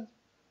wasn't.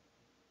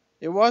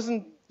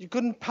 You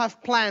couldn't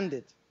have planned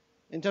it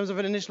in terms of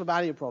an initial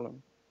value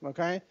problem.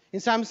 Okay,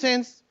 in some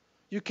sense,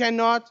 you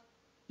cannot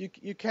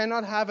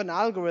have an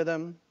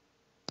algorithm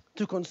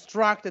to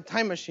construct a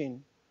time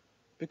machine,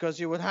 because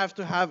you would have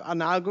to have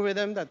an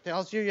algorithm that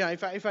tells you, yeah,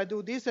 if I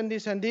do this and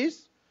this and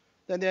this,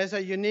 then there's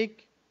a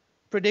unique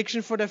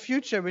prediction for the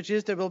future, which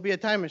is there will be a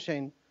time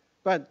machine.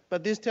 But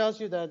this tells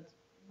you that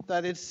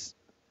it's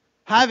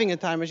having a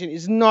time machine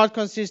is not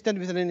consistent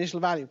with an initial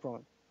value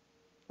problem.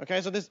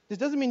 Okay, so this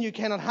doesn't mean you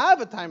cannot have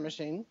a time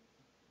machine.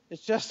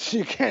 It's just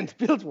you can't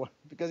build one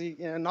because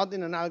you're not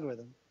in an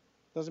algorithm.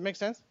 Does it make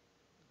sense?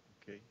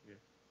 Okay. Yeah.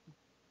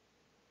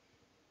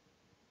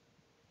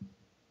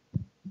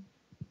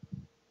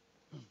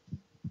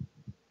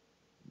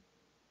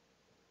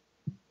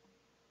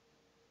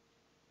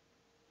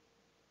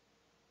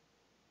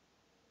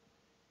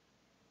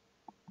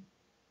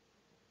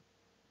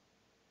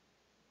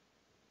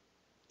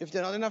 If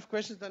there are not enough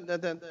questions, then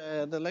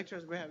the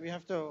lectures we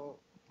have to.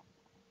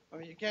 I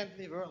mean, you can't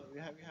leave early. We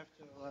have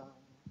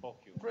to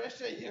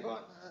pressure you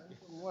on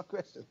more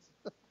questions.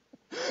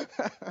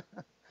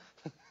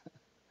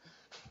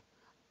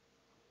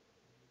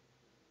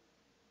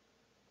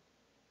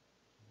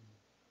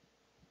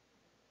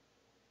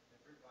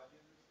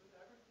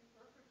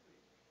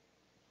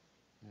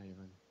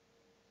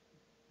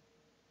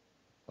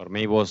 Or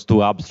maybe it was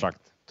too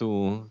abstract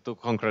to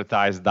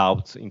concretize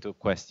doubts into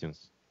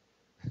questions.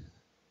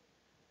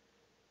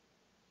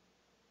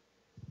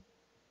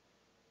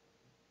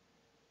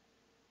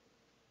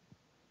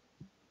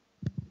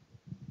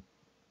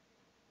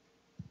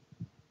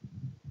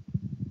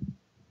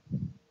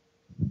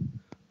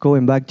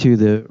 Going back to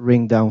the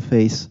ring down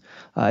phase,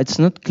 it's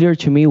not clear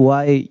to me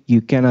why you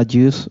cannot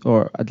use,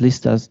 or at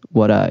least that's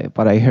what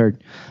I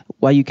heard,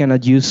 why you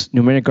cannot use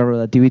numerical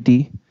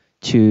relativity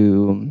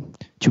to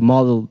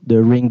model the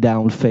ring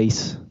down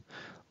phase,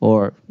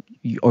 or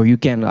you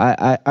can.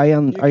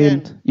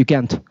 You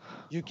can't.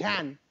 You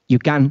can. You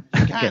can.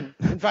 You can.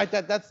 In fact,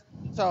 that's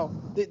so.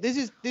 This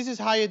is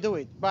how you do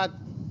it, but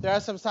there are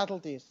some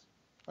subtleties.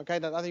 Okay,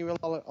 that I think we'll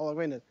all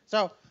agree on it.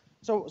 So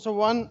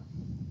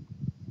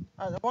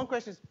one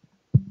question is,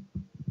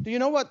 do you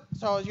know what?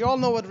 So you all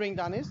know what ring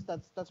down is.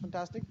 That's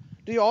fantastic.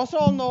 Do you also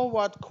all know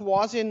what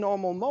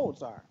quasi-normal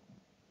modes are?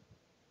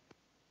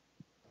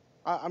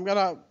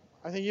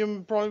 I think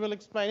you probably will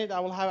explain it.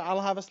 I'll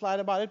have a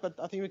slide about it, but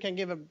I think we can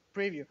give a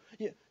preview.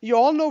 You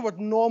all know what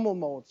normal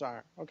modes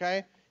are,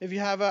 okay? If you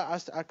have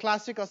a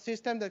classical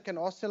system that can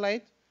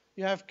oscillate,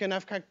 can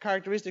have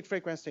characteristic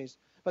frequencies.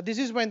 But this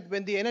is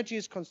when the energy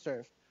is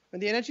conserved. When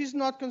the energy is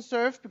not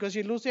conserved because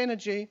you lose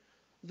energy,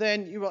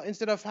 then you will,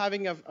 instead of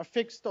having a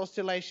fixed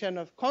oscillation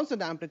of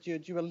constant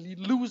amplitude, you will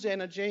lose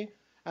energy,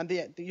 and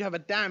you have a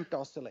damped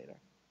oscillator.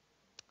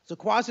 So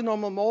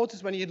quasi-normal modes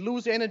is when you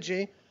lose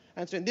energy,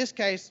 and so in this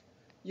case,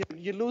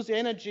 you lose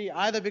energy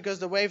either because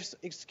the waves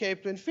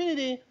escape to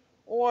infinity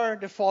or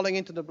they're falling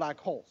into the black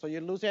hole. So you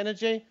lose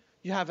energy,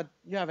 you have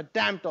a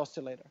damped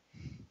oscillator,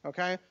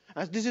 okay?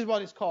 And this is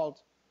what is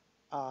called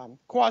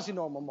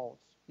quasi-normal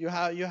modes. You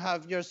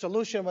have your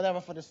solution,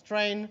 whatever for the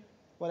strain,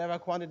 whatever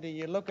quantity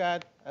you look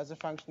at as a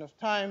function of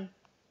time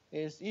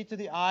is e to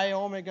the I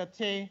omega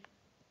t,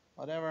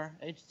 whatever,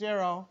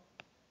 h0.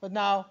 But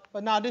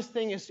now this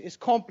thing is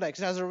complex.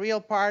 It has a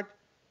real part,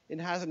 it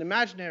has an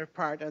imaginary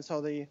part, and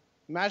so the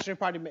imaginary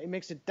part, it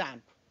makes it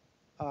damp.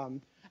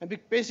 And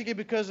basically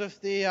because of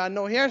the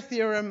no-hair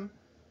theorem,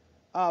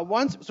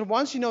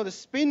 once you know the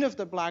spin of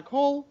the black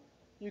hole,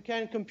 you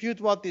can compute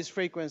what these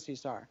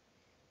frequencies are.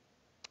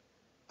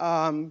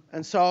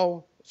 And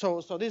so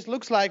this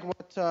looks like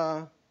what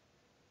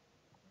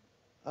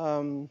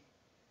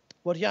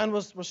Jan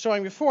was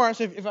showing before.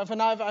 So if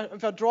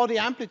I draw the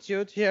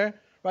amplitude here,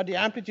 right, the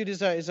amplitude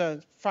is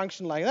a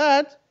function like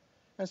that,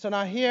 and so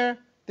now here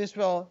this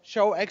will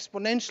show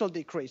exponential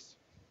decrease.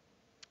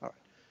 All right.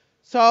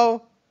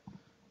 So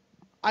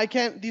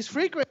these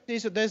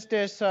frequencies. So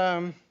there's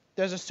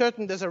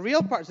a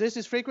real part. So this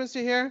is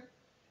frequency here.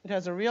 It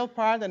has a real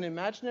part and an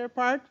imaginary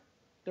part.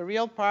 The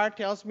real part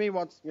tells me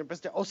what's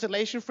the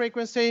oscillation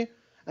frequency,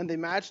 and the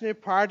imaginary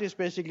part is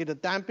basically the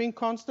damping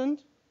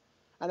constant.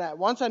 And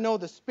once I know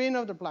the spin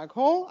of the black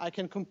hole, I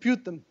can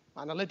compute them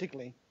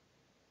analytically.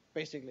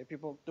 basically.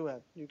 People do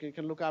it. You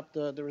can look up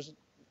the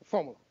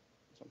formula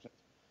in some sense.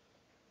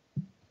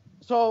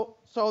 So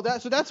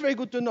that's very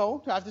good to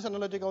know, to have this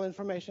analytical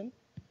information.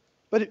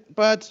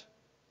 But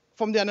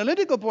from the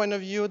analytical point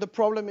of view, the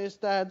problem is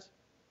that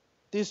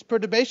this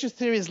perturbation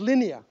theory is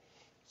linear.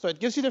 So it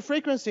gives you the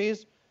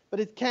frequencies, but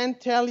it can't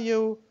tell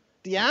you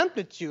the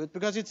amplitude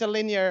because it's a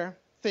linear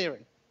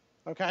theory.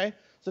 Okay?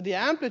 So the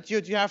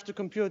amplitude you have to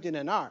compute in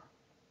NR.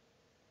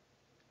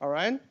 All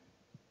right?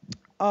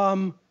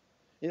 And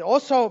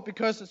also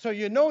because, so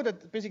you know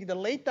that basically the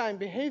late time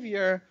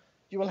behavior,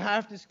 you will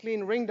have this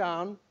clean ring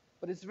down,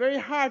 but it's very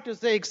hard to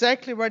say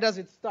exactly where does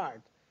it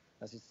start.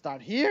 Does it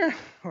start here,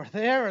 or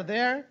there, or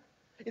there?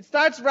 It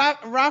starts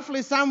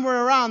roughly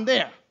somewhere around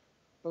there,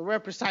 but where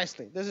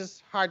precisely? This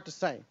is hard to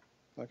say,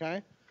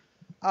 okay?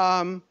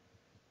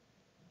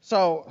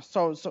 So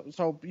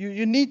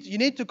you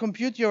need to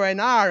compute your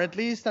NR at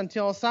least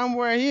until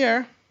somewhere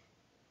here,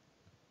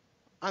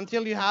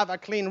 until you have a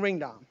clean ring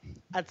down.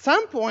 At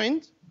some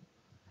point,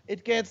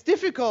 it gets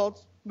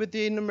difficult with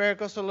the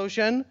numerical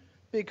solution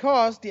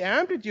because the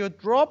amplitude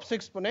drops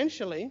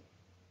exponentially.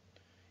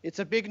 It's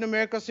a big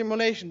numerical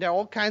simulation. There are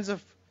all kinds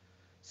of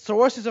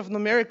sources of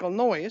numerical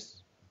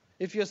noise.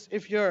 If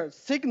your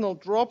signal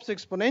drops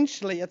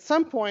exponentially, at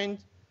some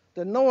point,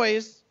 the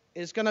noise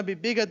is going to be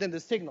bigger than the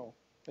signal.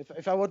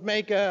 If I would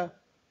make a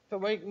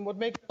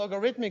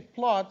logarithmic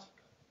plot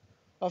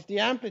of the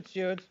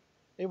amplitude,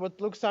 it would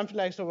look something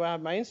like, so I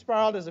have my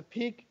in-spiral, there's a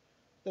peak,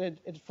 then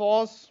it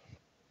falls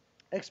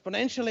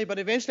exponentially, but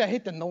eventually I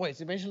hit the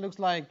noise. Eventually it looks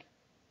like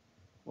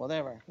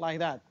whatever, like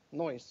that,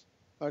 noise,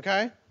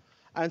 okay?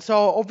 And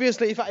so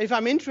obviously if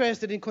I'm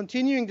interested in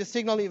continuing the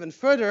signal even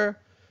further,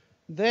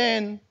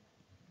 then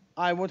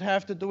I would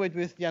have to do it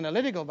with the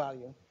analytical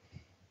value,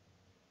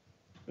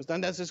 because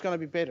then that's just going to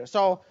be better.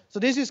 So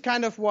this is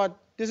kind of what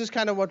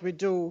we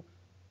do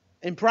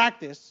in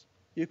practice.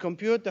 You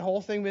compute the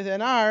whole thing with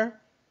NR,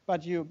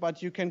 but you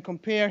can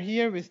compare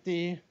here with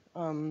the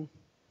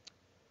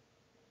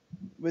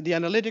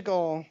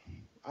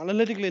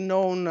analytically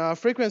known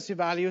frequency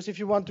values. If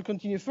you want to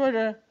continue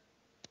further,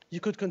 you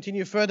could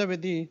continue further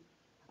with the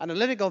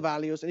analytical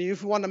values. And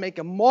if you want to make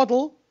a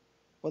model,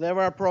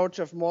 whatever approach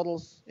of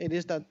models it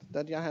is that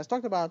Jan has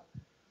talked about,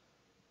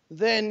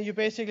 then you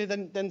basically,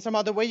 then some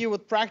other way you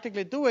would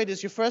practically do it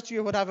is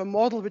you would have a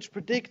model which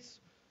predicts,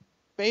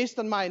 based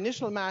on my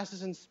initial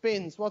masses and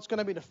spins, what's going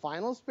to be the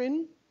final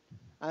spin.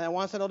 And then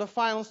once I know the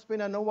final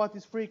spin, I know what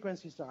these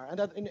frequencies are. And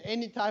that in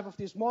any type of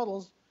these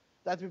models,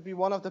 that would be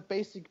one of the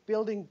basic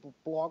building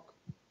block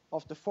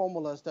of the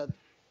formulas that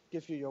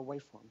give you your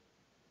waveform.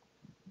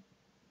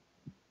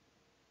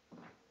 Do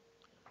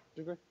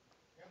you agree?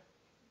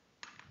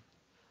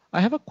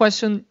 I have a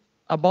question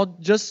about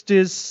just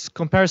this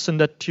comparison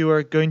that you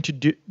are going to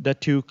do,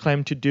 that you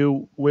claim to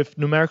do with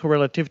numerical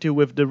relativity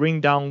with the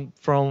ring down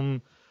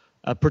from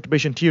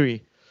perturbation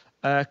theory.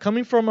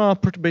 Coming from a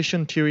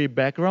perturbation theory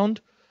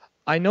background,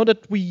 I know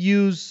that we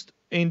used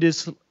in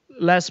this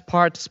last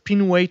part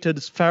spin-weighted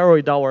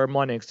spheroidal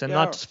harmonics and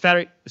not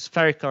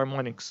spherical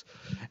harmonics.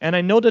 And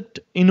I know that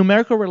in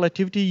numerical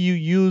relativity you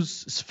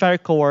use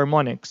spherical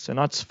harmonics and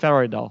not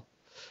spheroidal.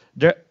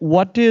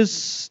 What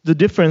is the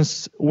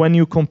difference when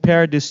you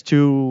compare these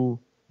two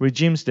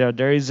regimes there?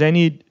 There is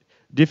any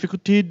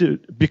difficulty?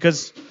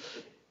 Because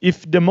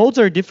if the modes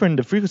are different,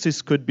 the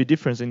frequencies could be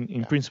different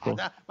in principle.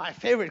 That's my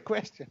favorite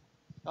question.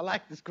 I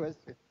like this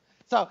question.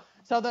 Let's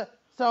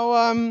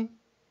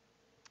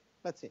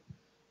see.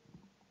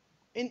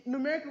 In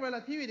numerical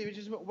relativity, which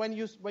is when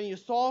you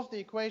solve the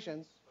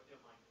equations.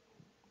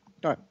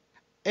 All right.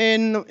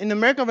 In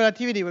numerical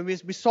relativity, when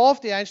we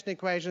solve the Einstein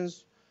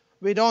equations,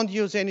 we don't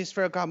use any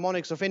spherical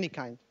harmonics of any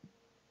kind.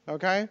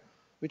 Okay?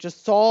 We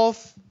just solve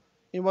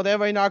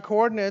in our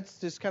coordinates,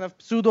 this kind of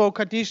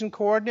pseudo-Cartesian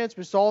coordinates.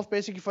 We solve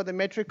basically for the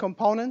metric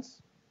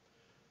components.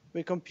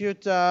 We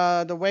compute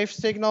the wave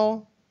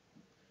signal,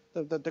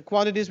 the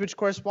quantities which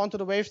correspond to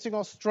the wave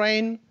signal,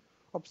 strain,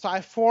 or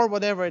psi4,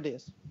 whatever it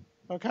is.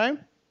 Okay?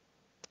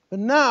 But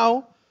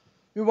now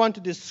we want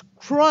to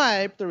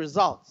describe the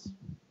results.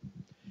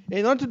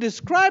 In order to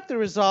describe the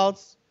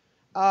results,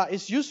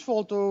 it's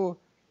useful to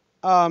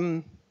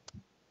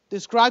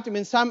describe them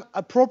in some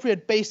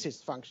appropriate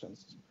basis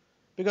functions.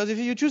 Because if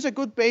you choose a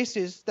good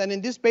basis, then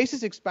in this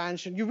basis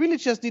expansion, you really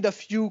just need a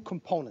few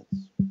components.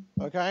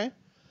 Okay?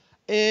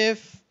 In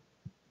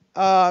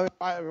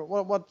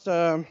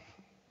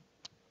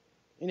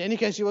any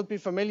case, you would be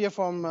familiar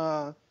from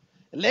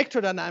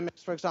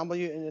electrodynamics, for example.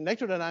 In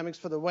electrodynamics,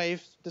 for the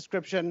wave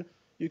description,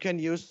 you can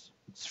use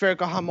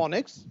spherical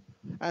harmonics.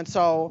 And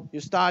so you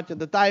start at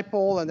the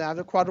dipole and then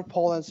the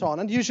quadrupole and so on.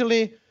 And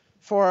usually,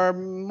 for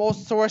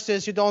most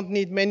sources, you don't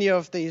need many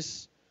of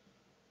these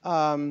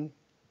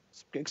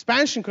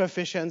expansion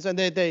coefficients, and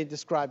they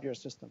describe your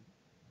system.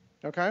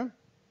 Okay?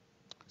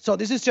 So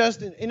this is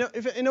just,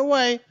 in a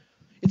way,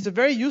 it's a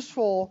very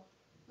useful,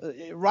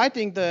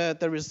 writing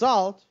the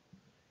result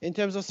in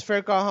terms of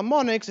spherical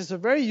harmonics is a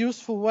very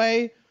useful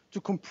way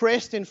to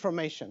compress the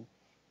information.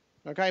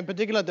 Okay? In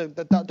particular,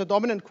 the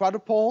dominant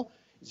quadrupole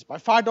It's by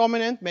far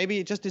dominant.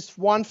 Maybe just this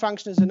one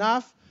function is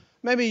enough.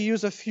 Maybe you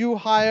use a few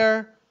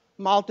higher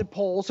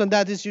multiples, and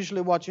that is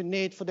usually what you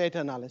need for data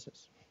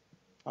analysis.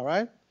 All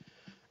right?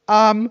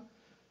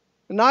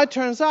 Now it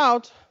turns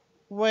out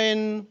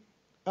when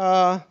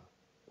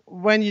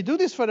you do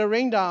this for the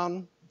ring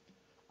down,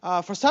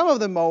 for some of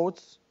the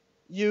modes,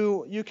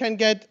 you can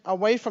get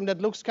away from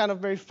that looks kind of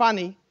very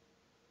funny.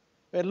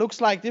 It looks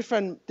like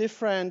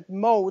different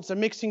modes are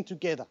mixing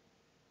together.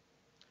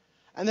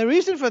 And the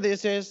reason for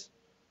this is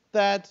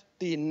that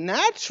the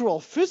natural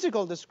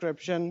physical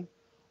description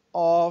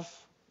of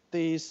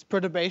these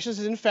perturbations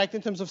is in fact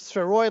in terms of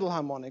spheroidal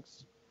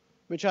harmonics,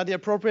 which are the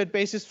appropriate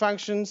basis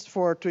functions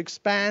to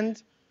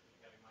expand.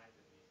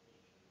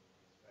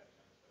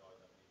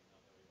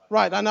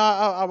 Right, and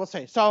I will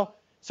say. So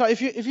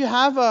if you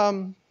have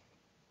a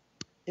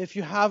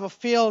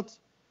field,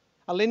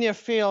 a linear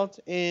field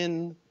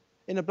in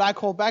a black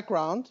hole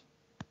background,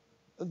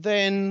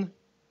 then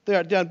there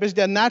are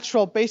basically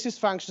natural basis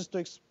functions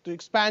to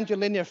expand your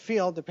linear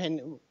field.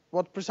 Depending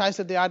what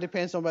precisely they are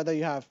depends on whether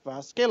you have a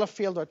scalar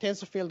field or a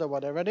tensor field or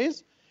whatever it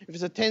is. If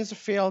it's a tensor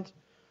field,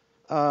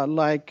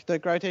 like the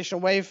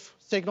gravitational wave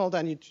signal,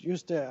 then you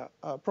use the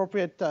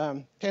appropriate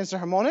tensor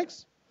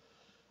harmonics.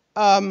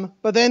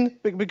 But then,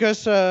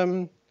 because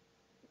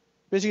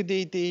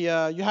basically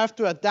you have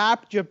to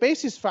adapt your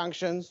basis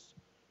functions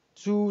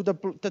to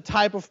the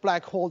type of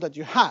black hole that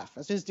you have.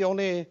 And since the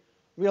only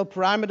real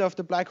parameter of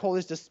the black hole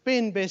is the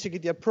spin, basically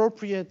the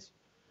appropriate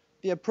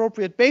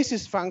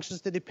basis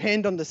functions, they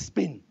depend on the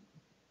spin.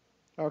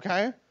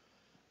 Okay?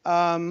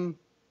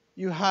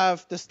 You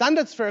have the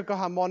standard spherical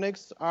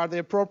harmonics are the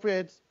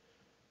appropriate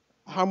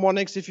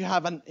harmonics if you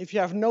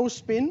have no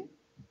spin.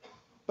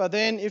 But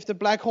then if the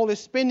black hole is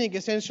spinning,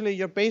 essentially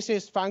your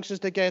basis functions,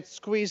 they get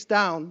squeezed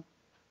down.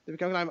 They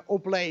become kind of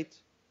oblate.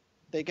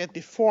 They get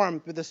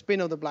deformed with the spin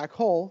of the black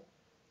hole.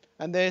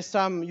 And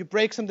you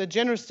break some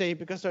degeneracy,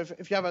 because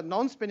if you have a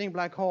non-spinning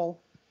black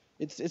hole,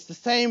 it's the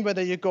same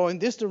whether you go in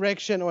this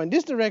direction or in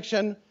this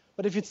direction.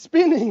 But if it's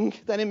spinning,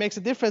 then it makes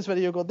a difference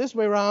whether you go this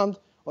way around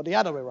or the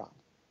other way around.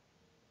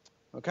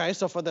 Okay,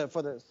 so for the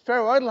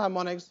spheroidal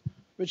harmonics,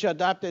 which are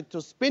adapted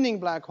to spinning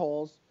black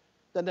holes,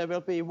 then there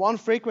will be one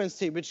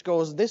frequency which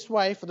goes this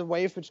way for the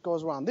wave which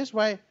goes around this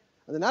way,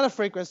 and another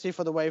frequency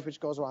for the wave which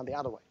goes around the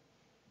other way.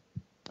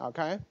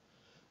 Okay?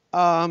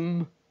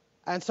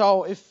 And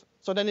so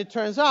then it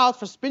turns out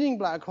for spinning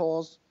black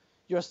holes,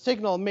 your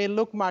signal may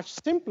look much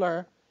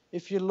simpler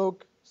if you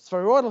look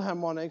spheroidal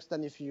harmonics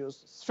than if you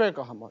use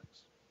spherical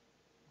harmonics.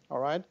 All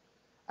right?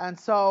 And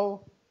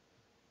so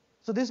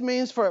this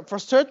means for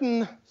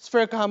certain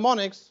spherical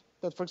harmonics,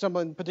 that, for example,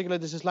 in particular,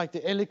 this is like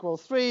the L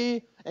equals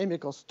 3, M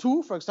equals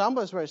 2, for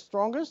example, is very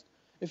strongest.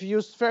 If you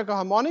use spherical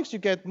harmonics, you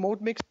get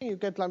mode mixing. You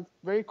get like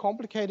very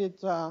complicated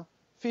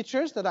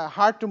features that are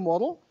hard to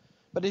model.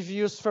 But if you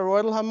use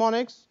spheroidal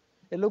harmonics,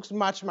 it looks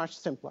much, much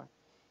simpler.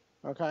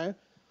 Okay?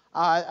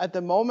 At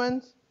the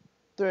moment,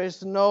 there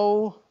is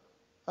no.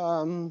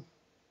 I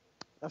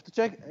have to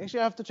check. Actually,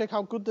 I have to check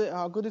how good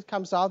it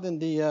comes out in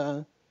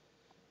the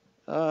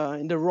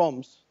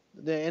ROMs,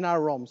 the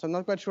NR ROMs. I'm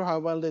not quite sure how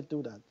well they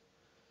do that.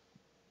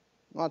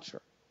 Not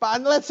sure.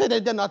 But let's say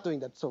that they're not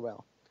doing that so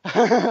well.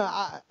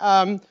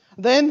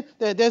 Then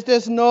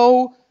there's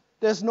no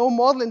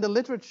model in the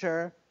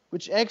literature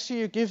which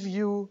actually give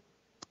you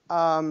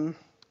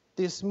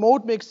this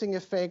mode mixing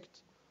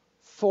effect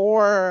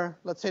for,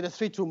 let's say, the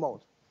 3-2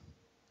 mode.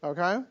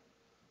 Okay?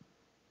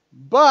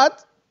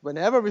 But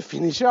whenever we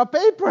finish our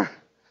paper,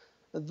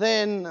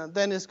 then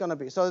it's going to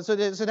be. So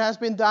it has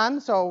been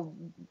done. So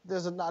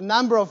there's a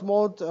number of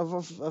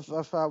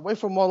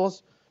waveform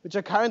models which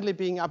are currently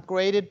being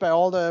upgraded by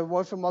all the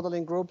waveform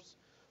modeling groups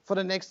for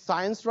the next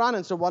science run.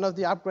 And so one of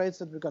the upgrades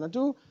that we're going to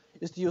do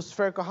is to use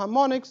spherical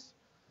harmonics,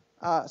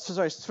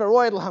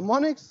 spheroidal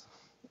harmonics,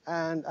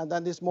 and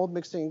then these mode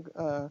mixing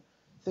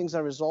things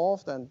are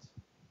resolved, and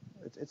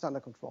it's under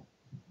control.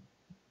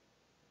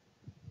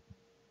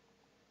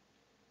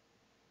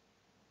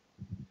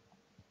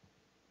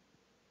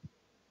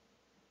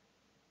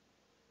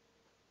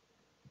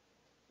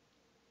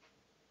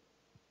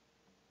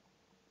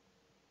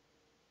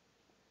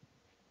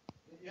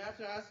 You have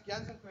to ask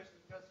Jan some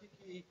questions because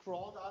he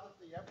crawled out of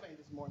the airplane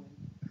this morning.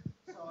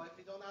 So if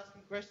you don't ask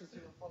him questions, he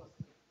will fall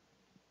asleep.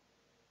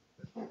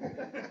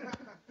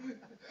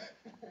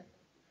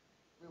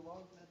 We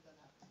won't let that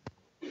happen.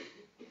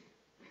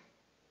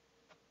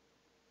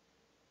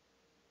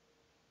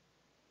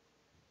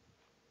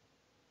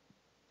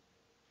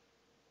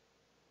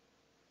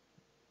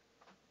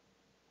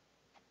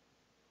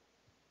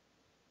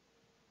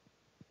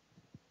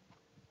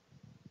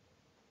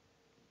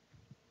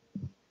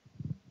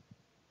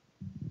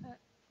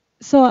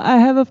 So I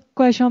have a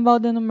question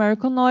about the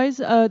numerical noise.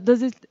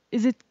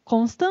 Is it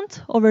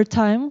constant over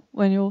time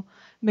when you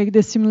make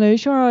the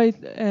simulation, or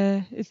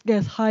it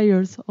gets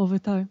higher over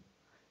time?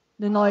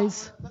 The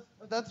noise.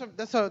 That's a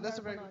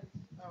very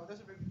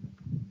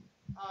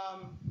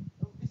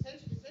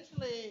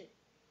essentially,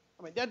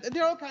 I mean,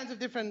 there are all kinds of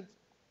different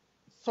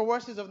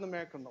sources of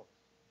numerical noise.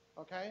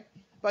 Okay,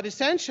 but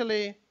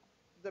essentially,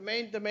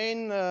 the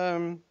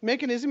main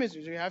mechanism is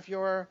you have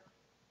your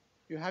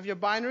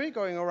binary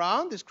going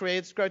around. This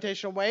creates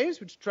gravitational waves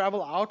which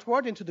travel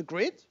outward into the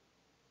grid,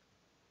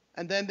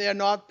 and then they are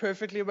not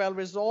perfectly well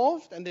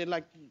resolved, and they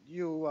like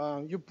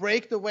you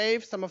break the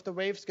waves. Some of the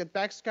waves get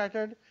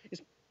backscattered.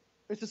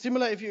 It's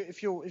similar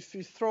if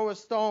you throw a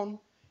stone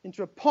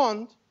into a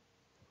pond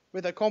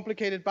with a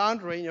complicated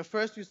boundary.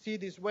 First you see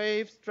these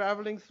waves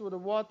traveling through the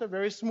water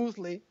very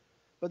smoothly,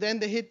 but then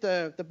they hit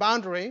the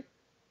boundary,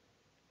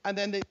 and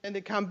then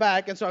they come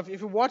back. And so if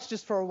you watch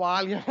this for a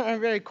while, you have a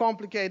very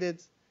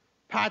complicated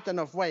pattern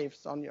of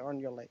waves on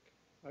your lake.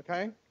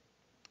 Okay,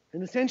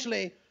 and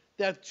essentially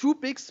there are two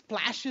big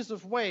splashes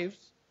of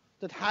waves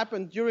that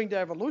happen during the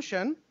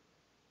evolution,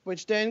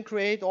 which then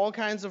create all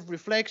kinds of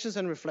reflections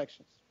and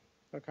reflections.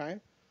 Okay,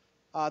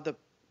 the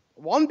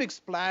one big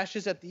splash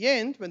is at the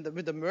end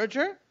with the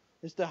merger.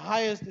 Is the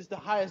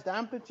highest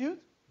amplitude.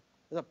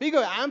 There's a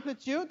bigger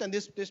amplitude, and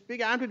this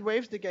big amplitude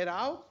waves they get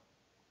out,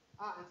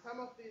 and some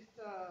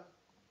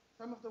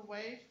of the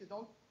waves they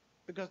don't,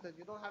 because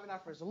you don't have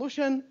enough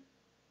resolution.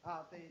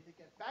 They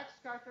get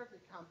backscattered. They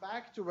come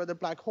back to where the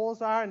black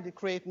holes are, and they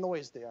create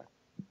noise there.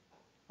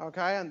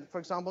 Okay, and for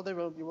example,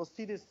 you will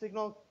see this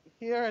signal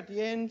here at the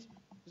end.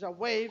 These are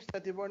waves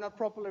that they were not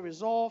properly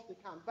resolved. They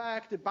come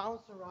back. They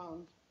bounce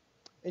around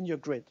in your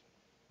grid.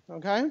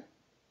 Okay,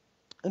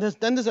 and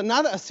then there's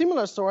a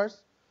similar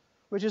source,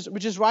 which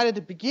is right at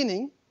the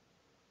beginning,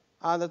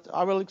 that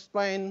I will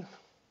explain.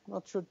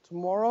 Not sure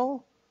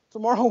tomorrow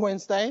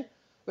Wednesday,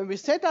 when we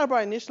set up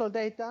our initial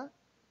data.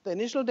 The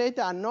initial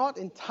data are not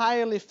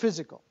entirely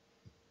physical.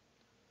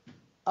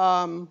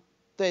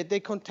 They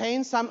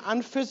contain some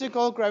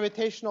unphysical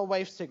gravitational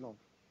wave signal.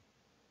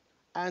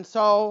 And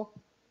so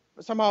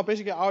somehow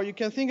basically you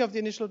can think of the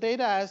initial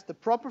data as the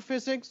proper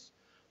physics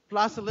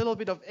plus a little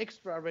bit of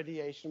extra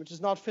radiation, which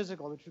is not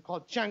physical, which we call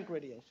junk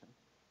radiation.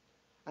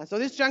 And so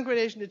this junk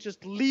radiation, it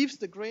just leaves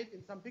the grid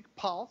in some big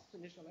pulse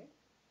initially.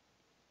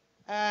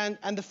 And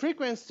the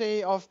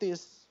frequency of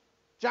these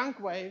junk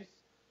waves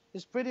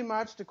is pretty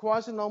much the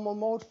quasi-normal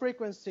mode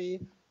frequency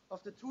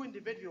of the two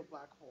individual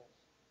black holes.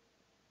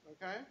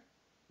 Okay?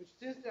 Which,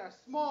 since they are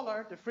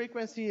smaller, the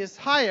frequency is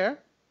higher,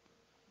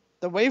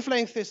 the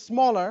wavelength is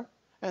smaller,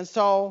 and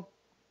so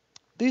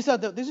this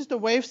is the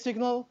wave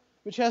signal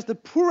which has the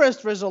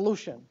poorest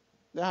resolution.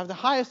 They have the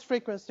highest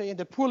frequency and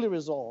they're poorly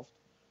resolved.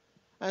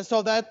 And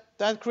so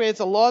that creates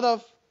a lot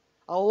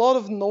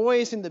of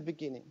noise in the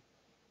beginning.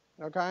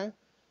 Okay?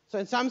 So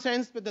in some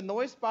sense, but the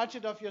noise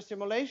budget of your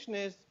simulation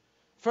is,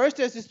 first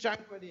there's this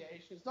junk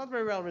radiation. It's not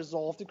very well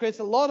resolved. It creates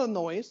a lot of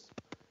noise.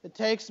 It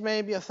takes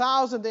maybe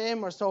 1,000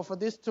 M or so for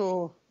this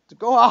to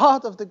go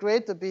out of the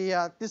grid, to be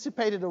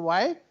dissipated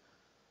away.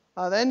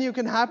 Then you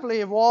can happily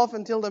evolve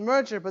until the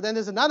merger, but then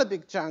there's another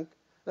big chunk,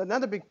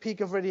 another big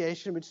peak of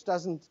radiation which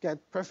doesn't get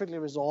perfectly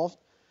resolved,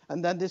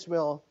 and then this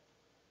will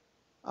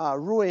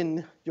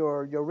ruin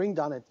your ring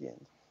down at the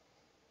end.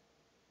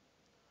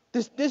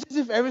 This is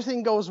if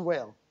everything goes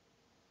well.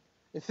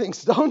 If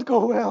things don't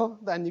go well,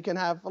 then you can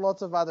have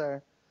lots of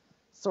other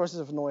sources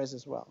of noise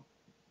as well.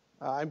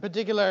 In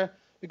particular,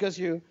 because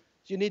you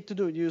need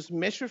to use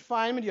mesh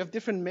refinement, you have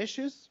different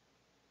meshes,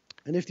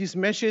 and if these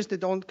meshes they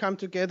don't come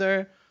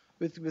together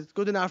with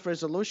good enough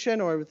resolution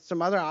or with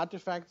some other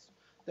artifacts,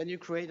 then you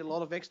create a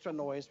lot of extra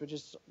noise, which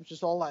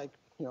is all like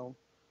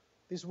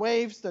these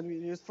waves that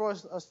you throw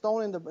a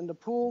stone in the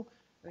pool,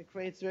 and it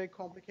creates very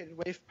complicated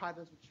wave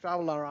patterns which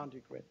travel around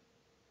your grid.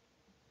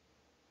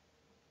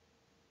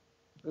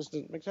 Does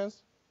that make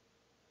sense?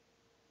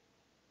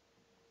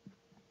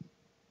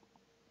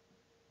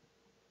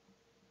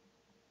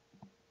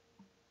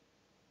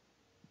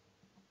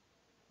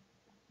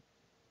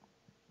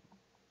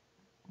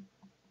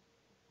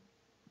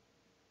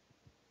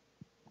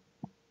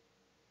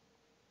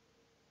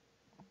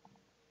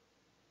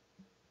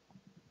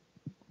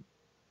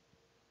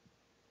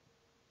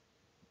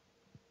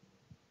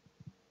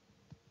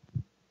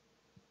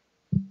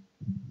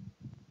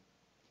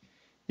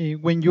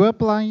 When you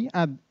apply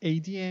an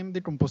ADM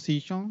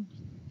decomposition,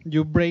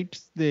 you break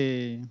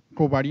the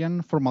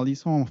covariant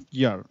formalism of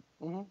YAR.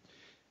 Mm-hmm.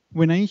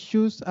 When I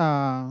choose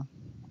a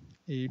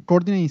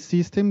coordinate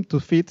system to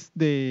fit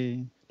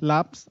the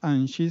lapse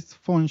and shift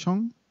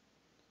function,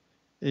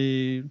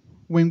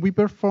 when we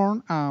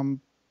perform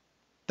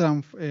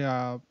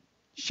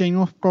chain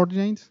of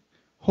coordinates,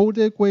 how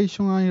the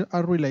equations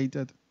are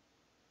related?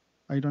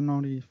 I don't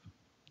know if.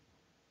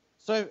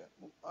 So,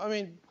 I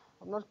mean,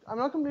 I'm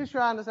not completely sure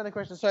I understand the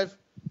question. So,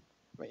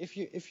 if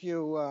you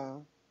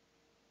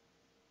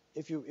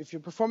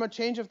perform a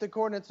change of the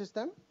coordinate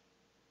system,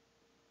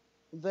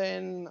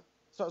 then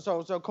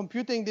so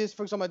computing this,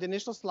 for example, the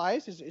initial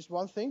slice is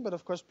one thing, but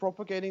of course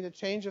propagating the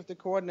change of the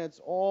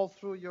coordinates all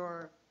through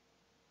your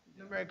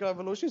numerical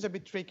evolution is a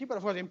bit tricky. But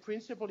of course, in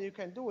principle, you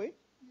can do it.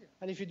 Yeah.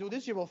 And if you do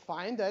this, you will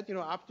find that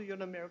up to your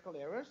numerical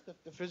errors,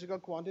 the physical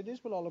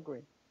quantities will all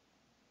agree.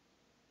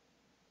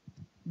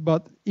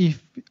 But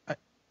if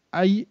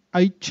I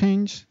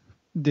change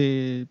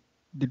the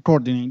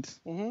coordinates,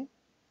 mm-hmm.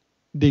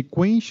 the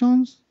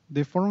equations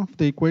the form of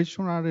the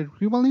equation are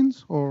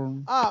equivalent, or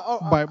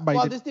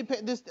well, this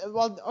depends.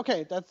 Well,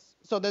 okay, that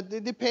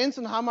it depends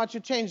on how much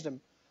you change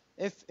them.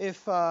 If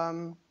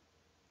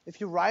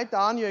you write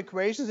down your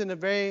equations in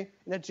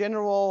a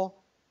general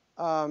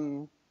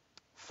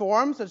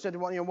form, such that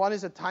one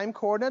is a time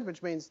coordinate,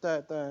 which means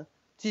that the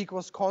t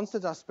equals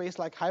constant are space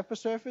like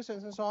hypersurface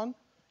and so on,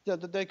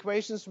 the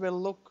equations will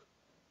look.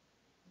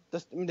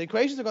 The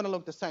equations are going to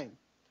look the same.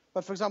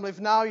 But for example, if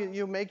now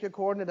you make your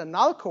coordinate a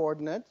null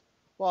coordinate,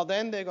 well,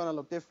 then they're going to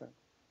look different.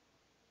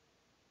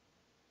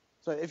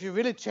 So if you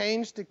really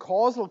change the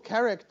causal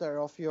character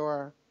of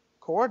your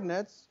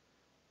coordinates,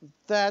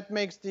 that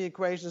makes the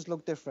equations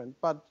look different.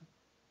 But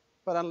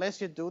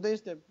unless you do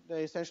this,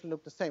 they essentially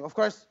look the same. Of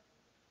course,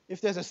 if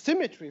there's a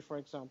symmetry, for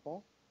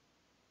example,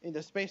 in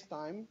the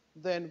space-time,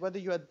 then whether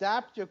you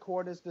adapt your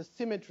coordinates to the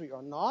symmetry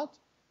or not,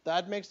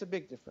 that makes a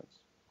big difference.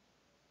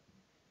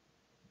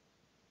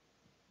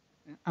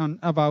 And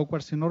about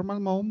quasi-normal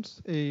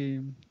modes,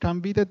 can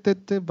be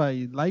detected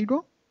by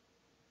LIGO?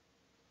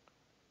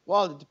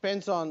 Well, it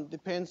depends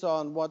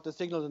on what the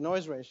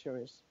signal-to-noise ratio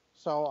is.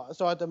 So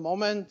at the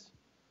moment,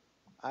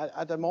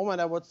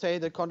 I would say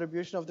the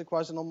contribution of the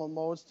quasi-normal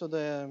modes to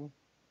the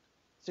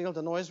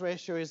signal-to-noise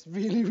ratio is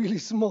really, really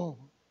small.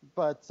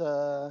 But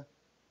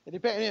it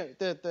depends.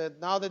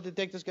 Now the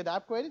detectors get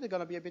upgraded, they're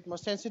going to be a bit more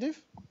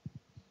sensitive.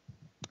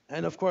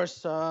 And of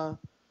course, the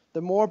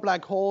more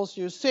black holes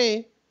you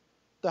see,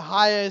 the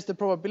higher is the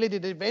probability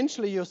that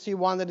eventually you'll see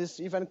one that is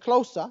even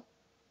closer.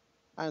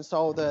 And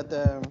so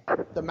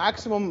the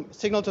maximum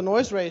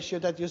signal-to-noise ratio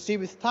that you see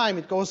with time,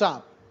 it goes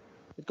up.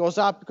 It goes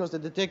up because the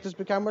detectors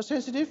become more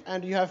sensitive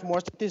and you have more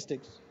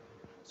statistics.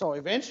 So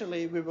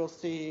eventually we will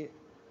see,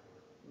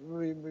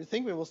 we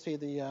think we will see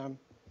the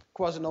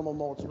quasi-normal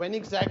modes. When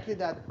exactly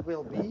that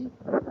will be,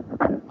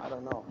 I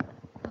don't know.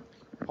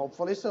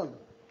 Hopefully soon.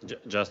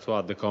 Just to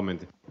add the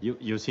comment,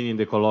 you've seen in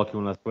the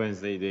colloquium last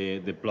Wednesday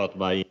the plot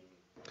by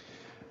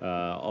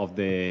of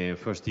the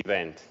first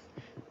event.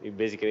 It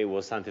basically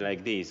was something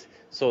like this.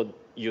 So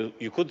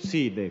you could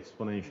see the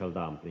exponential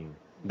dumping.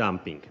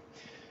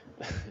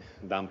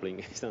 Dumpling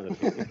is not a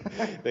thing.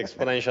 The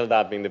exponential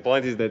dumping. The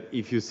point is that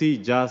if you see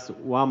just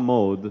one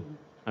mode,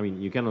 I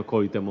mean, you cannot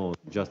call it a mode,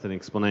 just an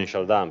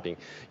exponential dumping.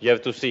 You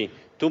have to see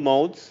two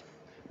modes.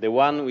 The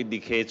one which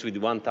decays with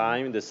one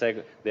time,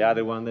 the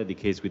other one that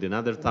decays with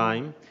another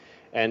time.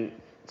 And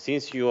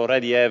since you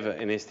already have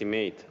an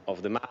estimate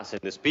of the mass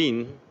and the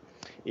spin,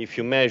 if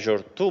you measure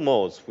two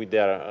modes with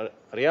their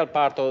real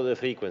part of the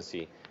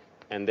frequency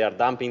and their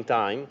damping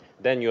time,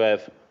 then you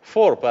have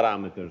 4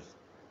 parameters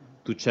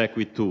to check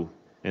with 2,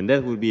 and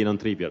that will be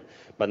non-trivial.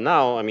 But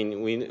now, I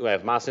mean, we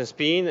have mass and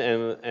spin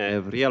and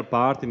have real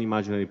part and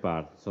imaginary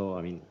part. So,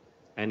 I mean,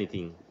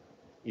 anything.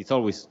 It's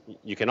always,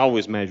 you can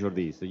always measure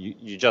this.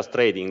 You just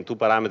trade in 2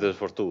 parameters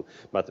for 2.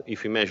 But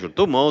if you measure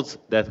 2 modes,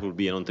 that will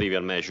be a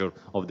non-trivial measure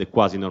of the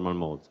quasi-normal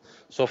modes.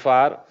 So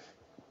far,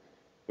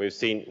 we've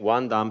seen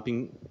one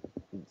damping,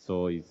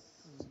 so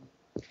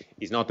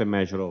it's not a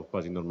measure of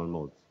quasi-normal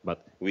modes.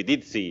 But we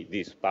did see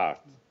this part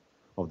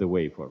of the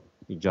waveform.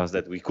 It's just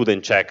that we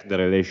couldn't check the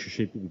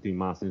relationship between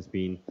mass and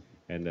spin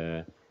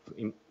and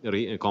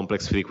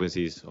complex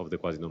frequencies of the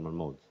quasi-normal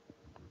modes.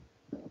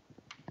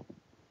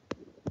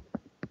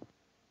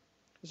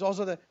 It's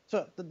also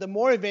the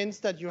more events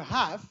that you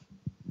have,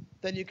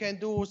 then you can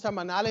do some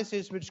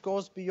analysis which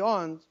goes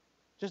beyond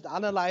just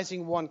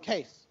analyzing one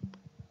case.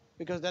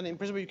 Because then in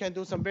principle you can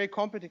do some very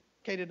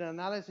complicated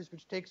analysis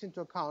which takes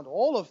into account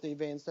all of the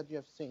events that you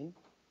have seen.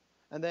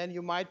 And then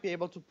you might be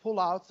able to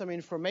pull out some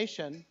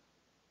information,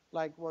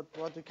 like what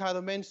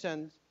Ricardo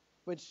mentioned,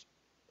 which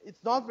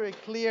it's not very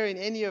clear in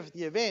any of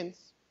the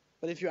events,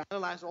 but if you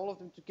analyze all of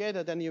them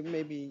together, then you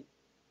maybe,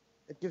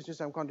 it gives you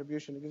some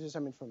contribution, it gives you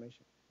some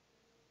information.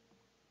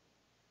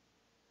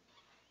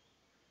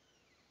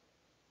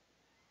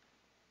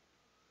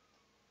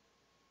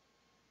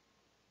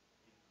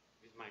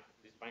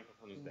 This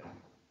microphone is there.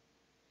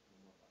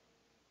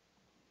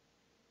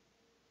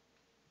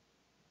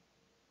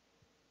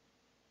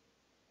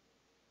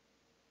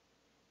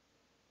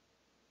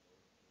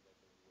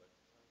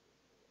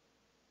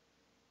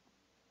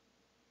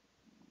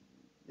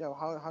 Yeah,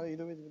 how do you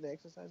do it with the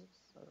exercises?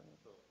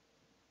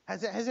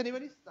 Has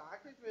anybody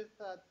started with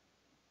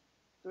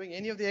doing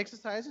any of the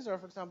exercises, or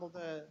for example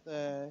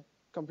the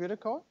computer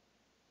code?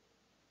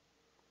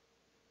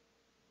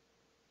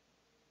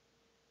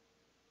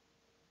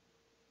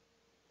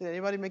 Did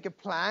anybody make a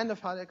plan of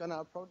how they're going to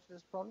approach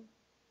this problem?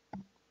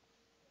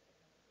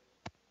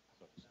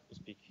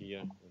 Speak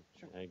here.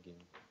 Sure. Again.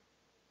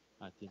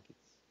 I think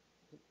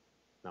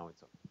now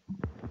it's on.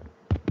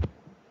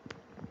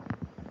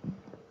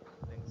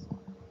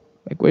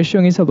 My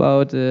question is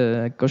about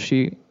the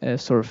Cauchy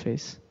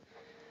surface.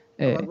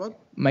 About what?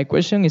 My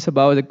question is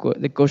about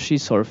the Cauchy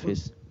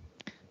surface.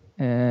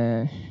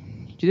 You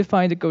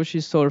define the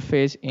Cauchy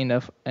surface in a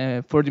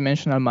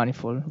 4-dimensional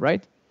manifold,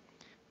 right?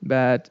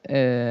 But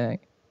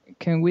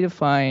can we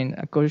define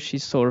a Cauchy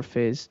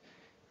surface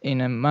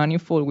in a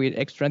manifold with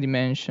extra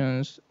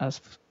dimensions, as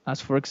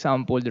for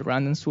example the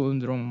random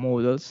Sundrum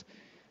models,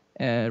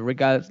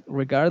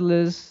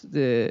 regardless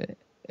the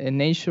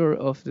nature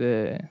of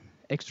the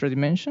extra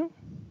dimension?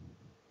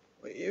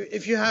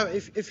 If you have,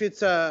 if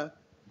it's a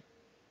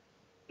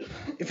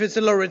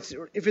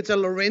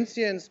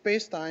Lorentzian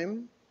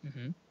spacetime,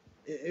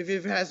 if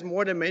it has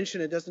more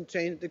dimension, it doesn't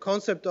change the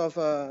concept of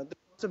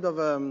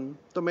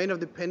domain of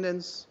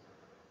dependence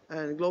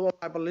and global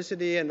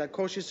hyperbolicity and the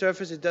Cauchy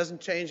surface. It doesn't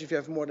change if you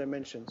have more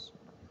dimensions.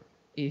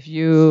 If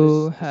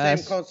you it's have,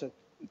 the same concept.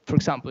 For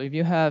example, if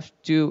you have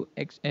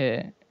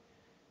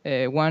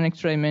one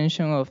extra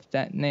dimension of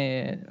that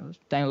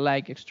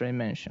time-like extra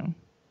dimension,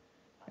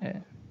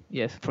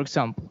 yes, for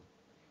example,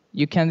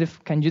 you can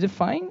you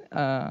define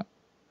a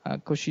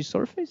Cauchy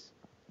surface?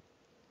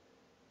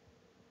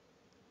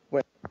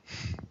 Well,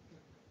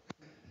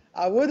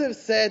 I would have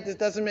said this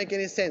doesn't make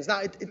any sense. Now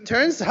it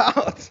turns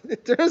out,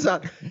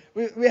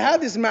 we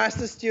have this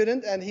master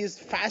student, and he's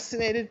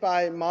fascinated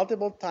by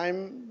multiple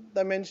time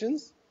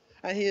dimensions,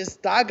 and he has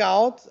dug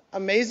out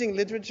amazing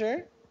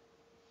literature.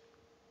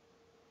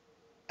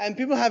 And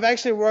people have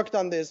actually worked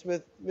on this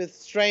with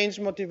strange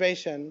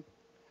motivation.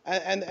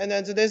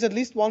 And so there's at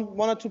least one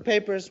or two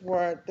papers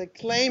where the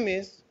claim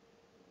is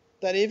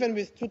that even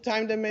with two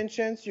time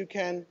dimensions, you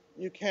can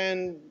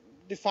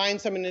define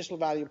some initial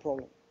value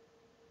problem.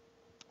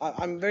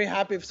 I'm very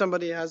happy if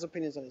somebody has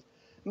opinions on this.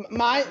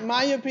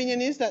 My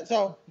opinion is that,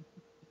 so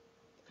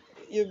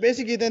you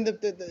basically then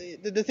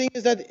the thing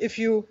is that if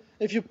you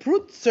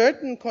put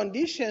certain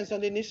conditions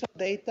on the initial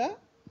data,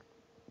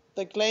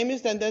 the claim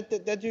is then that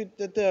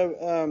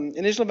the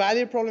initial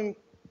value problem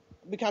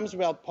becomes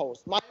well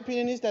posed. My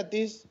opinion is that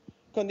these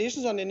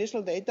conditions on the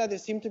initial data, they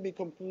seem to be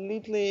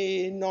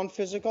completely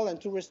non-physical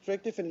and too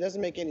restrictive, and it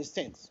doesn't make any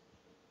sense.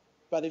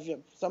 But if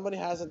somebody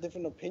has a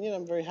different opinion,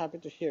 I'm very happy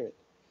to hear it.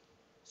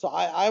 So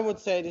I would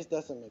say this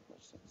doesn't make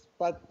much sense.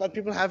 But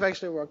people have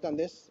actually worked on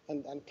this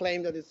and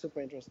claim that it's super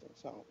interesting.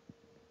 So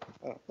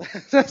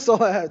that's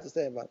all I have to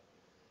say about it.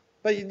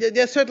 But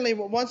there's certainly,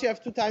 once you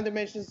have two time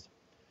dimensions,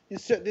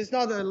 it's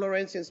not a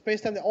Lorentzian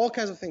spacetime. All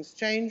kinds of things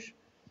change,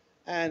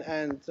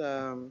 and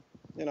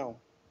you know,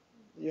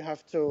 you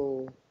have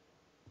to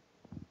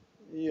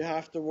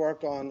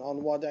work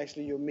on what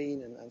actually you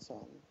mean and so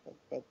on.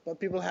 But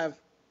people have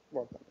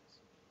worked on this.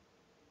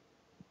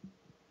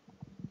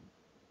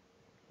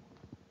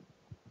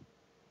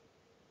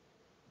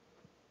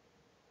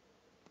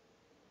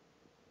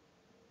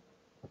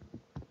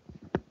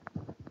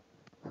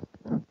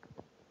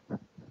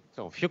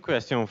 So, a few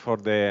questions for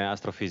the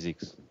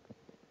astrophysics.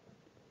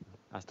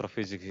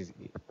 Astrophysics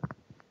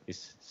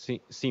is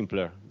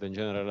simpler than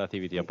general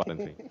relativity,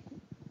 apparently. We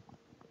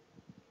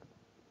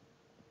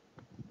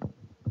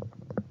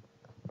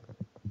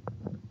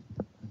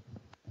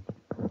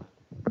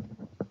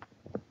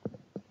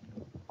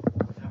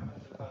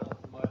haven't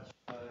developed much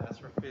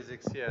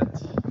astrophysics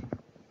yet.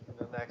 In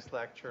the next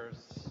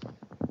lectures.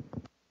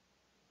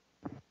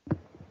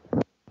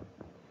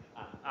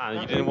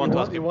 You didn't want to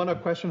ask You want a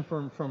question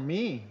from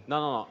me?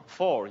 No,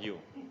 for you.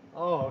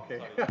 Oh, okay.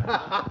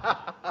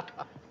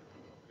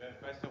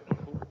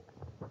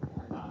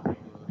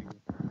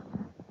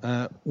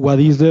 What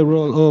is the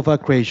role of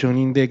accretion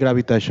in the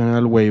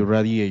gravitational wave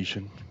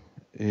radiation?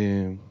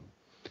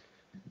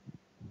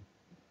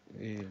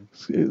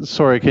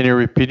 Sorry, can you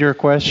repeat your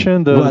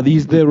question? What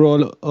is the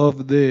role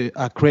of the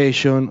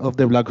accretion of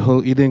the black hole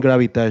in the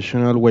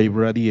gravitational wave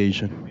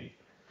radiation?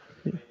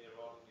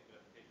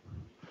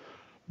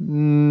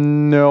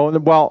 No,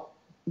 well,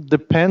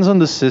 depends on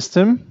the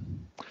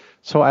system.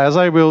 So as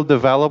I will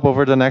develop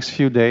over the next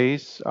few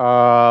days,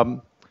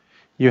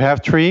 you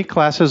have three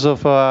classes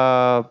of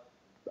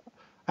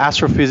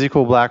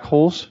astrophysical black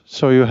holes.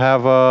 So you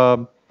have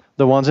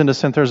the ones in the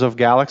centers of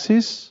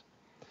galaxies,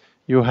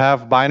 you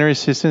have binary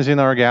systems in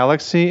our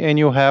galaxy, and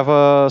you have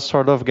a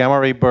sort of gamma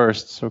ray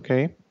bursts,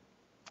 okay?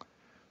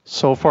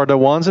 So for the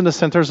ones in the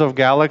centers of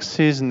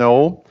galaxies,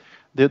 no.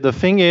 The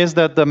thing is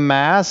that the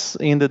mass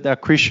in the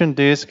accretion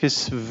disk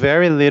is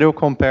very little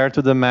compared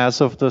to the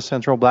mass of the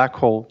central black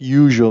hole,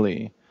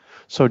 usually.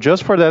 So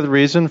just for that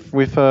reason,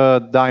 with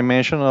a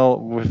dimensional,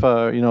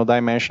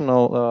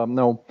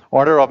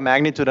 order of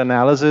magnitude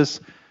analysis,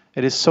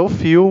 it is so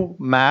few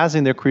mass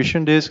in the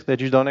accretion disk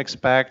that you don't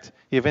expect,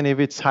 even if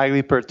it's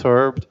highly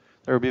perturbed,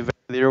 there will be very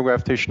little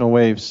gravitational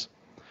waves.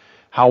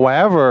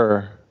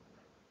 However,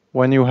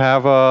 when you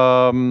have,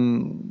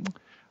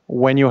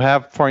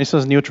 for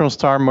instance,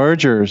 neutron-star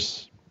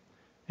mergers,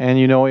 and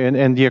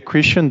and the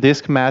accretion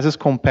disk mass is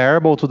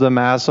comparable to the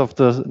mass of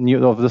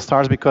the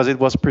stars because it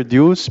was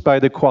produced by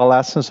the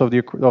coalescence of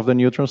the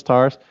neutron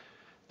stars,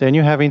 then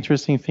you have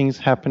interesting things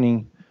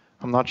happening.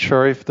 I'm not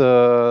sure if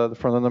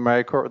from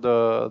America or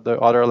the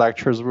other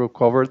lectures will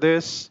cover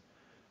this.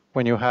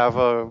 When you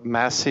have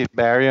massive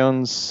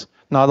baryons,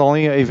 not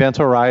only event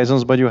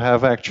horizons, but you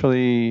have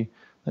actually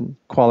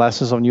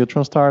coalescence of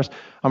neutron stars.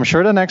 I'm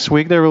sure the next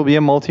week there will be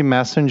a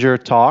multi-messenger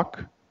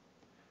talk.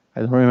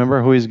 I don't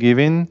remember who is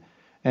giving.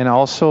 And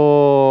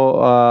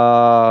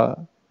also,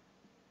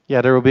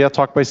 there will be a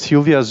talk by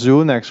Sylvia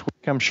Zhu next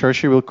week. I'm sure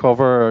she will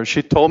cover,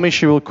 she told me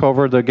she will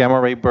cover the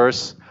gamma ray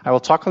bursts I will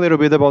talk a little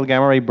bit about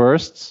gamma ray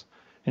bursts,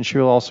 and she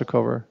will also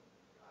cover.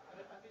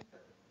 I think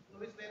that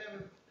Luis later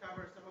will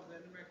cover some of the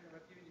numerical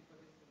activity for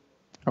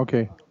this.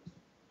 Okay.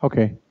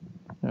 Okay.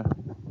 Yeah.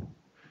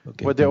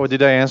 Okay, What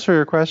did I answer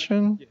your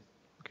question? Yes.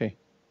 Okay.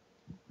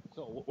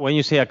 So when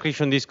you say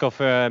accretion disk of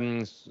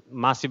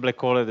massive black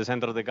hole at the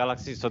center of the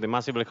galaxy, so the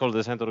massive black hole at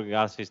the center of the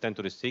galaxy is 10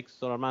 to the 6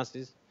 solar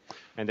masses,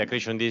 and the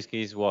accretion disk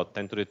is what,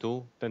 10 to the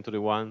 2, 10 to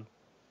the 1?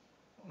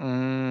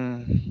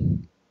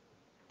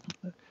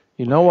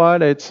 You know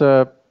what? It's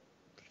I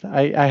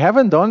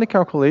haven't done the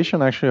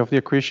calculation actually of the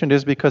accretion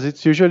disk because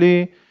it's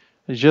usually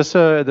just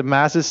the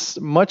mass is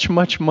much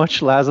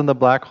less than the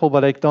black hole,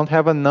 but I don't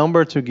have a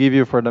number to give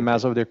you for the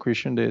mass of the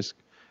accretion disk.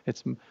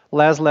 It's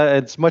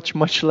it's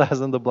much less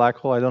than the black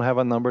hole. I don't have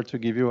a number to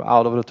give you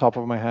out of the top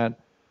of my head.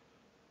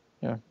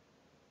 Yeah.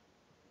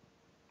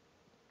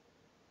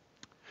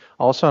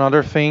 Also,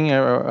 another thing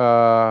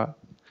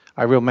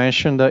I will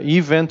mention the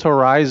Event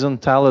Horizon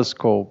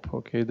Telescope.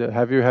 Okay,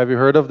 have you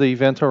heard of the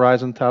Event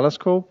Horizon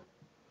Telescope?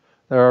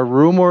 There are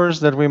rumors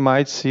that we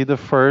might see the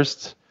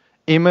first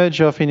image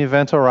of an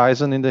event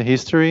horizon in the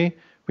history,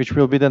 which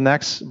will be the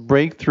next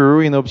breakthrough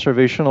in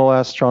observational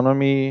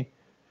astronomy,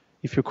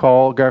 if you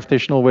call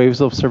gravitational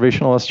waves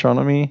observational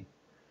astronomy.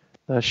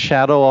 The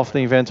shadow of the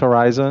event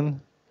horizon.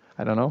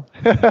 I don't know.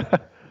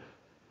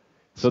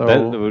 So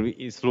that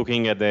is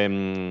looking at the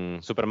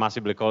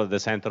supermassive black hole at the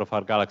center of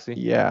our galaxy?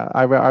 Yeah,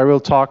 I will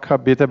talk a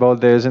bit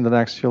about this in the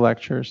next few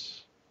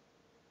lectures.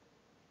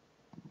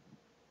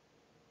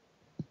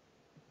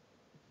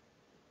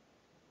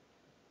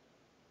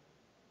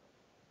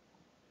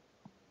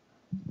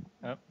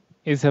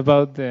 It's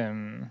about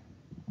that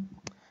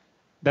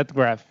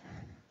graph.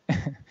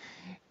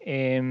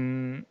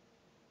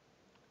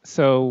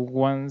 So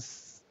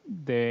once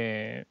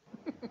the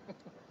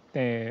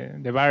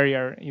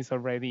barrier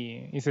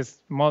is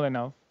small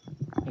enough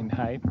in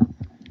height,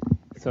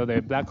 so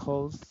the black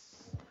holes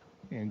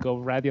go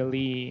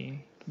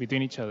radially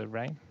between each other,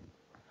 right?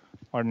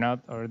 Or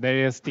not? Or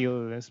they are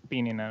still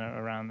spinning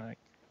around like.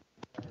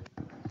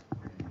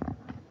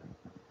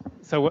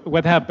 So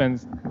what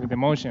happens with the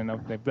motion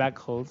of the black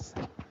holes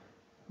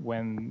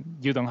when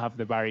you don't have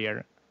the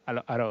barrier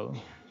at all?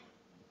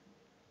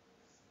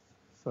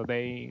 So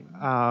they...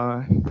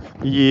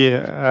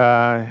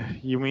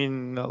 you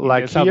mean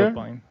like here?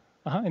 Point.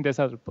 In the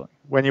saddle point.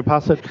 When you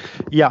pass it?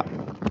 Yeah.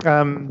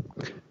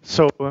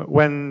 So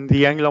when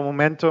the angular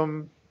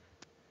momentum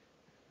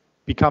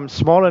becomes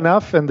small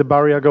enough and the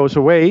barrier goes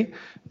away,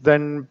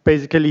 then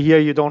basically here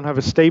you don't have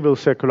a stable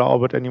circular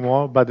orbit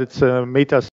anymore, but it's a meta